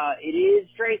out, it is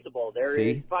traceable. There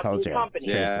is fucking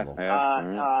companies that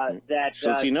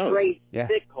trace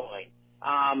Bitcoin.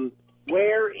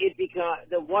 Where it becomes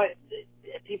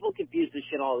people confuse this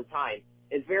shit all the time.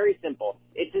 It's very simple.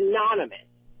 It's anonymous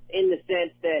in the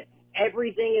sense that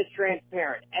everything is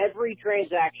transparent. Every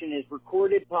transaction is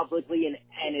recorded publicly and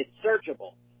it's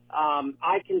searchable.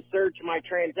 I can search my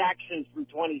transactions from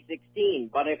 2016,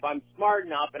 but if I'm smart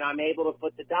enough and I'm able to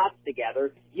put the dots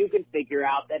together, you can figure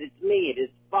out that it's me. It is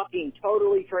fucking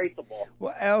totally traceable.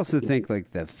 Well, I also think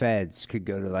the feds could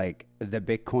go to the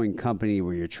Bitcoin company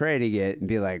where you're trading it and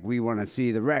be like, "We want to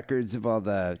see the records of all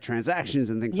the transactions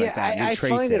and things like that." And I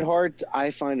find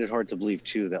it hard to believe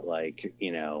too that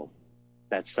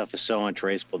that stuff is so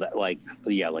untraceable that like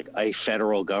a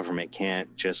federal government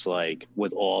can't just like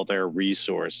with all their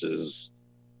resources.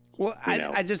 Well,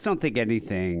 I just don't think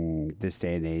anything this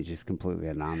day and age is completely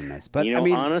anonymous. But I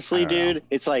mean, honestly, dude,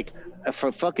 it's like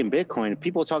for fucking Bitcoin,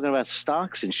 people talking about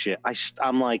stocks and shit.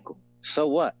 I'm like, so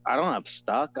what? I don't have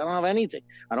stock. I don't have anything.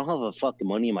 I don't have a fucking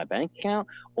money in my bank account.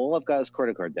 All I've got is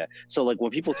credit card debt. So like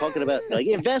when people talking about like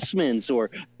investments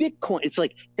or Bitcoin, it's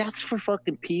like that's for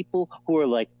fucking people who are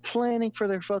like planning for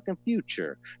their fucking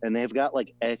future and they've got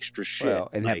like extra shit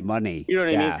and like, have money. You know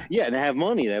what I mean? Yeah, and they have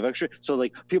money. They have extra. So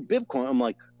like Bitcoin, I'm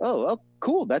like, oh,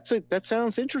 cool. That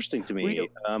sounds interesting to me.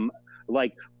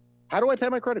 Like, how do I pay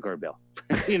my credit card bill?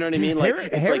 You know what I mean? Like,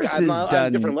 it's like I'm on a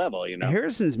different level, you know?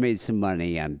 Harrison's made some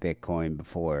money on Bitcoin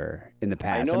before in the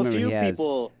past. I know a few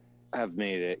people have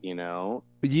made it, you know?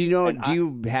 But do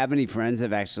you have any friends that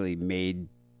have actually made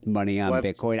money on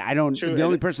Bitcoin? I don't. The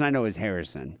only person I know is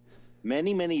Harrison.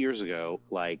 Many, many years ago,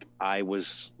 like I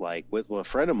was like with a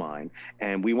friend of mine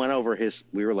and we went over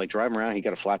we were like driving around. He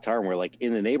got a flat tire and we're like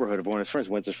in the neighborhood of one of his friends,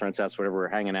 went to his friend's house, whatever, we were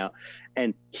hanging out.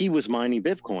 And he was mining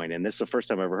Bitcoin. And this is the first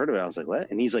time I ever heard of it. I was like, what?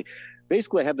 And he's like,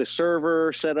 basically I have the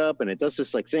server set up and it does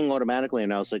this like thing automatically.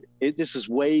 And I was like, this is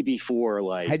way before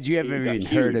like. Had you ever even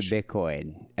heard of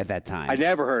Bitcoin at that time? I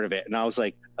never heard of it. And I was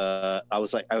like, I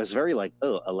was very like,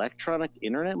 electronic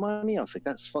internet money. I was like,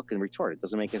 that's fucking retarded. It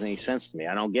doesn't make any sense to me.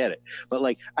 I don't get it. But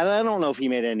like, I don't know if he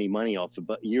made any money off it.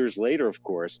 But years later, of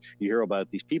course, you hear about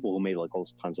these people who made like all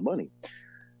tons of money,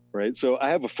 right? So I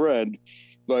have a friend,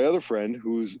 my other friend,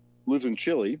 who's lives in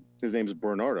Chile. His name's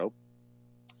Bernardo.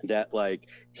 That like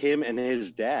him and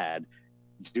his dad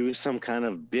do some kind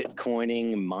of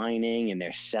Bitcoining, mining, and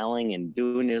they're selling and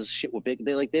doing this shit with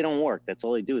Bitcoin. They don't work. That's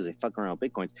all they do is they fuck around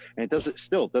with Bitcoins. And it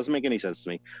doesn't make any sense to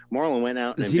me. Marlon went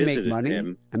out and visited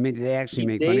him. I mean, do they actually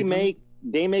make money?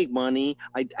 They make money.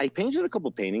 I painted a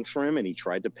couple paintings for him and he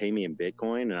tried to pay me in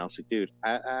Bitcoin. And I was like, dude,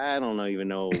 I don't even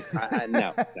know.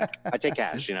 No, I take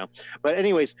cash, you know? But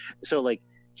anyways, so like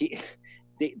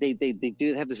they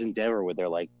do have this endeavor where they're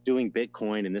like doing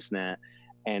Bitcoin and this and that.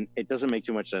 And it doesn't make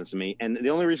too much sense to me. And the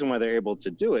only reason why they're able to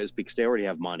do it is because they already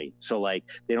have money. So like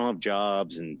they don't have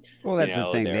jobs and that's the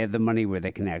thing. They have the money where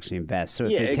they can actually invest. So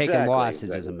if they take a loss,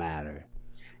 it doesn't matter.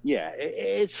 Yeah,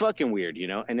 it's fucking weird, you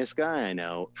know. And this guy I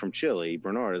know from Chile,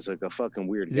 Bernardo, is like a fucking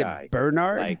weird guy.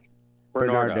 Bernard? Like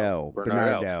Bernardo.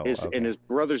 And his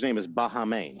brother's name is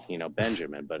Bahamain, you know,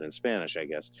 Benjamin, but in Spanish, I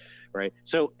guess. Right.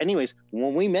 So anyways,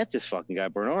 when we met this fucking guy,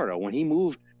 Bernardo, when he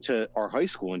moved to our high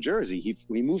school in Jersey,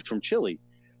 we moved from Chile.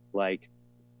 Like,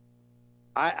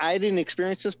 I didn't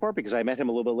experience this part because I met him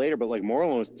a little bit later, but like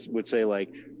Marlon would say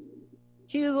like,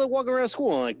 he was like walking around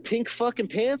school in like pink fucking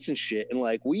pants and shit and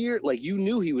like weird, like you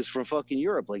knew he was from fucking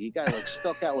Europe. Like he got like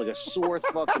stuck out like a sore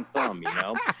fucking thumb, you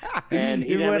know? And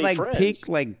he wore like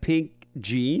pink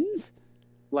jeans?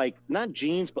 Like not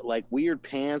jeans, but like weird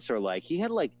pants or like he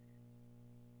had like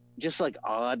just like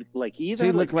odd, like either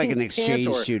he looked like an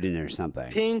exchange student or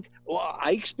something. Pink. Well,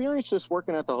 I experienced this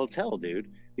working at the hotel, dude,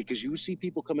 because you see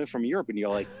people come in from Europe and you're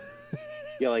like,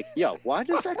 yo, why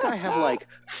does that guy have like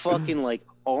fucking like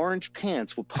orange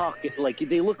pants with pocket, like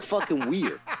they look fucking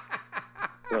weird.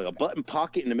 Like a button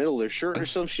pocket in the middle of their shirt or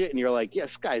some shit, and you're like, yeah,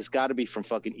 this guy's got to be from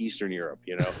fucking Eastern Europe,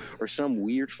 you know, or some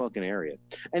weird fucking area.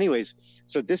 Anyways,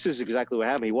 so this is exactly what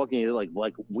happened. He walked in, like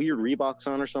weird Reeboks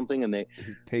on or something, and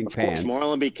pink pants. Course,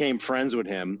 Marlon became friends with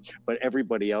him, but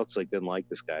everybody else like didn't like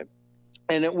this guy.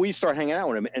 And we start hanging out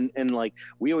with him, and like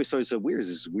we always thought he was so weird.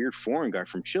 This weird foreign guy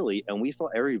from Chile, and we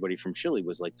thought everybody from Chile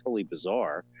was like totally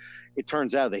bizarre. It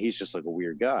turns out that he's just like a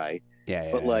weird guy.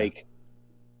 But like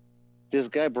this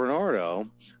guy Bernardo,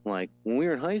 like when we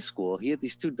were in high school, he had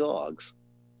these two dogs.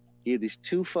 He had these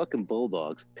two fucking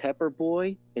bulldogs, Pepper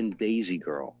Boy and Daisy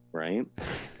Girl, right?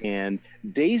 And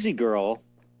Daisy Girl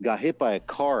got hit by a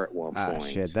car at one point. Oh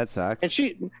shit, that sucks. And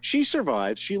she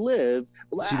survived. She lived.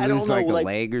 She lose like a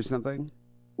leg or something?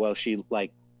 Well, she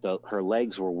like her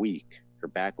legs were weak. Her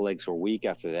back legs were weak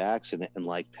after the accident, and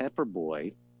like Pepper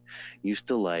Boy used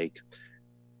to like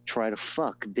try to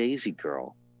fuck Daisy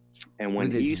Girl. And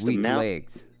when he used to mount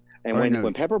legs. And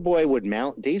when Pepper Boy would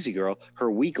mount Daisy Girl, her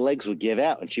weak legs would give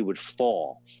out and she would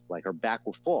fall, like her back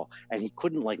would fall, and he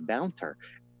couldn't like mount her.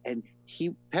 And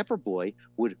Pepper Boy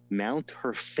would mount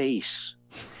her face,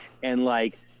 and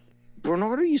like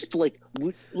Bernardo used to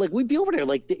we'd be over there,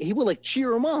 like he would like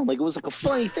cheer him on, like it was like a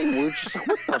funny thing. We were just like,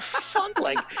 what the fuck,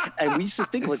 like, and we used to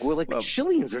think like we're like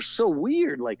Chileans are so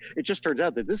weird. Like it just turns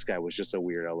out that this guy was just a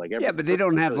weirdo. Like but they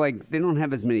don't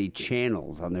have as many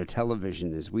channels on their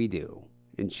television as we do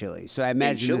in Chile. So I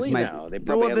imagine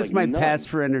this might pass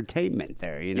for entertainment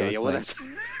there. You know,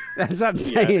 That's what I'm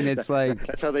saying. It's like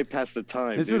that's how they pass the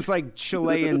time. This is like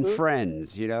Chilean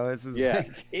Friends, you know. This is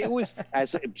like... It was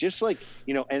just like,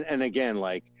 you know, and again,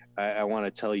 like I want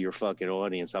to tell your fucking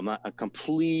audience, I'm not a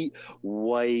complete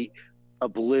white,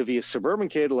 oblivious suburban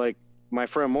kid like my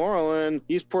friend Marlon.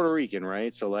 He's Puerto Rican,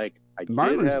 right? So like,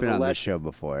 Marlon's been on the show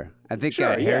before. I think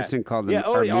Harrison called him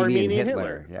Armenian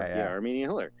Hitler. Yeah, Armenian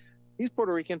Hitler. He's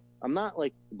Puerto Rican. I'm not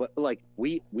like, but like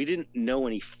we didn't know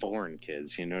any foreign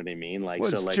kids. You know what I mean? Like, well,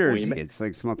 it's so like Jersey. It's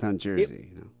like small town Jersey.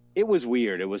 You know? It was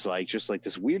weird. It was like just like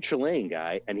this weird Chilean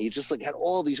guy, and he just like had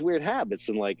all these weird habits.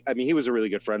 And like, I mean, he was a really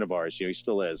good friend of ours. You know, he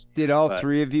still is. Did all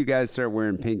three of you guys start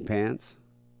wearing pink pants?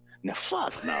 No,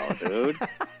 fuck no, dude.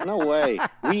 No way.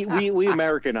 We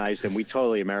Americanized him. We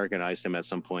totally Americanized him at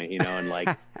some point, you know, and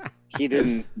like he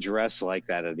didn't dress like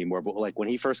that anymore. But like when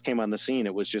he first came on the scene,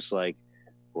 it was just like,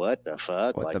 what the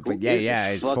fuck?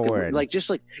 He's foreign. Like just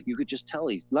like you could just tell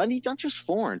he's not just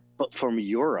foreign, but from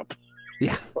Europe.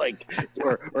 Yeah, like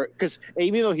or because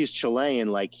even though he's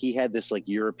Chilean, like he had this like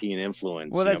European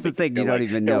influence. Well, that's the thing. You don't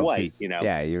even know. White, you know.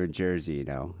 Yeah, you're in Jersey. You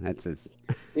know, that's just.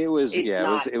 It was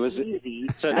easy,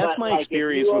 so that's my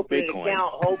experience with Bitcoin. If you open an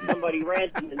account, hope somebody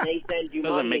rents it, and they send you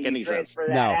doesn't money make any sense.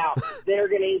 Out, they're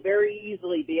going to very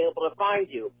easily be able to find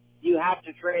you. You have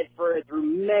to transfer it through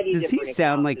many. Does he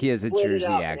sound like he has a Jersey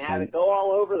accent? And have it go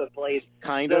all over the place,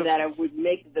 so that it would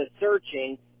make the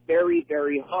searching very,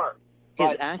 very hard.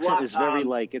 His accent is very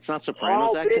like, it's not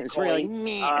Sopranos accent. It's very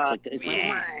like,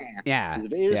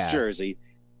 it's Jersey.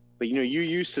 But you know, you're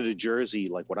used to the Jersey,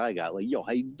 like what I got. Like, yo,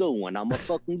 how you doing? I'm a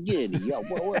fucking giddy. Yo,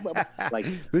 like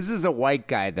this is a white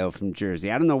guy though from Jersey.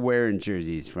 I don't know where in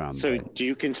Jersey he's from. So, do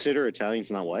you consider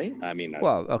Italians not white? I mean,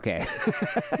 well, okay.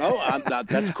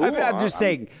 That's cool. I'm just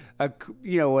saying,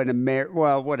 you know,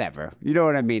 well, whatever. You know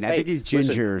what I mean? I think he's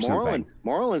ginger or something.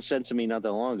 Marlon said to me not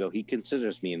that long ago, he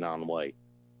considers me non-white.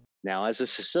 Now, as a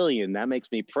Sicilian, that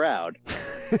makes me proud.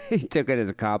 He took it as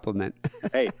a compliment.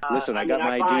 Hey, listen, I got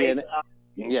my DNA.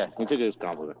 Yeah, he took it as a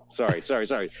compliment. Sorry.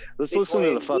 Let's listen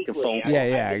to the fucking phone call.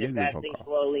 Yeah, I get investing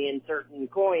slowly in certain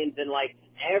coins, and like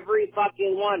every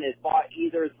fucking one is bought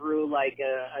either through like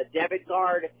a debit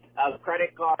card, a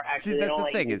credit card. Actually, that's the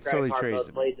thing. It's totally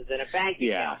traceable. Places in a bank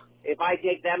account. If I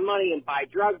take that money and buy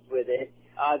drugs with it,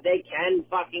 they can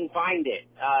fucking find it.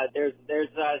 There's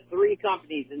 3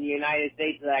 companies in the United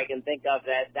States that I can think of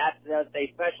that's what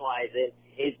they specialize in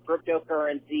is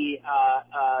cryptocurrency,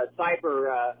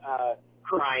 cyber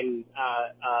crime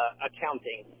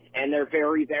accounting, and they're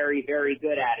very, very, very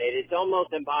good at it. It's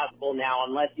almost impossible now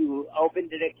unless you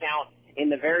opened an account in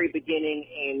the very beginning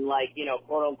in like, you know,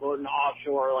 quote unquote an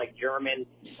offshore like German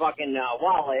fucking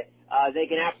wallet. They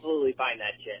can absolutely find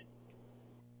that shit.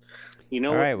 You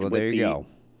know, all right, well, there you go.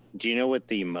 Do you know what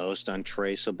the most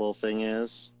untraceable thing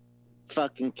is?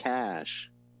 Fucking cash.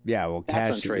 Yeah, well, that's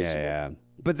cash. Untraceable. Yeah.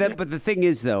 But the thing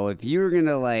is, though, if you were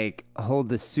gonna like hold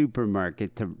the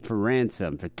supermarket for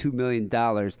ransom for $2 million,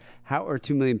 or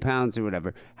 2 million pounds or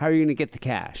whatever, how are you gonna get the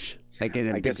cash? Like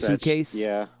in a big suitcase?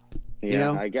 Yeah. You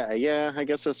know? I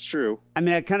guess that's true. I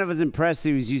mean, I kind of was impressed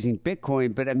he was using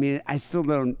Bitcoin, but I mean, I still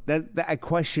don't. I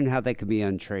question how that could be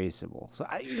untraceable. So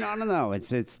I don't know.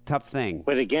 It's a tough thing.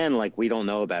 But again, like we don't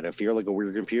know about it. If you're like a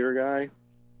weird computer guy,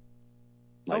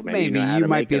 like maybe you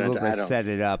might be able to set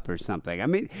it up or something. I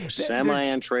mean,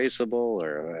 semi-untraceable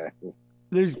or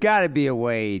there's got to be a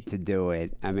way to do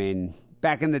it. I mean,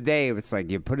 back in the day, it's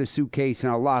like you put a suitcase in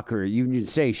a locker at Union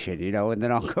Station, you know, and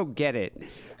then I'll go get it.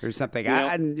 Or something.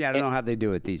 I don't know how they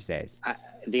do it these days.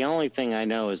 The only thing I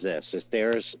know is this: if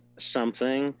there's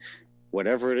something,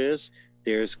 whatever it is,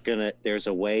 there's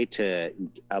a way to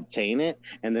obtain it,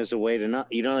 and there's a way to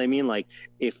not. You know what I mean? Like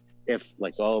if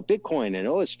like Bitcoin and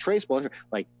it's traceable,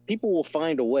 like people will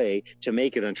find a way to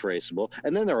make it untraceable,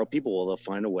 and then there are people who will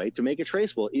find a way to make it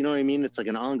traceable. You know what I mean? It's like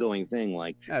an ongoing thing.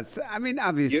 Like I mean,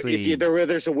 obviously,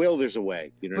 there's a will, there's a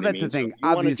way. You know what I mean? That's the thing. So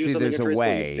obviously, there's a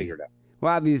way. Figure it out.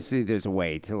 Well, obviously, there's a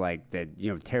way to like that,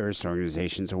 you know, terrorist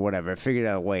organizations or whatever figured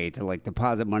out a way to like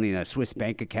deposit money in a Swiss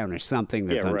bank account or something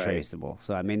that's untraceable.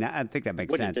 So, I mean, I think that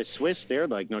makes sense. The Swiss, they're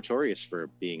like notorious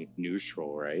for being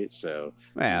neutral, right? So,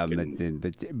 well,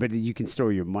 but you can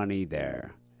store your money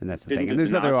there, and that's the thing. And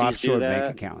there's other offshore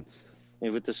bank accounts.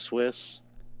 With the Swiss,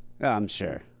 oh, I'm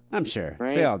sure.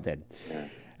 Right? They all did. Yeah.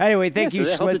 Anyway, thank you,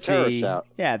 Schlitzy.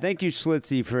 Yeah, thank you,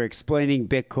 Schlitzy, for explaining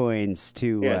Bitcoins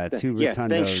to Rotundos. Yeah,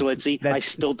 thanks, Schlitzy. I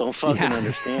still don't fucking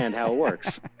understand how it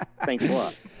works. Thanks a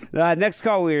lot. Next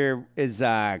call is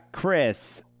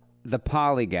Chris, the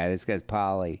poly guy. This guy's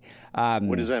poly.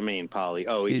 What does that mean, poly?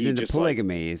 Oh, he's into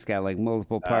polygamy. He's got like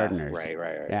multiple partners.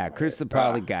 Right. Yeah, Chris, the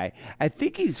poly guy. I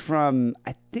think he's from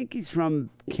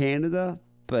Canada,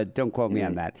 but don't quote me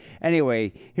on that.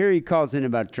 Anyway, here he calls in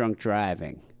about drunk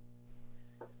driving.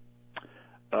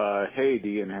 Hey,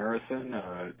 D and Harrison.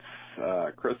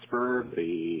 It's Christopher,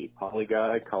 the poly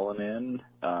guy, calling in.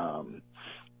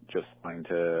 Just wanting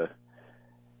to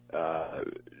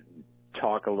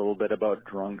talk a little bit about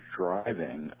drunk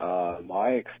driving.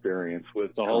 My experience with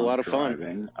it's a whole lot of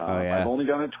driving, fun. I've only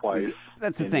done it twice.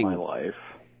 That's the in thing. my life.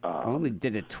 I only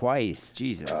did it twice.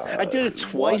 Jesus. I did it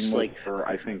twice, like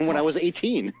I think when I was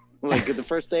 18. Like the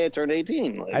first day I turned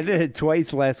 18. Like, I did it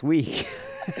twice last week.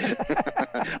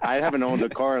 I haven't owned a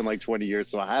car in like 20 years,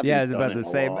 so I haven't. Yeah, I was about done to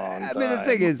it say. in a long I mean, the time.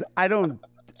 thing is, I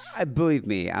believe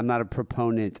me, I'm not a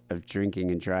proponent of drinking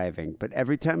and driving, but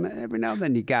every now and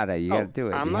then you gotta do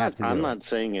it. I'm I'm not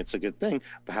saying it's a good thing.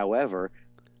 However,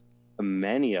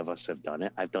 many of us have done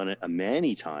it. I've done it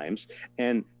many times,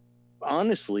 and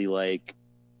honestly, like,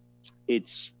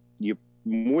 you're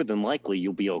more than likely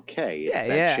you'll be okay. It's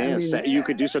that chance that you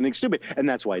could do something stupid, and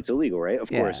that's why it's illegal, right? Of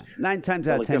course. 9 times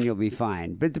out of 10 you'll be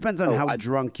fine, but it depends on how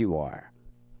drunk you are.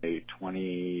 A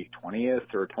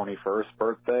 20th or 21st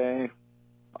birthday,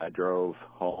 I drove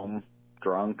home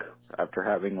drunk after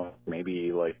having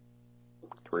maybe like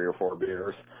 3 or 4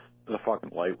 beers. It was a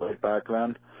fucking lightweight back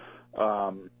then.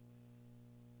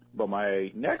 But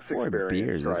my next 4 experience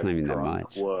beers, that's not even that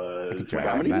much. Was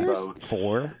how many beers?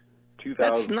 4?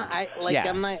 That's not. I'm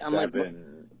like.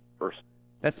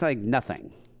 That's like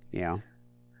nothing.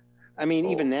 I mean,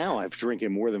 even now, I've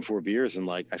drinking more than 4 beers, and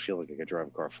like I feel like I could drive a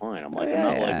car fine. I'm like, I'm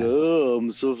not like, oh,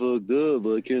 I'm so fucked up,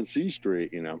 I can't see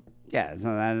straight. Yeah, it's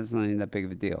not even that big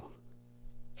of a deal.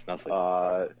 It's nothing.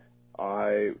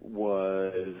 I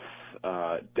was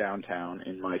downtown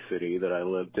in my city that I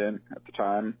lived in at the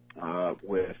time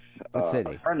with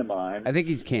a friend of mine. I think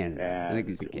he's Canada. And I think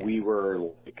he's in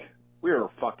Canada. We were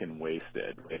fucking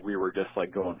wasted. Like, we were just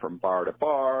like going from bar to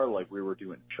bar. Like, we were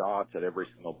doing shots at every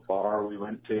single bar we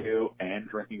went to and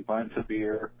drinking pints of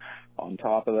beer on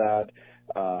top of that.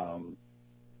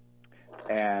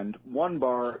 And one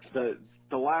bar, the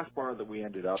last bar that we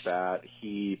ended up at,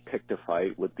 he picked a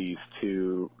fight with these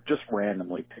two, just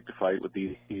randomly picked a fight with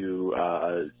these two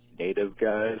native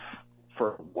guys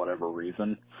for whatever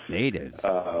reason. Natives?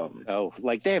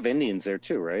 Like they have Indians there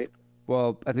too, right?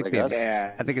 Well, I think like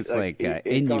I think it's it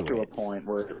got to a point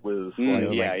where it was yeah.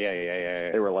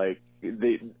 They were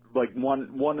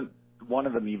one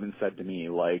of them even said to me,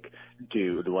 like,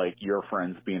 dude, like, your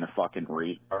friend's being a fucking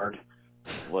retard.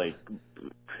 Like,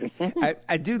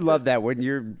 I do love that when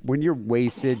you're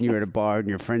wasted and you're at a bar and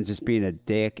your friend's just being a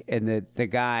dick, and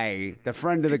the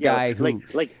friend of the guy who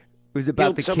was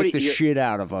about to kick the shit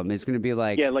out of him is going to be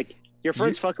like, your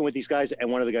friend's fucking with these guys,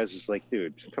 and one of the guys is like,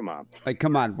 dude, come on. Like,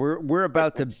 come on, we're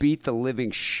about to beat the living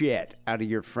shit out of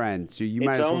your friend, so you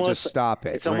might as well just stop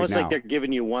it. It's almost like they're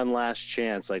giving you one last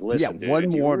chance. Like, listen, dude,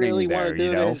 one warning really there,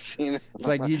 this? It's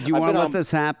like, do you want to let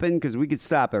this happen? Because we could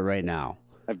stop it right now.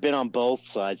 I've been on both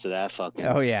sides of that fucking.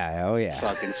 Oh yeah.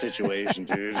 Fucking situation,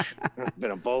 dude. I've been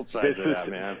on both sides of that,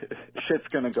 man. Shit's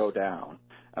gonna go down,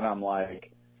 and I'm like,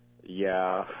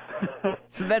 yeah.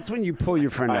 So that's when you pull your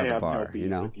friend out of the bar,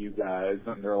 no beef with you guys,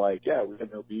 and they're like, yeah, we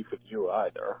have no beef with you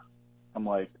either. I'm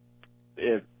like,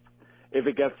 if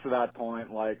it gets to that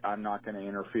point, like, I'm not going to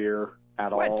interfere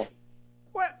at all.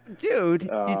 What, dude?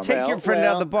 You take your friend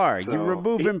out of the bar. You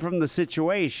remove him from the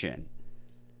situation.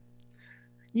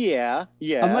 Yeah.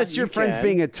 Unless your friend's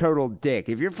being a total dick.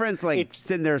 If your friend's like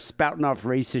sitting there spouting off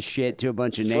racist shit to a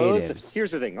bunch of natives,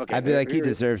 here's the thing. Okay, I'd be like, he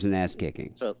deserves an ass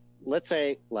kicking. So let's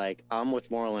say, like, I'm with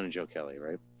Marlon and Joe Kelly,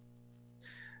 right?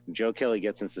 Joe Kelly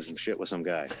gets into some shit with some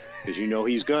guy because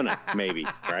he's gonna maybe,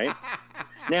 right?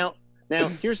 Now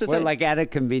here's the thing. Like at a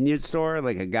convenience store,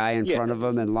 like a guy in front of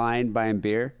him in line buying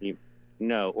beer.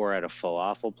 No, or at a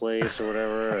falafel place or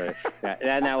whatever.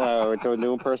 Now we're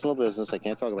doing personal business. I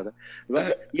can't talk about that.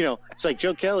 But it's like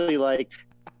Joe Kelly, like,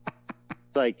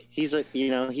 it's like he's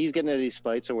he's getting into these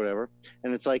fights or whatever,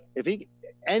 and it's like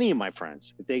any of my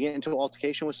friends, if they get into an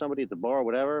altercation with somebody at the bar or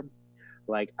whatever,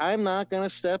 like, I'm not going to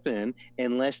step in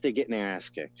unless they're getting their ass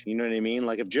kicked. You know what I mean?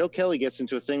 Like, if Joe Kelly gets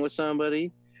into a thing with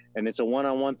somebody and it's a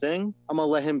one-on-one thing, I'm going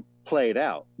to let him play it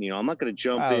out. I'm not going to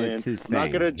jump in. It's his I'm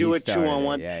not going to do it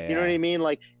 2-on-1. Yeah. You know what I mean?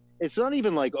 Like, it's not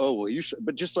even like, oh, well, you should,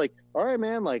 but just like, all right,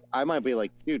 man, like, I might be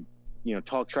like, dude,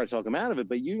 try to talk him out of it,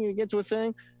 but you get into a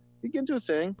thing, you get into a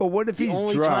thing. But what if he's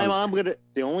drunk? The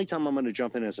only time I'm going to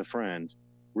jump in as a friend,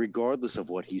 regardless of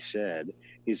what he said,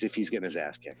 is if he's getting his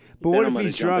ass kicked. But Then what I'm if gonna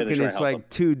he's jump in drunk and try it's to help like him.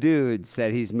 2 dudes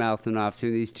that he's mouthing off to,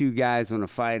 and these 2 guys want to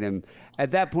fight him?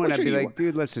 At that point, Well, I'd sure be you like,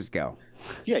 dude, let's just go.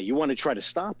 Yeah, you want to try to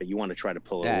stop it. You want to try to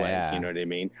pull it Yeah, away. yeah. You know what I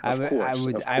mean? I Of would,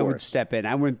 course. I would step in.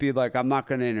 I wouldn't be like, I'm not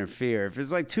going to interfere. If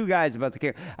it's like 2 guys about to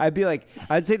kick, I'd be like,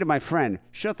 I'd say to my friend,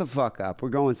 shut the fuck up. We're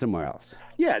going somewhere else.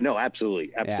 Yeah, no,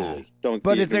 absolutely. Yeah. Don't.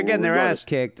 But if they're getting their ass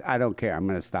kicked, I don't care. I'm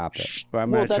going to stop it. Or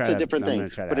I'm Well, gonna that's try a different I'm thing. gonna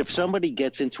try to But help if somebody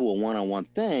gets into a one-on-one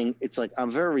thing, it's like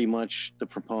I'm very much the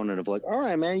proponent of like, all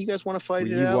right, man, you guys want to fight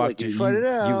them. it out? Like, you fight it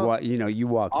out. You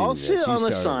walk I'll into this. sit You on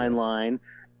the started sideline,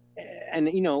 and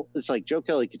it's like Joe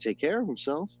Kelly could take care of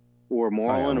himself, or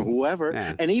Marlon, or whoever.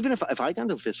 Yeah. And even if I got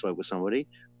into a fist fight with somebody,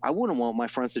 I wouldn't want my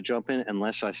friends to jump in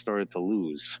unless I started to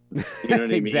lose. You know what I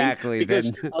mean? Exactly.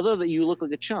 Because Then although that you look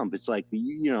like a chump, it's like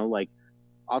like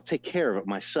I'll take care of it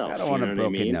myself. I don't want you know a what I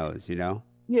broken mean? nose.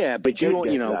 Yeah, but you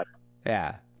don't.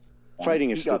 Yeah. Fighting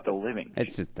he is got stupid. the living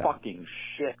It's just dumb. fucking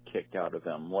shit kicked out of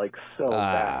him, like so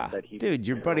bad that he. Dude,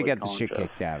 your buddy got the shit conscious.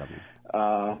 kicked out of him.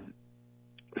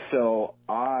 So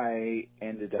I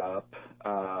ended up.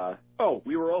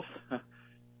 We were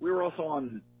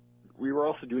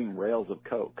also doing rails of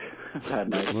coke that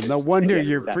night. Well, no wonder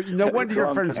your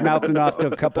friend's mouthing off to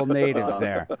a couple natives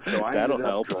there. So I That'll ended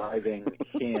up help. driving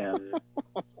him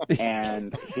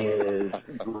and his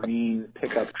green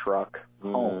pickup truck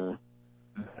home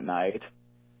that night.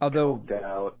 Although, coked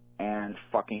out and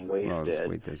fucking wasted. let's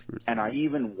wait this for a And second. I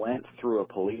even went through a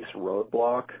police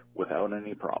roadblock without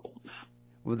any problems.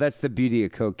 Well, that's the beauty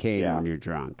of cocaine Yeah. when you're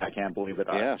drunk. I can't believe it.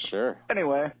 Yeah, sure.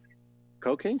 Anyway,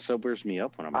 Cocaine sobers me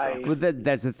up when I'm drunk. Well,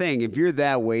 that's the thing. If you're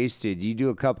that wasted, you do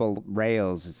a couple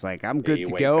rails, it's like, I'm good you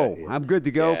to wake go. up. I'm good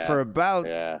to go Yeah. for about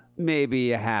Yeah.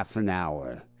 maybe a half an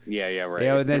hour. Yeah, right.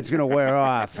 And then it's going to wear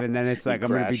off, and then it's like, I'm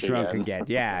going to be crash drunk again. again.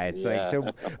 Yeah, it's like, Yeah. so,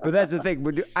 but that's the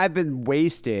thing. I've been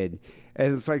wasted,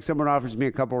 and it's like someone offers me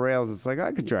a couple rails, it's like,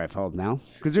 I could drive home now.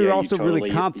 Because they're Yeah, you also really totally-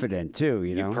 confident, too,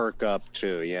 you know? You perk up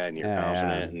too, yeah, and you're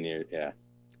confident, and you're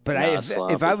But Not if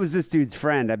sloppy. I was this dude's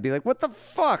friend, I'd be like, what the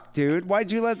fuck, dude?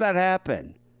 Why'd you let that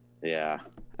happen? Yeah.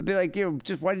 I'd be like,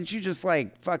 why didn't you just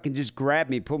like fucking just grab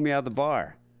me, pull me out of the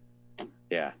bar?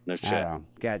 Yeah, no I shit. don't know.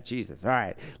 God, Jesus. All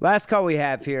right. Last call we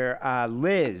have here.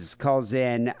 Liz calls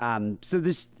in. So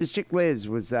this chick Liz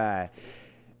was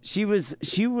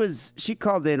she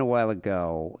called in a while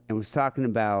ago and was talking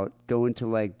about going to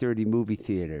like dirty movie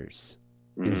theaters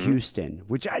in Houston,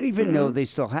 which I didn't even know they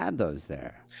still had those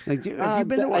there. Like, have you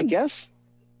been to one? I guess.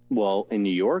 Well, in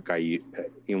New York, in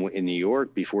New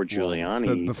York before Giuliani,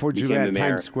 But before became Giuliani, the mayor,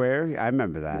 Times Square. I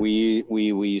remember that. we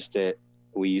used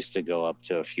to go up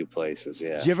to a few places.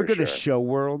 Yeah. Did you ever for go to sure. Show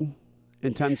World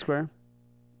in Times Square?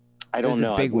 I don't There's a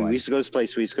know. big We one. used to go to this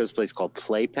place. We used to go to this place called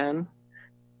Playpen.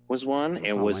 Was one. I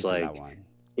It was went to like that one.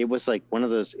 it was like one of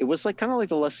those. It was like kind of like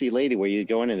the Lusty Lady where you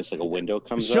go in and it's like a window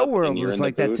comes Show up. World and you're was in the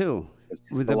like that booth. too.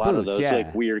 With A the lot of booths, those yeah.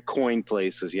 like weird coin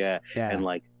places, yeah. Yeah. And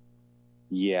like,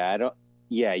 yeah, I don't.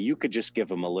 Yeah, you could just give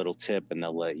them a little tip and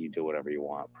they'll let you do whatever you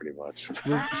want, pretty much.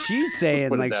 Well, she's saying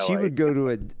put it like that she way. would go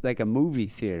to a movie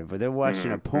theater where they're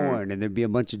watching a porn and there'd be a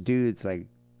bunch of dudes like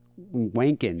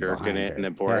wanking Jerking behind it her. in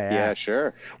the board. Yeah,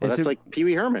 sure. Well, It's that's a- like Pee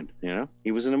Wee Herman. You know,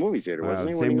 he was in a movie theater, wasn't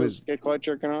he? When same he with- was get caught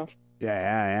jerking off.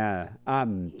 Yeah.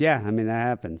 Yeah, I mean that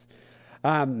happens.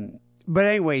 But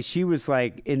anyway, she was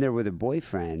like in there with her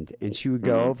boyfriend, and she would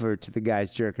go over to the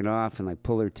guys jerking off and like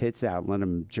pull her tits out and let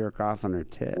him jerk off on her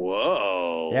tits.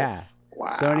 Whoa. Yeah.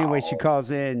 Wow. So anyway, she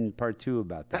calls in part 2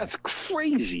 about that. That's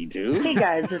crazy, dude. Hey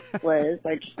guys, it's Liz.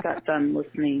 I just got done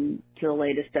listening to the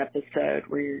latest episode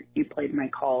where you played my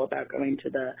call about going to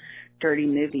the dirty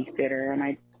movie theater, and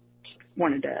I just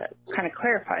wanted to kind of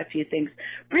clarify a few things.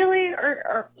 Really,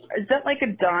 or is that like a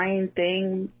dying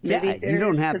thing? Yeah, movie you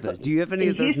don't have 'Cause those. Do you have any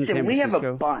of those in Houston, San we have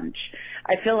Francisco? a bunch.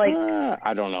 I feel like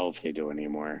I don't know if they do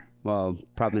anymore. Well,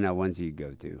 probably not ones you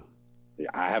go to. Yeah,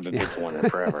 I haven't been to one in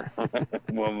forever.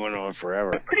 one in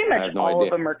forever. pretty I much have no all idea.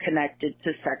 of them are connected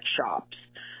to sex shops.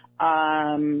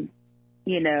 And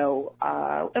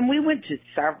we went to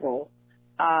several.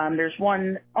 There's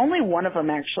only one of them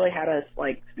actually had us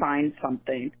like sign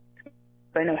something.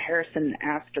 I know Harrison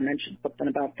asked or mentioned something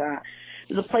about that.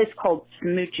 There's a place called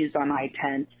Smoochies on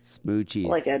I-10. Smoochies.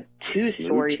 Like a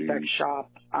 2-story Smoochies. sex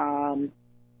shop.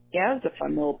 Yeah, it was a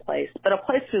fun little place. But a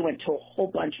place we went to a whole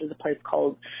bunch was a place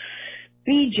called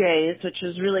BJ's, which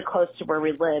was really close to where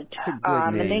we lived. It's a good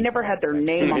And they name never for had a their sex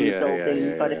name shop. on the Yeah, building,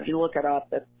 yeah, but yeah. if you look it up,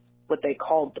 that's what they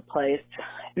called the place.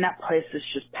 And that place is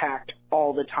just packed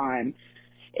all the time.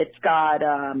 It's got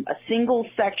a single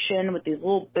section with these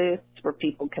little booths where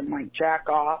people can like jack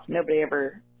off. Nobody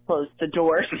ever closed the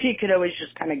door, so you could always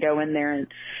just kind of go in there and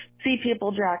see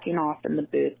people jacking off in the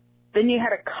booth. Then you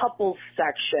had a couples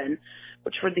section,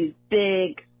 which were these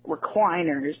big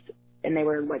recliners, and they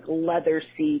were like leather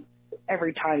seats.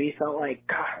 Every time you felt like,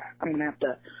 God, I'm going to have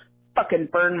to fucking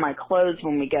burn my clothes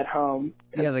when we get home.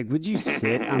 Yeah, like, would you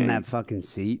sit on that fucking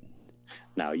seat?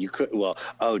 No, you could. Well,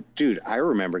 oh, dude, I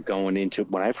remember going into,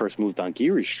 when I first moved on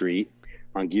Geary Street,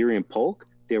 on Geary and Polk,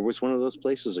 there was one of those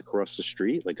places across the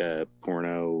street, like a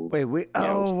porno. Wait.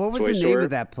 Oh, what was the name of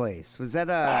that place? Was that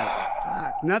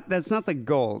that's not the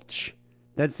Gulch.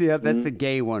 That's the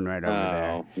gay one right over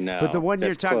there. No, but the one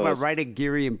you're talking closed. about right at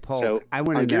Geary and Polk. So I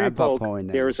went in there. I bought porn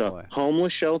there. There was a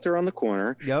homeless shelter on the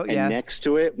corner, and next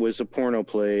to it was a porno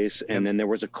place, and then there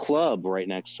was a club right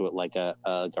next to it, like a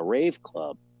rave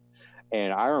club.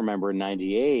 And I remember in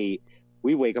 '98,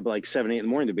 we wake up at like 7, 8 in the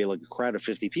morning to be like a crowd of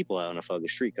 50 people out on a fucking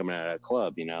street coming out of that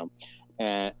club, you know.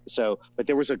 And so, but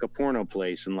there was like a porno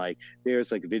place, and like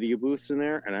there's like video booths in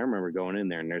there, and I remember going in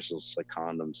there, and there's just like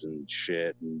condoms and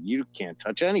shit, and you can't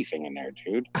touch anything in there,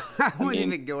 dude. I wouldn't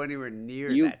even go anywhere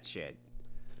near that shit.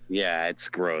 Yeah, it's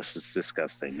gross. It's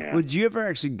disgusting. Yeah. Would you ever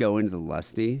actually go into the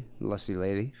Lusty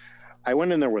Lady? I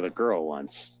went in there with a girl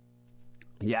once.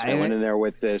 Yeah, I went in there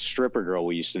with the stripper girl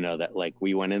we used to know. That like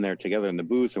we went in there together in the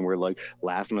booth, and we're like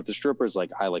laughing at the strippers.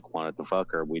 Like I like wanted to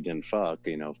fuck her. We didn't fuck,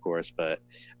 you know, of course. But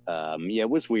yeah, it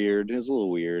was weird. It was a little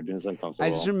weird. It was uncomfortable.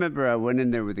 I just remember I went in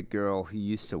there with a girl who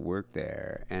used to work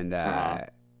there, and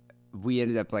we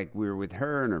ended up like we were with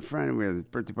her and her friend. And we were at this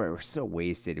birthday party. We're so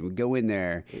wasted, and we go in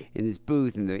there in this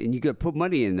booth, and you could put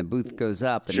money in. The booth goes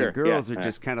up, and the girls are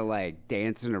just kind of like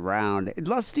dancing around.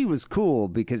 Lusty was cool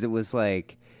because it was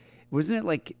like. Wasn't it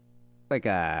like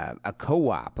a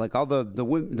co-op? Like all the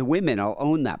women all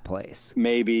own that place.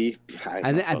 Maybe.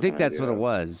 I think that's what it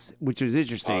was, which was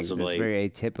interesting because it's very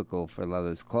atypical for a lot of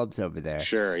those clubs over there.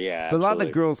 Sure, yeah. But a lot of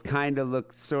the girls kind of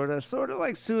look sort of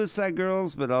like Suicide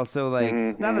Girls, but also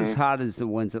like not as hot as the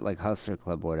ones at like Hustler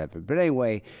Club or whatever. But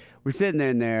anyway, we're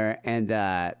sitting there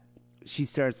and she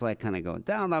starts like kind of going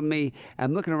down on me.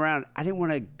 I'm looking around. I didn't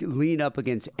want to lean up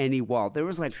against any wall. There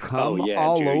was like cum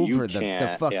all over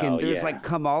the fucking. There's like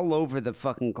cum all over the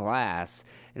fucking glass,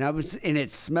 and it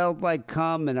smelled like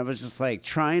cum, and I was just like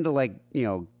trying to like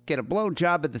get a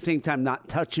blowjob at the same time, not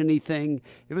touch anything.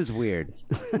 It was weird.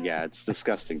 Yeah, it's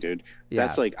disgusting, dude. Yeah.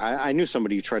 That's like I knew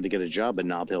somebody who tried to get a job at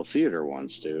Nob Hill Theater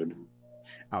once, dude.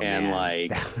 Oh, and man.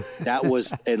 Like that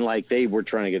was, and like they were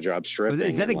trying to get jobs stripping.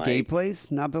 Is that a gay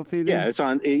place, Nob Hill Theater? Yeah, it's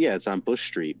on Bush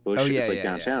Street. It's like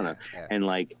downtown, and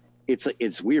like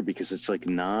it's weird because it's like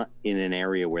not in an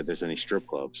area where there's any strip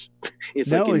clubs.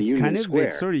 It's like in Union Square.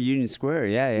 It's sort of Union Square.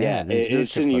 Yeah.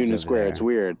 It's in Union Square. It's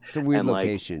weird. It's a weird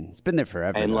location. It's been there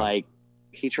forever. And like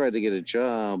he tried to get a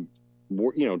job,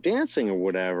 dancing or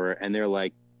whatever, and they're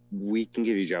like, we can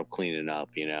give you a job cleaning up,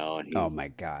 and oh my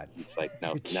God, it's like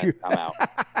no, I'm out.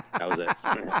 That was it.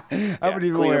 I wouldn't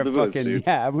even wear a fucking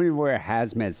I wouldn't even wear a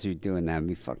hazmat suit doing that. It'd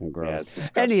be fucking gross.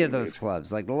 Any of those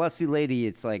clubs, like the Lusty Lady,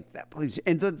 it's like that place.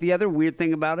 And the other weird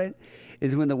thing about it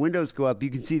is when the windows go up, you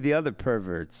can see the other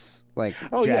perverts like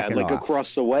jacking off.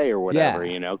 Across the way or whatever,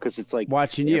 because it's like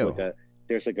watching you.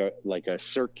 There's like a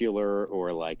circular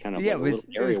or like kind of it was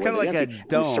kind of like a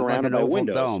dome, like an oval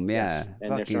dome, and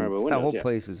they're surrounded by windows. That whole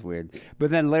place is weird.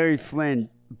 But then Larry Flynn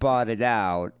bought it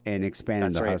out and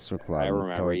expanded the Hustler Club. I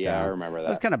remember. I remember that. I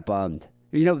was kind of bummed.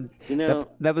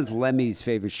 That was Lemmy's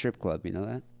favorite strip club. You know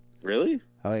that? Really?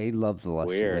 Oh, he loved the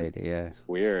Lusty Lady. Yeah.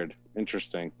 Weird.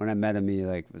 Interesting. When I met him, he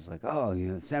was like, "Oh,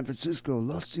 San Francisco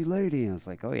Lusty Lady," and I was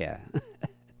like, "Oh yeah."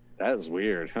 That is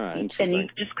weird, huh? Interesting. And you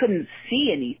just couldn't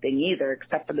see anything either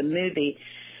except for the movie.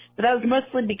 But that was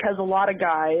mostly because a lot of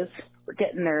guys were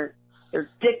getting their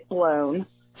dick blown,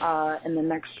 and the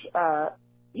next,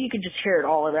 you could just hear it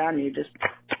all around you. Just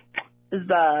is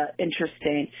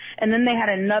interesting. And then they had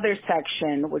another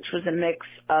section, which was a mix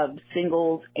of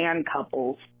singles and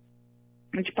couples.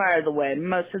 Which, by the way,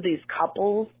 most of these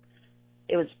couples,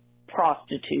 it was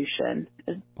prostitution.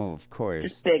 Oh, of course.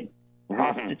 Just big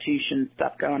prostitution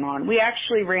stuff going on. We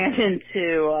actually ran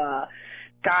into a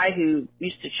guy who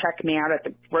used to check me out at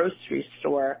the grocery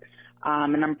store,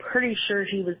 and I'm pretty sure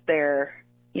he was there,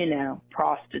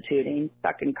 prostituting,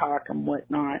 sucking cock and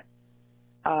whatnot.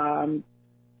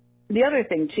 The other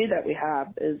thing, too, that we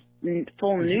have is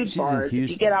full nude bars. If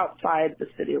you get outside the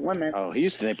city limits. Oh,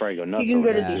 Houston, they probably go nuts. You can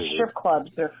go to these strip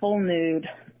clubs. They're full nude.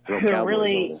 They're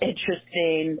really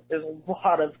interesting. There's a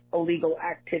lot of illegal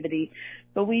activity.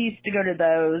 But we used to go to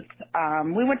those.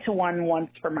 We went to one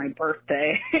once for my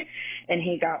birthday, and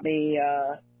he got me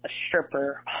a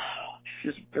stripper. Oh, she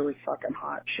was really fucking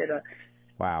hot. She had a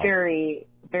very,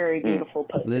 very beautiful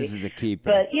pussy. This is a keeper.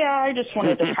 But, yeah, I just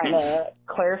wanted to kind of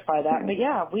clarify that. But,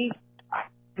 yeah,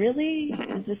 really?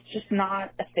 Is this just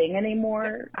not a thing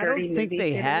anymore? I don't think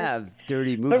they have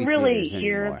dirty movie but really, theaters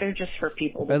here anymore. they're just for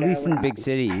people to at go least in and big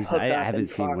cities. I haven't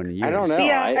seen one in years. I don't know. So,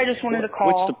 yeah, I just wanted to call.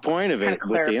 What's the point of it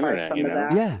with the internet? You know?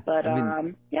 Yeah, but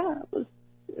yeah,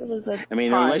 it was a. I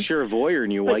mean, fun. unless you're a voyeur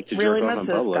and you like to really, jerk off in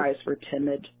public. Guys were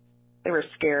timid. They were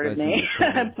scared of me,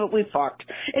 but we fucked.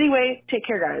 Anyway, take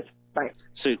care, guys. Bye.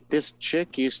 So this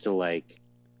chick used to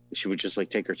she would just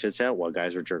take her tits out while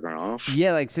guys were jerking off.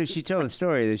 Yeah, so she told a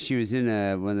story that she was in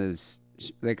one of those,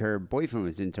 her boyfriend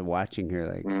was into watching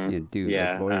her do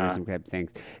voyeurism type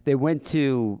things. They went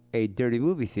to a dirty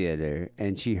movie theater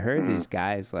and she heard these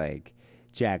guys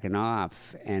jacking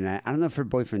off, and I don't know if her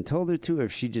boyfriend told her to or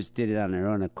if she just did it on her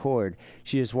own accord.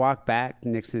 She just walked back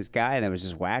next to this guy that was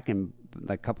just whacking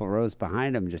a couple rows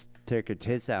behind him, just took her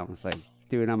tits out and was like,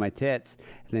 do it on my tits.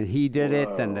 And then he did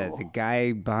it. Then the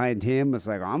guy behind him was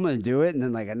like, I'm gonna do it. And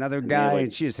then another guy,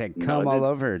 and she just had cum all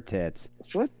over her tits.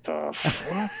 What the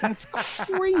fuck? That's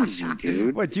crazy,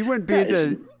 dude. What, you wouldn't be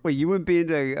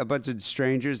into a bunch of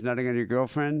strangers nutting on your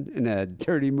girlfriend in a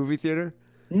dirty movie theater?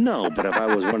 No, but if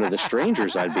I was one of the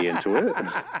strangers, I'd be into it.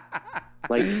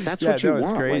 That's what you want.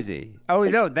 It's crazy.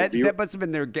 That must have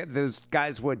been those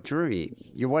guys' what dream.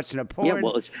 You're watching a porn. Yeah,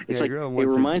 well, it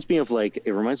reminds me of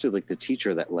the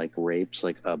teacher that rapes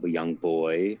a young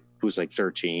boy who's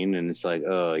 13, and it's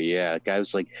oh yeah, guy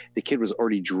was the kid was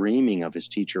already dreaming of his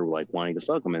teacher wanting to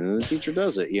fuck him, and then the teacher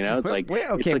does it. You know, it's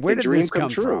where did this come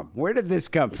from? Where did this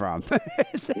come from?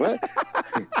 What?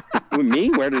 Me?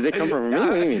 Where did it come from? Me?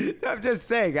 What do you mean? I'm just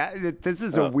saying this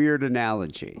is a weird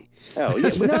analogy. Oh yeah,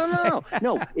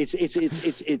 no. It's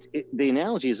the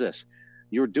analogy is this: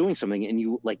 you're doing something, and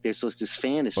you there's this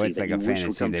fantasy that you wish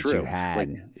would come true. You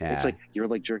had. It's you're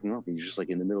jerking off, and you're just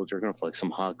in the middle of jerking off.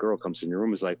 Some hot girl comes in your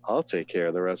room, is I'll take care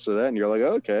of the rest of that, and you're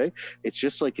okay. It's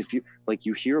just if you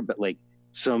you hear about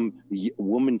some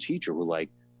woman teacher who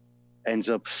ends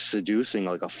up seducing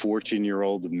a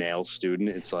 14-year-old male student.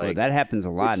 It's well, that happens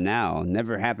a lot now.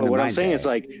 Never happened. But what in my I'm saying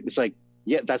day. is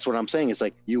yeah, that's what I'm saying. It's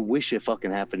you wish it fucking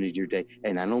happened in your day,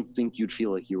 and I don't think you'd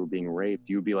feel you were being raped.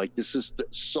 You'd be this is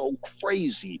so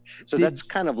crazy. So that's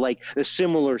kind of a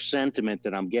similar sentiment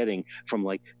that I'm getting from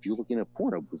if you look in a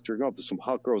porno with jerking off to some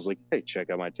hot girls hey, check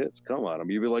out my tits, come on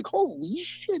them. You'd be holy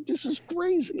shit, this is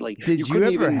crazy. Did you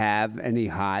ever have any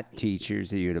hot teachers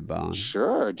that you'd have boned?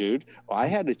 Sure, dude. I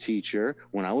had a teacher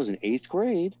when I was in 8th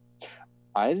grade.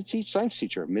 I had a science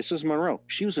teacher, Mrs. Monroe.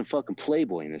 She was in fucking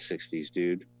Playboy in the 60s,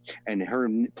 dude. And her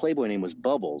Playboy name was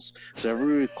Bubbles. So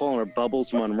everybody would call her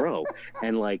Bubbles Monroe.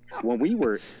 And when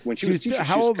she was teaching,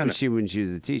 how old was she when she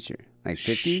was a teacher?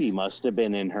 50s? She must have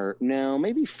been in her,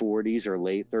 maybe 40s or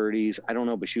late 30s. I don't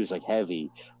know, but she was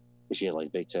heavy. She had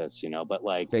big tits, but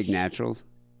big naturals?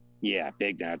 Yeah,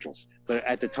 big naturals. But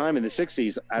at the time in the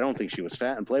 60s, I don't think she was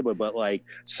fat in Playboy, but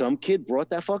some kid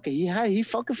brought that he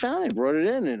fucking found it, brought it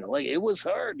in, and it was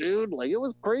her, dude. It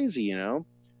was crazy,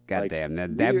 God damn,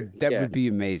 that would be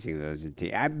amazing. Those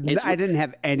I didn't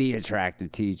have any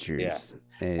attractive teachers.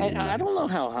 Yeah. And I don't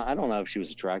know if she was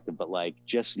attractive, but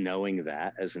just knowing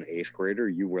that as an 8th grader,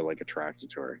 you were attracted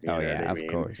to her. Of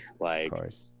course. Of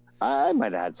course. I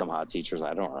might have had some hot teachers.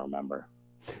 I don't remember.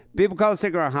 People call us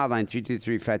on hotline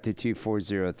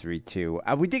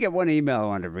 323-522-4032. We did get one email I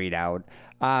wanted to read out.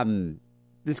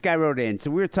 This guy wrote in. So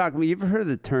we were talking. You ever heard of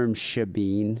the term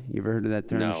shebeen? You ever heard of that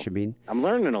term, shebeen? I'm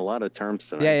learning a lot of terms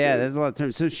tonight. Yeah, there's a lot of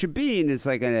terms. So shebeen is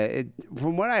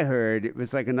from what I heard, it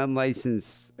was an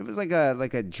unlicensed. It was like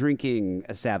a drinking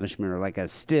establishment or a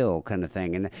still kind of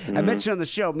thing. And I mentioned on the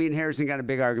show, me and Harrison got a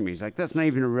big argument. He's that's not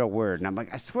even a real word. And I'm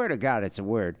I swear to God, it's a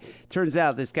word. Turns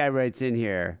out this guy writes in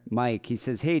here, Mike. He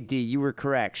says, "Hey D, you were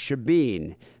correct.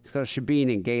 Shebeen. It's called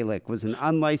shebeen in Gaelic. Was an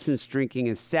unlicensed drinking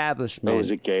establishment." Oh, is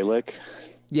it Gaelic?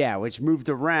 Yeah, which moved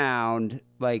around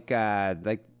I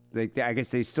guess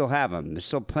they still have them. There's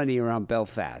still plenty around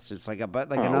Belfast. It's an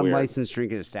unlicensed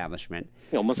drinking establishment.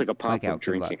 Yeah, almost like a pop-up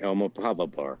drinking, almost a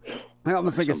pop-up bar.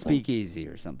 Almost like a speakeasy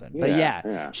or something. But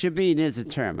shebeen is a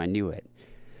term. I knew it.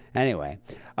 Anyway,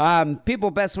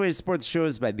 people, best way to support the show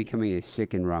is by becoming a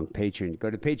Sick and Wrong patron. Go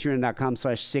to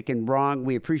patreon.com/sickandwrong.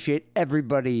 We appreciate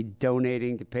everybody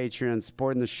donating to Patreon,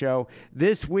 supporting the show.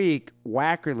 This week,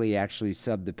 Wackerly actually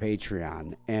subbed to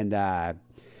Patreon. And now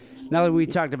that we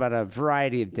talked about a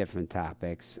variety of different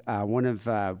topics,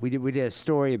 we did a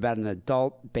story about an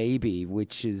adult baby,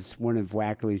 which is one of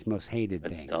Wackerly's most hated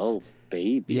things. Adult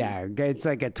baby? Yeah, it's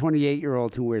a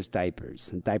 28-year-old who wears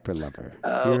diapers, a diaper lover.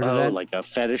 Like a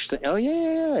fetish thing? Oh,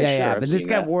 yeah. Sure, but this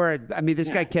guy wore it. I mean, this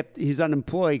guy he's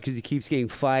unemployed because he keeps getting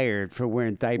fired for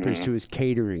wearing diapers to his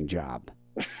catering job.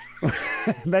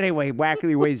 But anyway,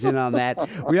 Wackerly weighs in on that.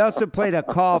 We also played a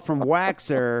call from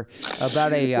Waxer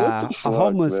about a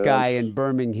homeless guy in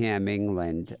Birmingham,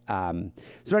 England.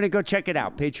 So anyway, go check it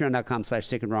out.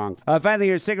 Patreon.com/SickandWrong. Finally,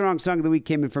 your Sick and Wrong song of the week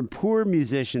came in from Poor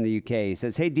Musician in the UK. He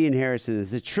says, "Hey, Dean Harrison,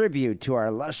 as a tribute to our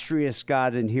illustrious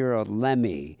god and hero,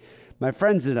 Lemmy, my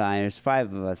friends and I, there's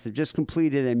 5 of us, have just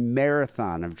completed a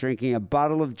marathon of drinking a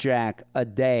bottle of Jack a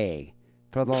day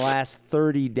for the last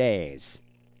 30 days.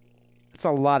 That's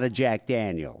a lot of Jack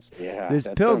Daniels. Yeah, this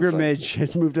pilgrimage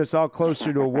has moved us all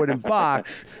closer to a wooden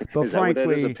box. But is frankly, that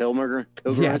what it is, a pilgrimage?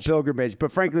 Yeah, pilgrimage.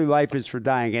 But frankly, life is for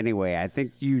dying anyway. I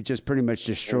think you just pretty much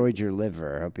destroyed your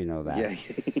liver. I hope you know that. Yeah.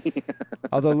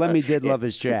 Although Lemmy did love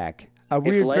his Jack.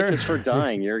 If life is for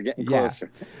dying, you're getting closer.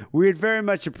 We'd very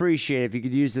much appreciate if you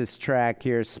could use this track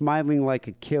here, Smiling Like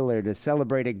a Killer, to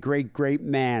celebrate a great, great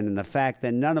man and the fact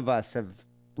that none of us have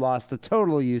lost the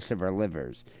total use of our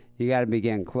livers. You got to be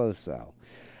getting close, though.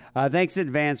 Thanks in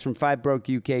advance from 5 broke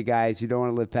UK guys who don't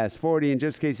want to live past 40. And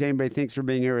just in case anybody thinks we're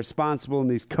being irresponsible in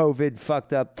these COVID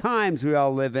fucked up times we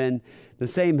all live in, the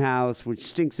same house, which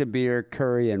stinks of beer,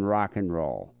 curry, and rock and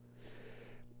roll.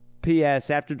 P.S.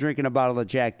 After drinking a bottle of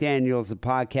Jack Daniels, the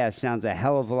podcast sounds a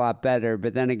hell of a lot better,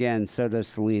 but then again, so does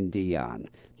Celine Dion.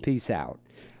 Peace out."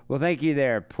 Well, thank you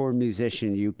there, Poor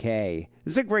Musician UK.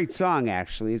 It's a great song,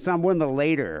 actually. It's on one of the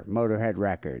later Motorhead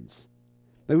records.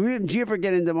 Did you ever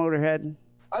get into Motorhead?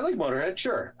 I like Motorhead,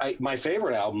 sure. My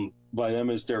favorite album by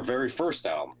them is their very first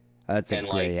album. That's a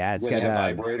great, it's got a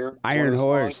Vibrator, Iron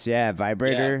Horse,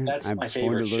 Vibrator. Yeah, that's my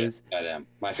favorite shit by them.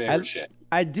 My favorite shit.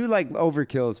 I do like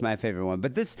Overkill is my favorite one,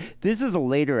 but this is a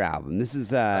later album. This is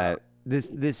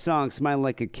this song "Smile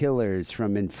Like a Killer" is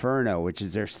from Inferno, which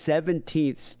is their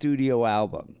 17th studio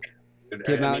album.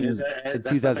 Came out in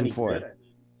 2004.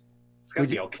 It's gotta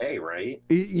be okay, right?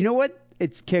 You know what?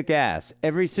 It's kick-ass.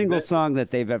 Every single song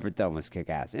that they've ever done was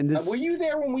kick-ass. And this, were you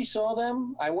there when we saw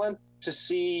them? I went to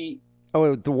see.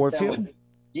 Oh, the Warfield?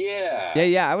 Yeah.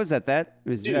 Yeah, I was at that. It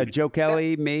was Joe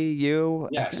Kelly, me, you.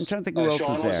 Yes. I'm trying to think who else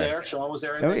Sean was there. Sean was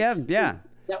there. Oh, yeah.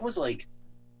 That was like,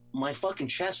 my fucking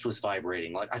chest was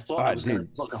vibrating. Like, I thought I was going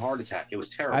to fucking heart attack. It was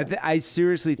terrible. I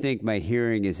seriously think my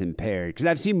hearing is impaired because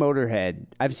I've seen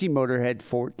Motorhead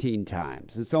 14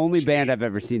 times. It's the only band I've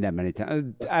ever seen that many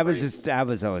times. I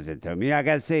was always into them. I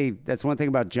got to say, that's one thing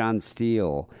about John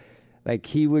Steele. Like,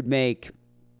 he would make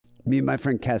me and my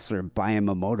friend Kessler buy him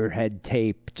a Motorhead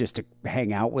tape just to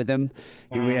hang out with him.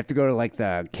 We'd have to go to like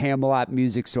the Camelot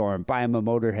music store and buy him a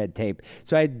Motorhead tape.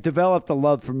 So I developed a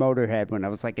love for Motorhead when I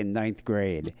was like in 9th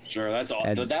grade. Sure, that's all.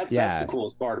 That's the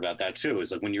coolest part about that too.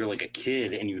 Is like when you're like a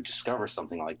kid and you discover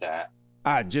something like that.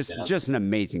 Just an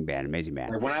amazing band.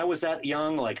 When I was that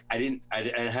young, like I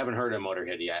haven't heard of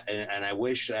Motorhead yet, and I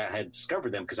wish I had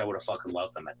discovered them because I would have fucking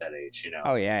loved them at that age,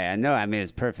 Oh yeah, no, I mean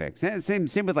it's perfect. Same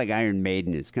with like Iron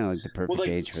Maiden. It's kind of like the perfect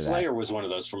age for that. Slayer was one of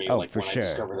those for me. Like when I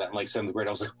discovered that in like 7th grade, I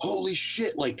was like, holy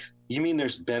shit! Like you mean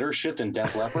there's better shit than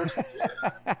Def Leppard?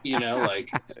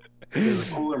 Like there's a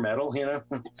cooler metal,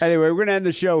 Anyway, we're gonna end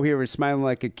the show here with "Smiling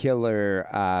Like a Killer"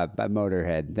 by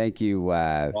Motorhead. Thank you.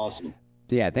 Awesome.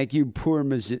 Yeah, thank you, Poor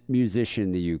Musician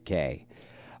in the UK.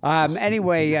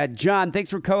 Anyway, John, thanks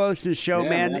for co-hosting the show,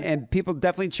 man. And people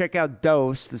definitely check out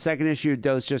Dose. The second issue of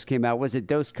Dose just came out. Was it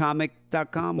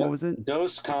dosecomic.com? What was it?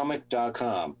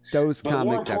 Dosecomic.com. Dosecomic.com. But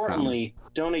more importantly,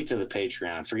 donate to the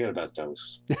Patreon. Forget about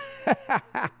Dose.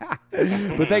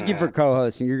 But thank you for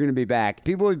co-hosting. You're going to be back.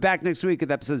 People will be back next week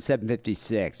with episode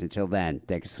 756. Until then,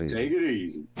 take it easy. Take it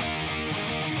easy.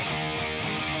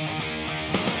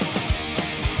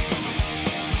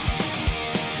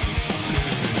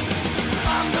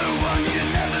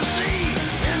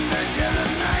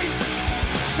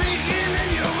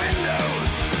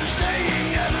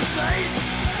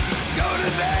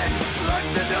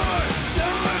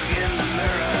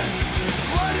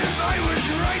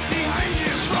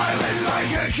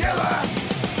 Killer,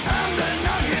 I'm the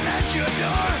knocking at your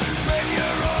door when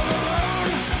you're all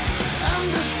alone. I'm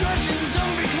the scratching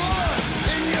zombie claw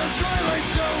in your twilight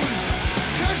zone.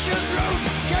 Cut your throat,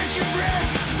 catch your breath,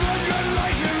 blood run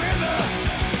like a river.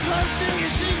 Last thing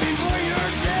you see before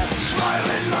you're dead,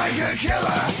 smiling like a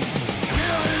killer.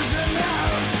 Killers in the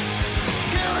house,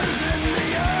 killers in the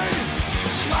yard.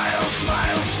 Smile,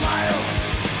 smile, smile.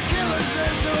 Killers,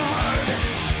 they're so hard.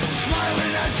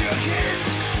 Smiling at your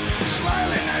kids.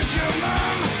 Smiling at your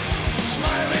mom,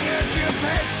 smiling at your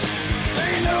pets.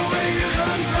 They know where you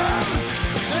come from.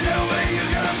 They know where you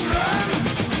come from.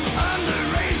 I'm the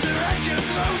razor at your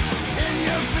throat in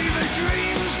your fever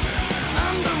dreams.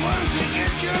 I'm the one to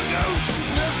get your goat.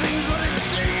 Nothing's what it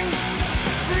seems.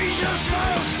 Freeze your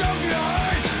smile so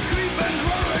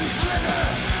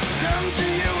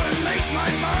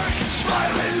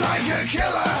a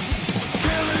killer.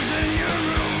 Killers in your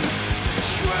room,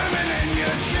 squirming in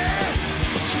your chair.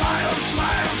 Smile,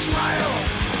 smile, smile.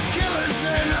 Killers,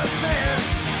 they're not there.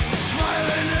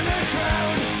 Smiling in a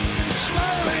crowd,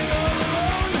 smiling all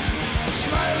alone.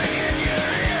 Smiling in your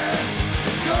ear.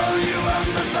 Call you on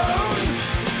the phone.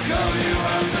 Call you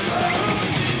on the phone.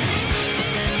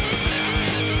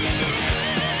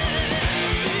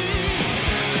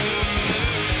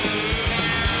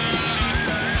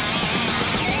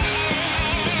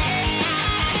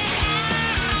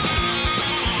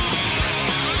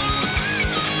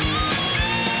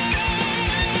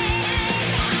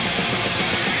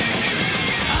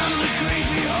 I'm the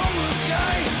creepy homeless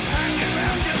guy hanging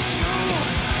around your school.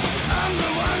 I'm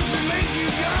the one to make you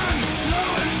gone, low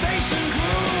and base and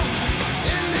cruel.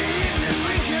 In the evening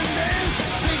we can dance,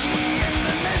 Piggy in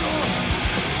the middle.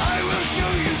 I will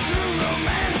show you true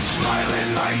romance, smiling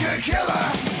like a killer.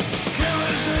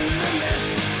 Killers in the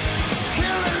mist,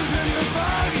 killers in the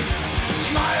fog.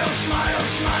 Smile, smile,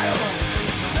 smile.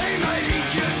 They might eat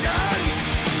your dog.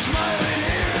 Smiling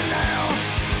here and now,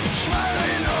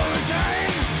 smiling all the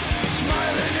time.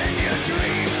 Smiling in your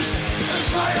dreams. A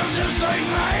smile just like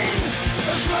mine.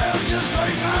 A smile just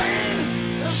like mine.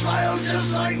 A smile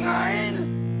just like mine.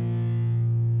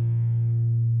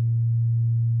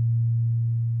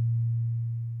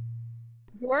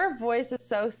 Your voice is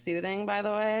so soothing, by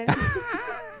the way.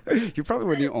 You're probably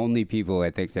one of the only people I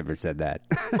think's ever said that.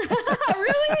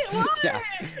 Really? Why? Yeah.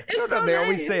 I don't know. so They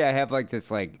always nice. say I have like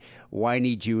this like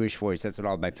whiny Jewish voice. That's what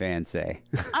all my fans say.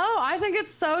 Oh, I think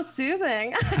it's so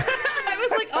soothing. I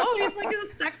was like, oh, he's like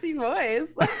a sexy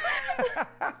voice.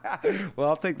 Well,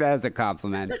 I'll take that as a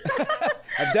compliment.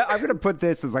 I'm going to put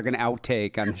this as like an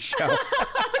outtake on the show.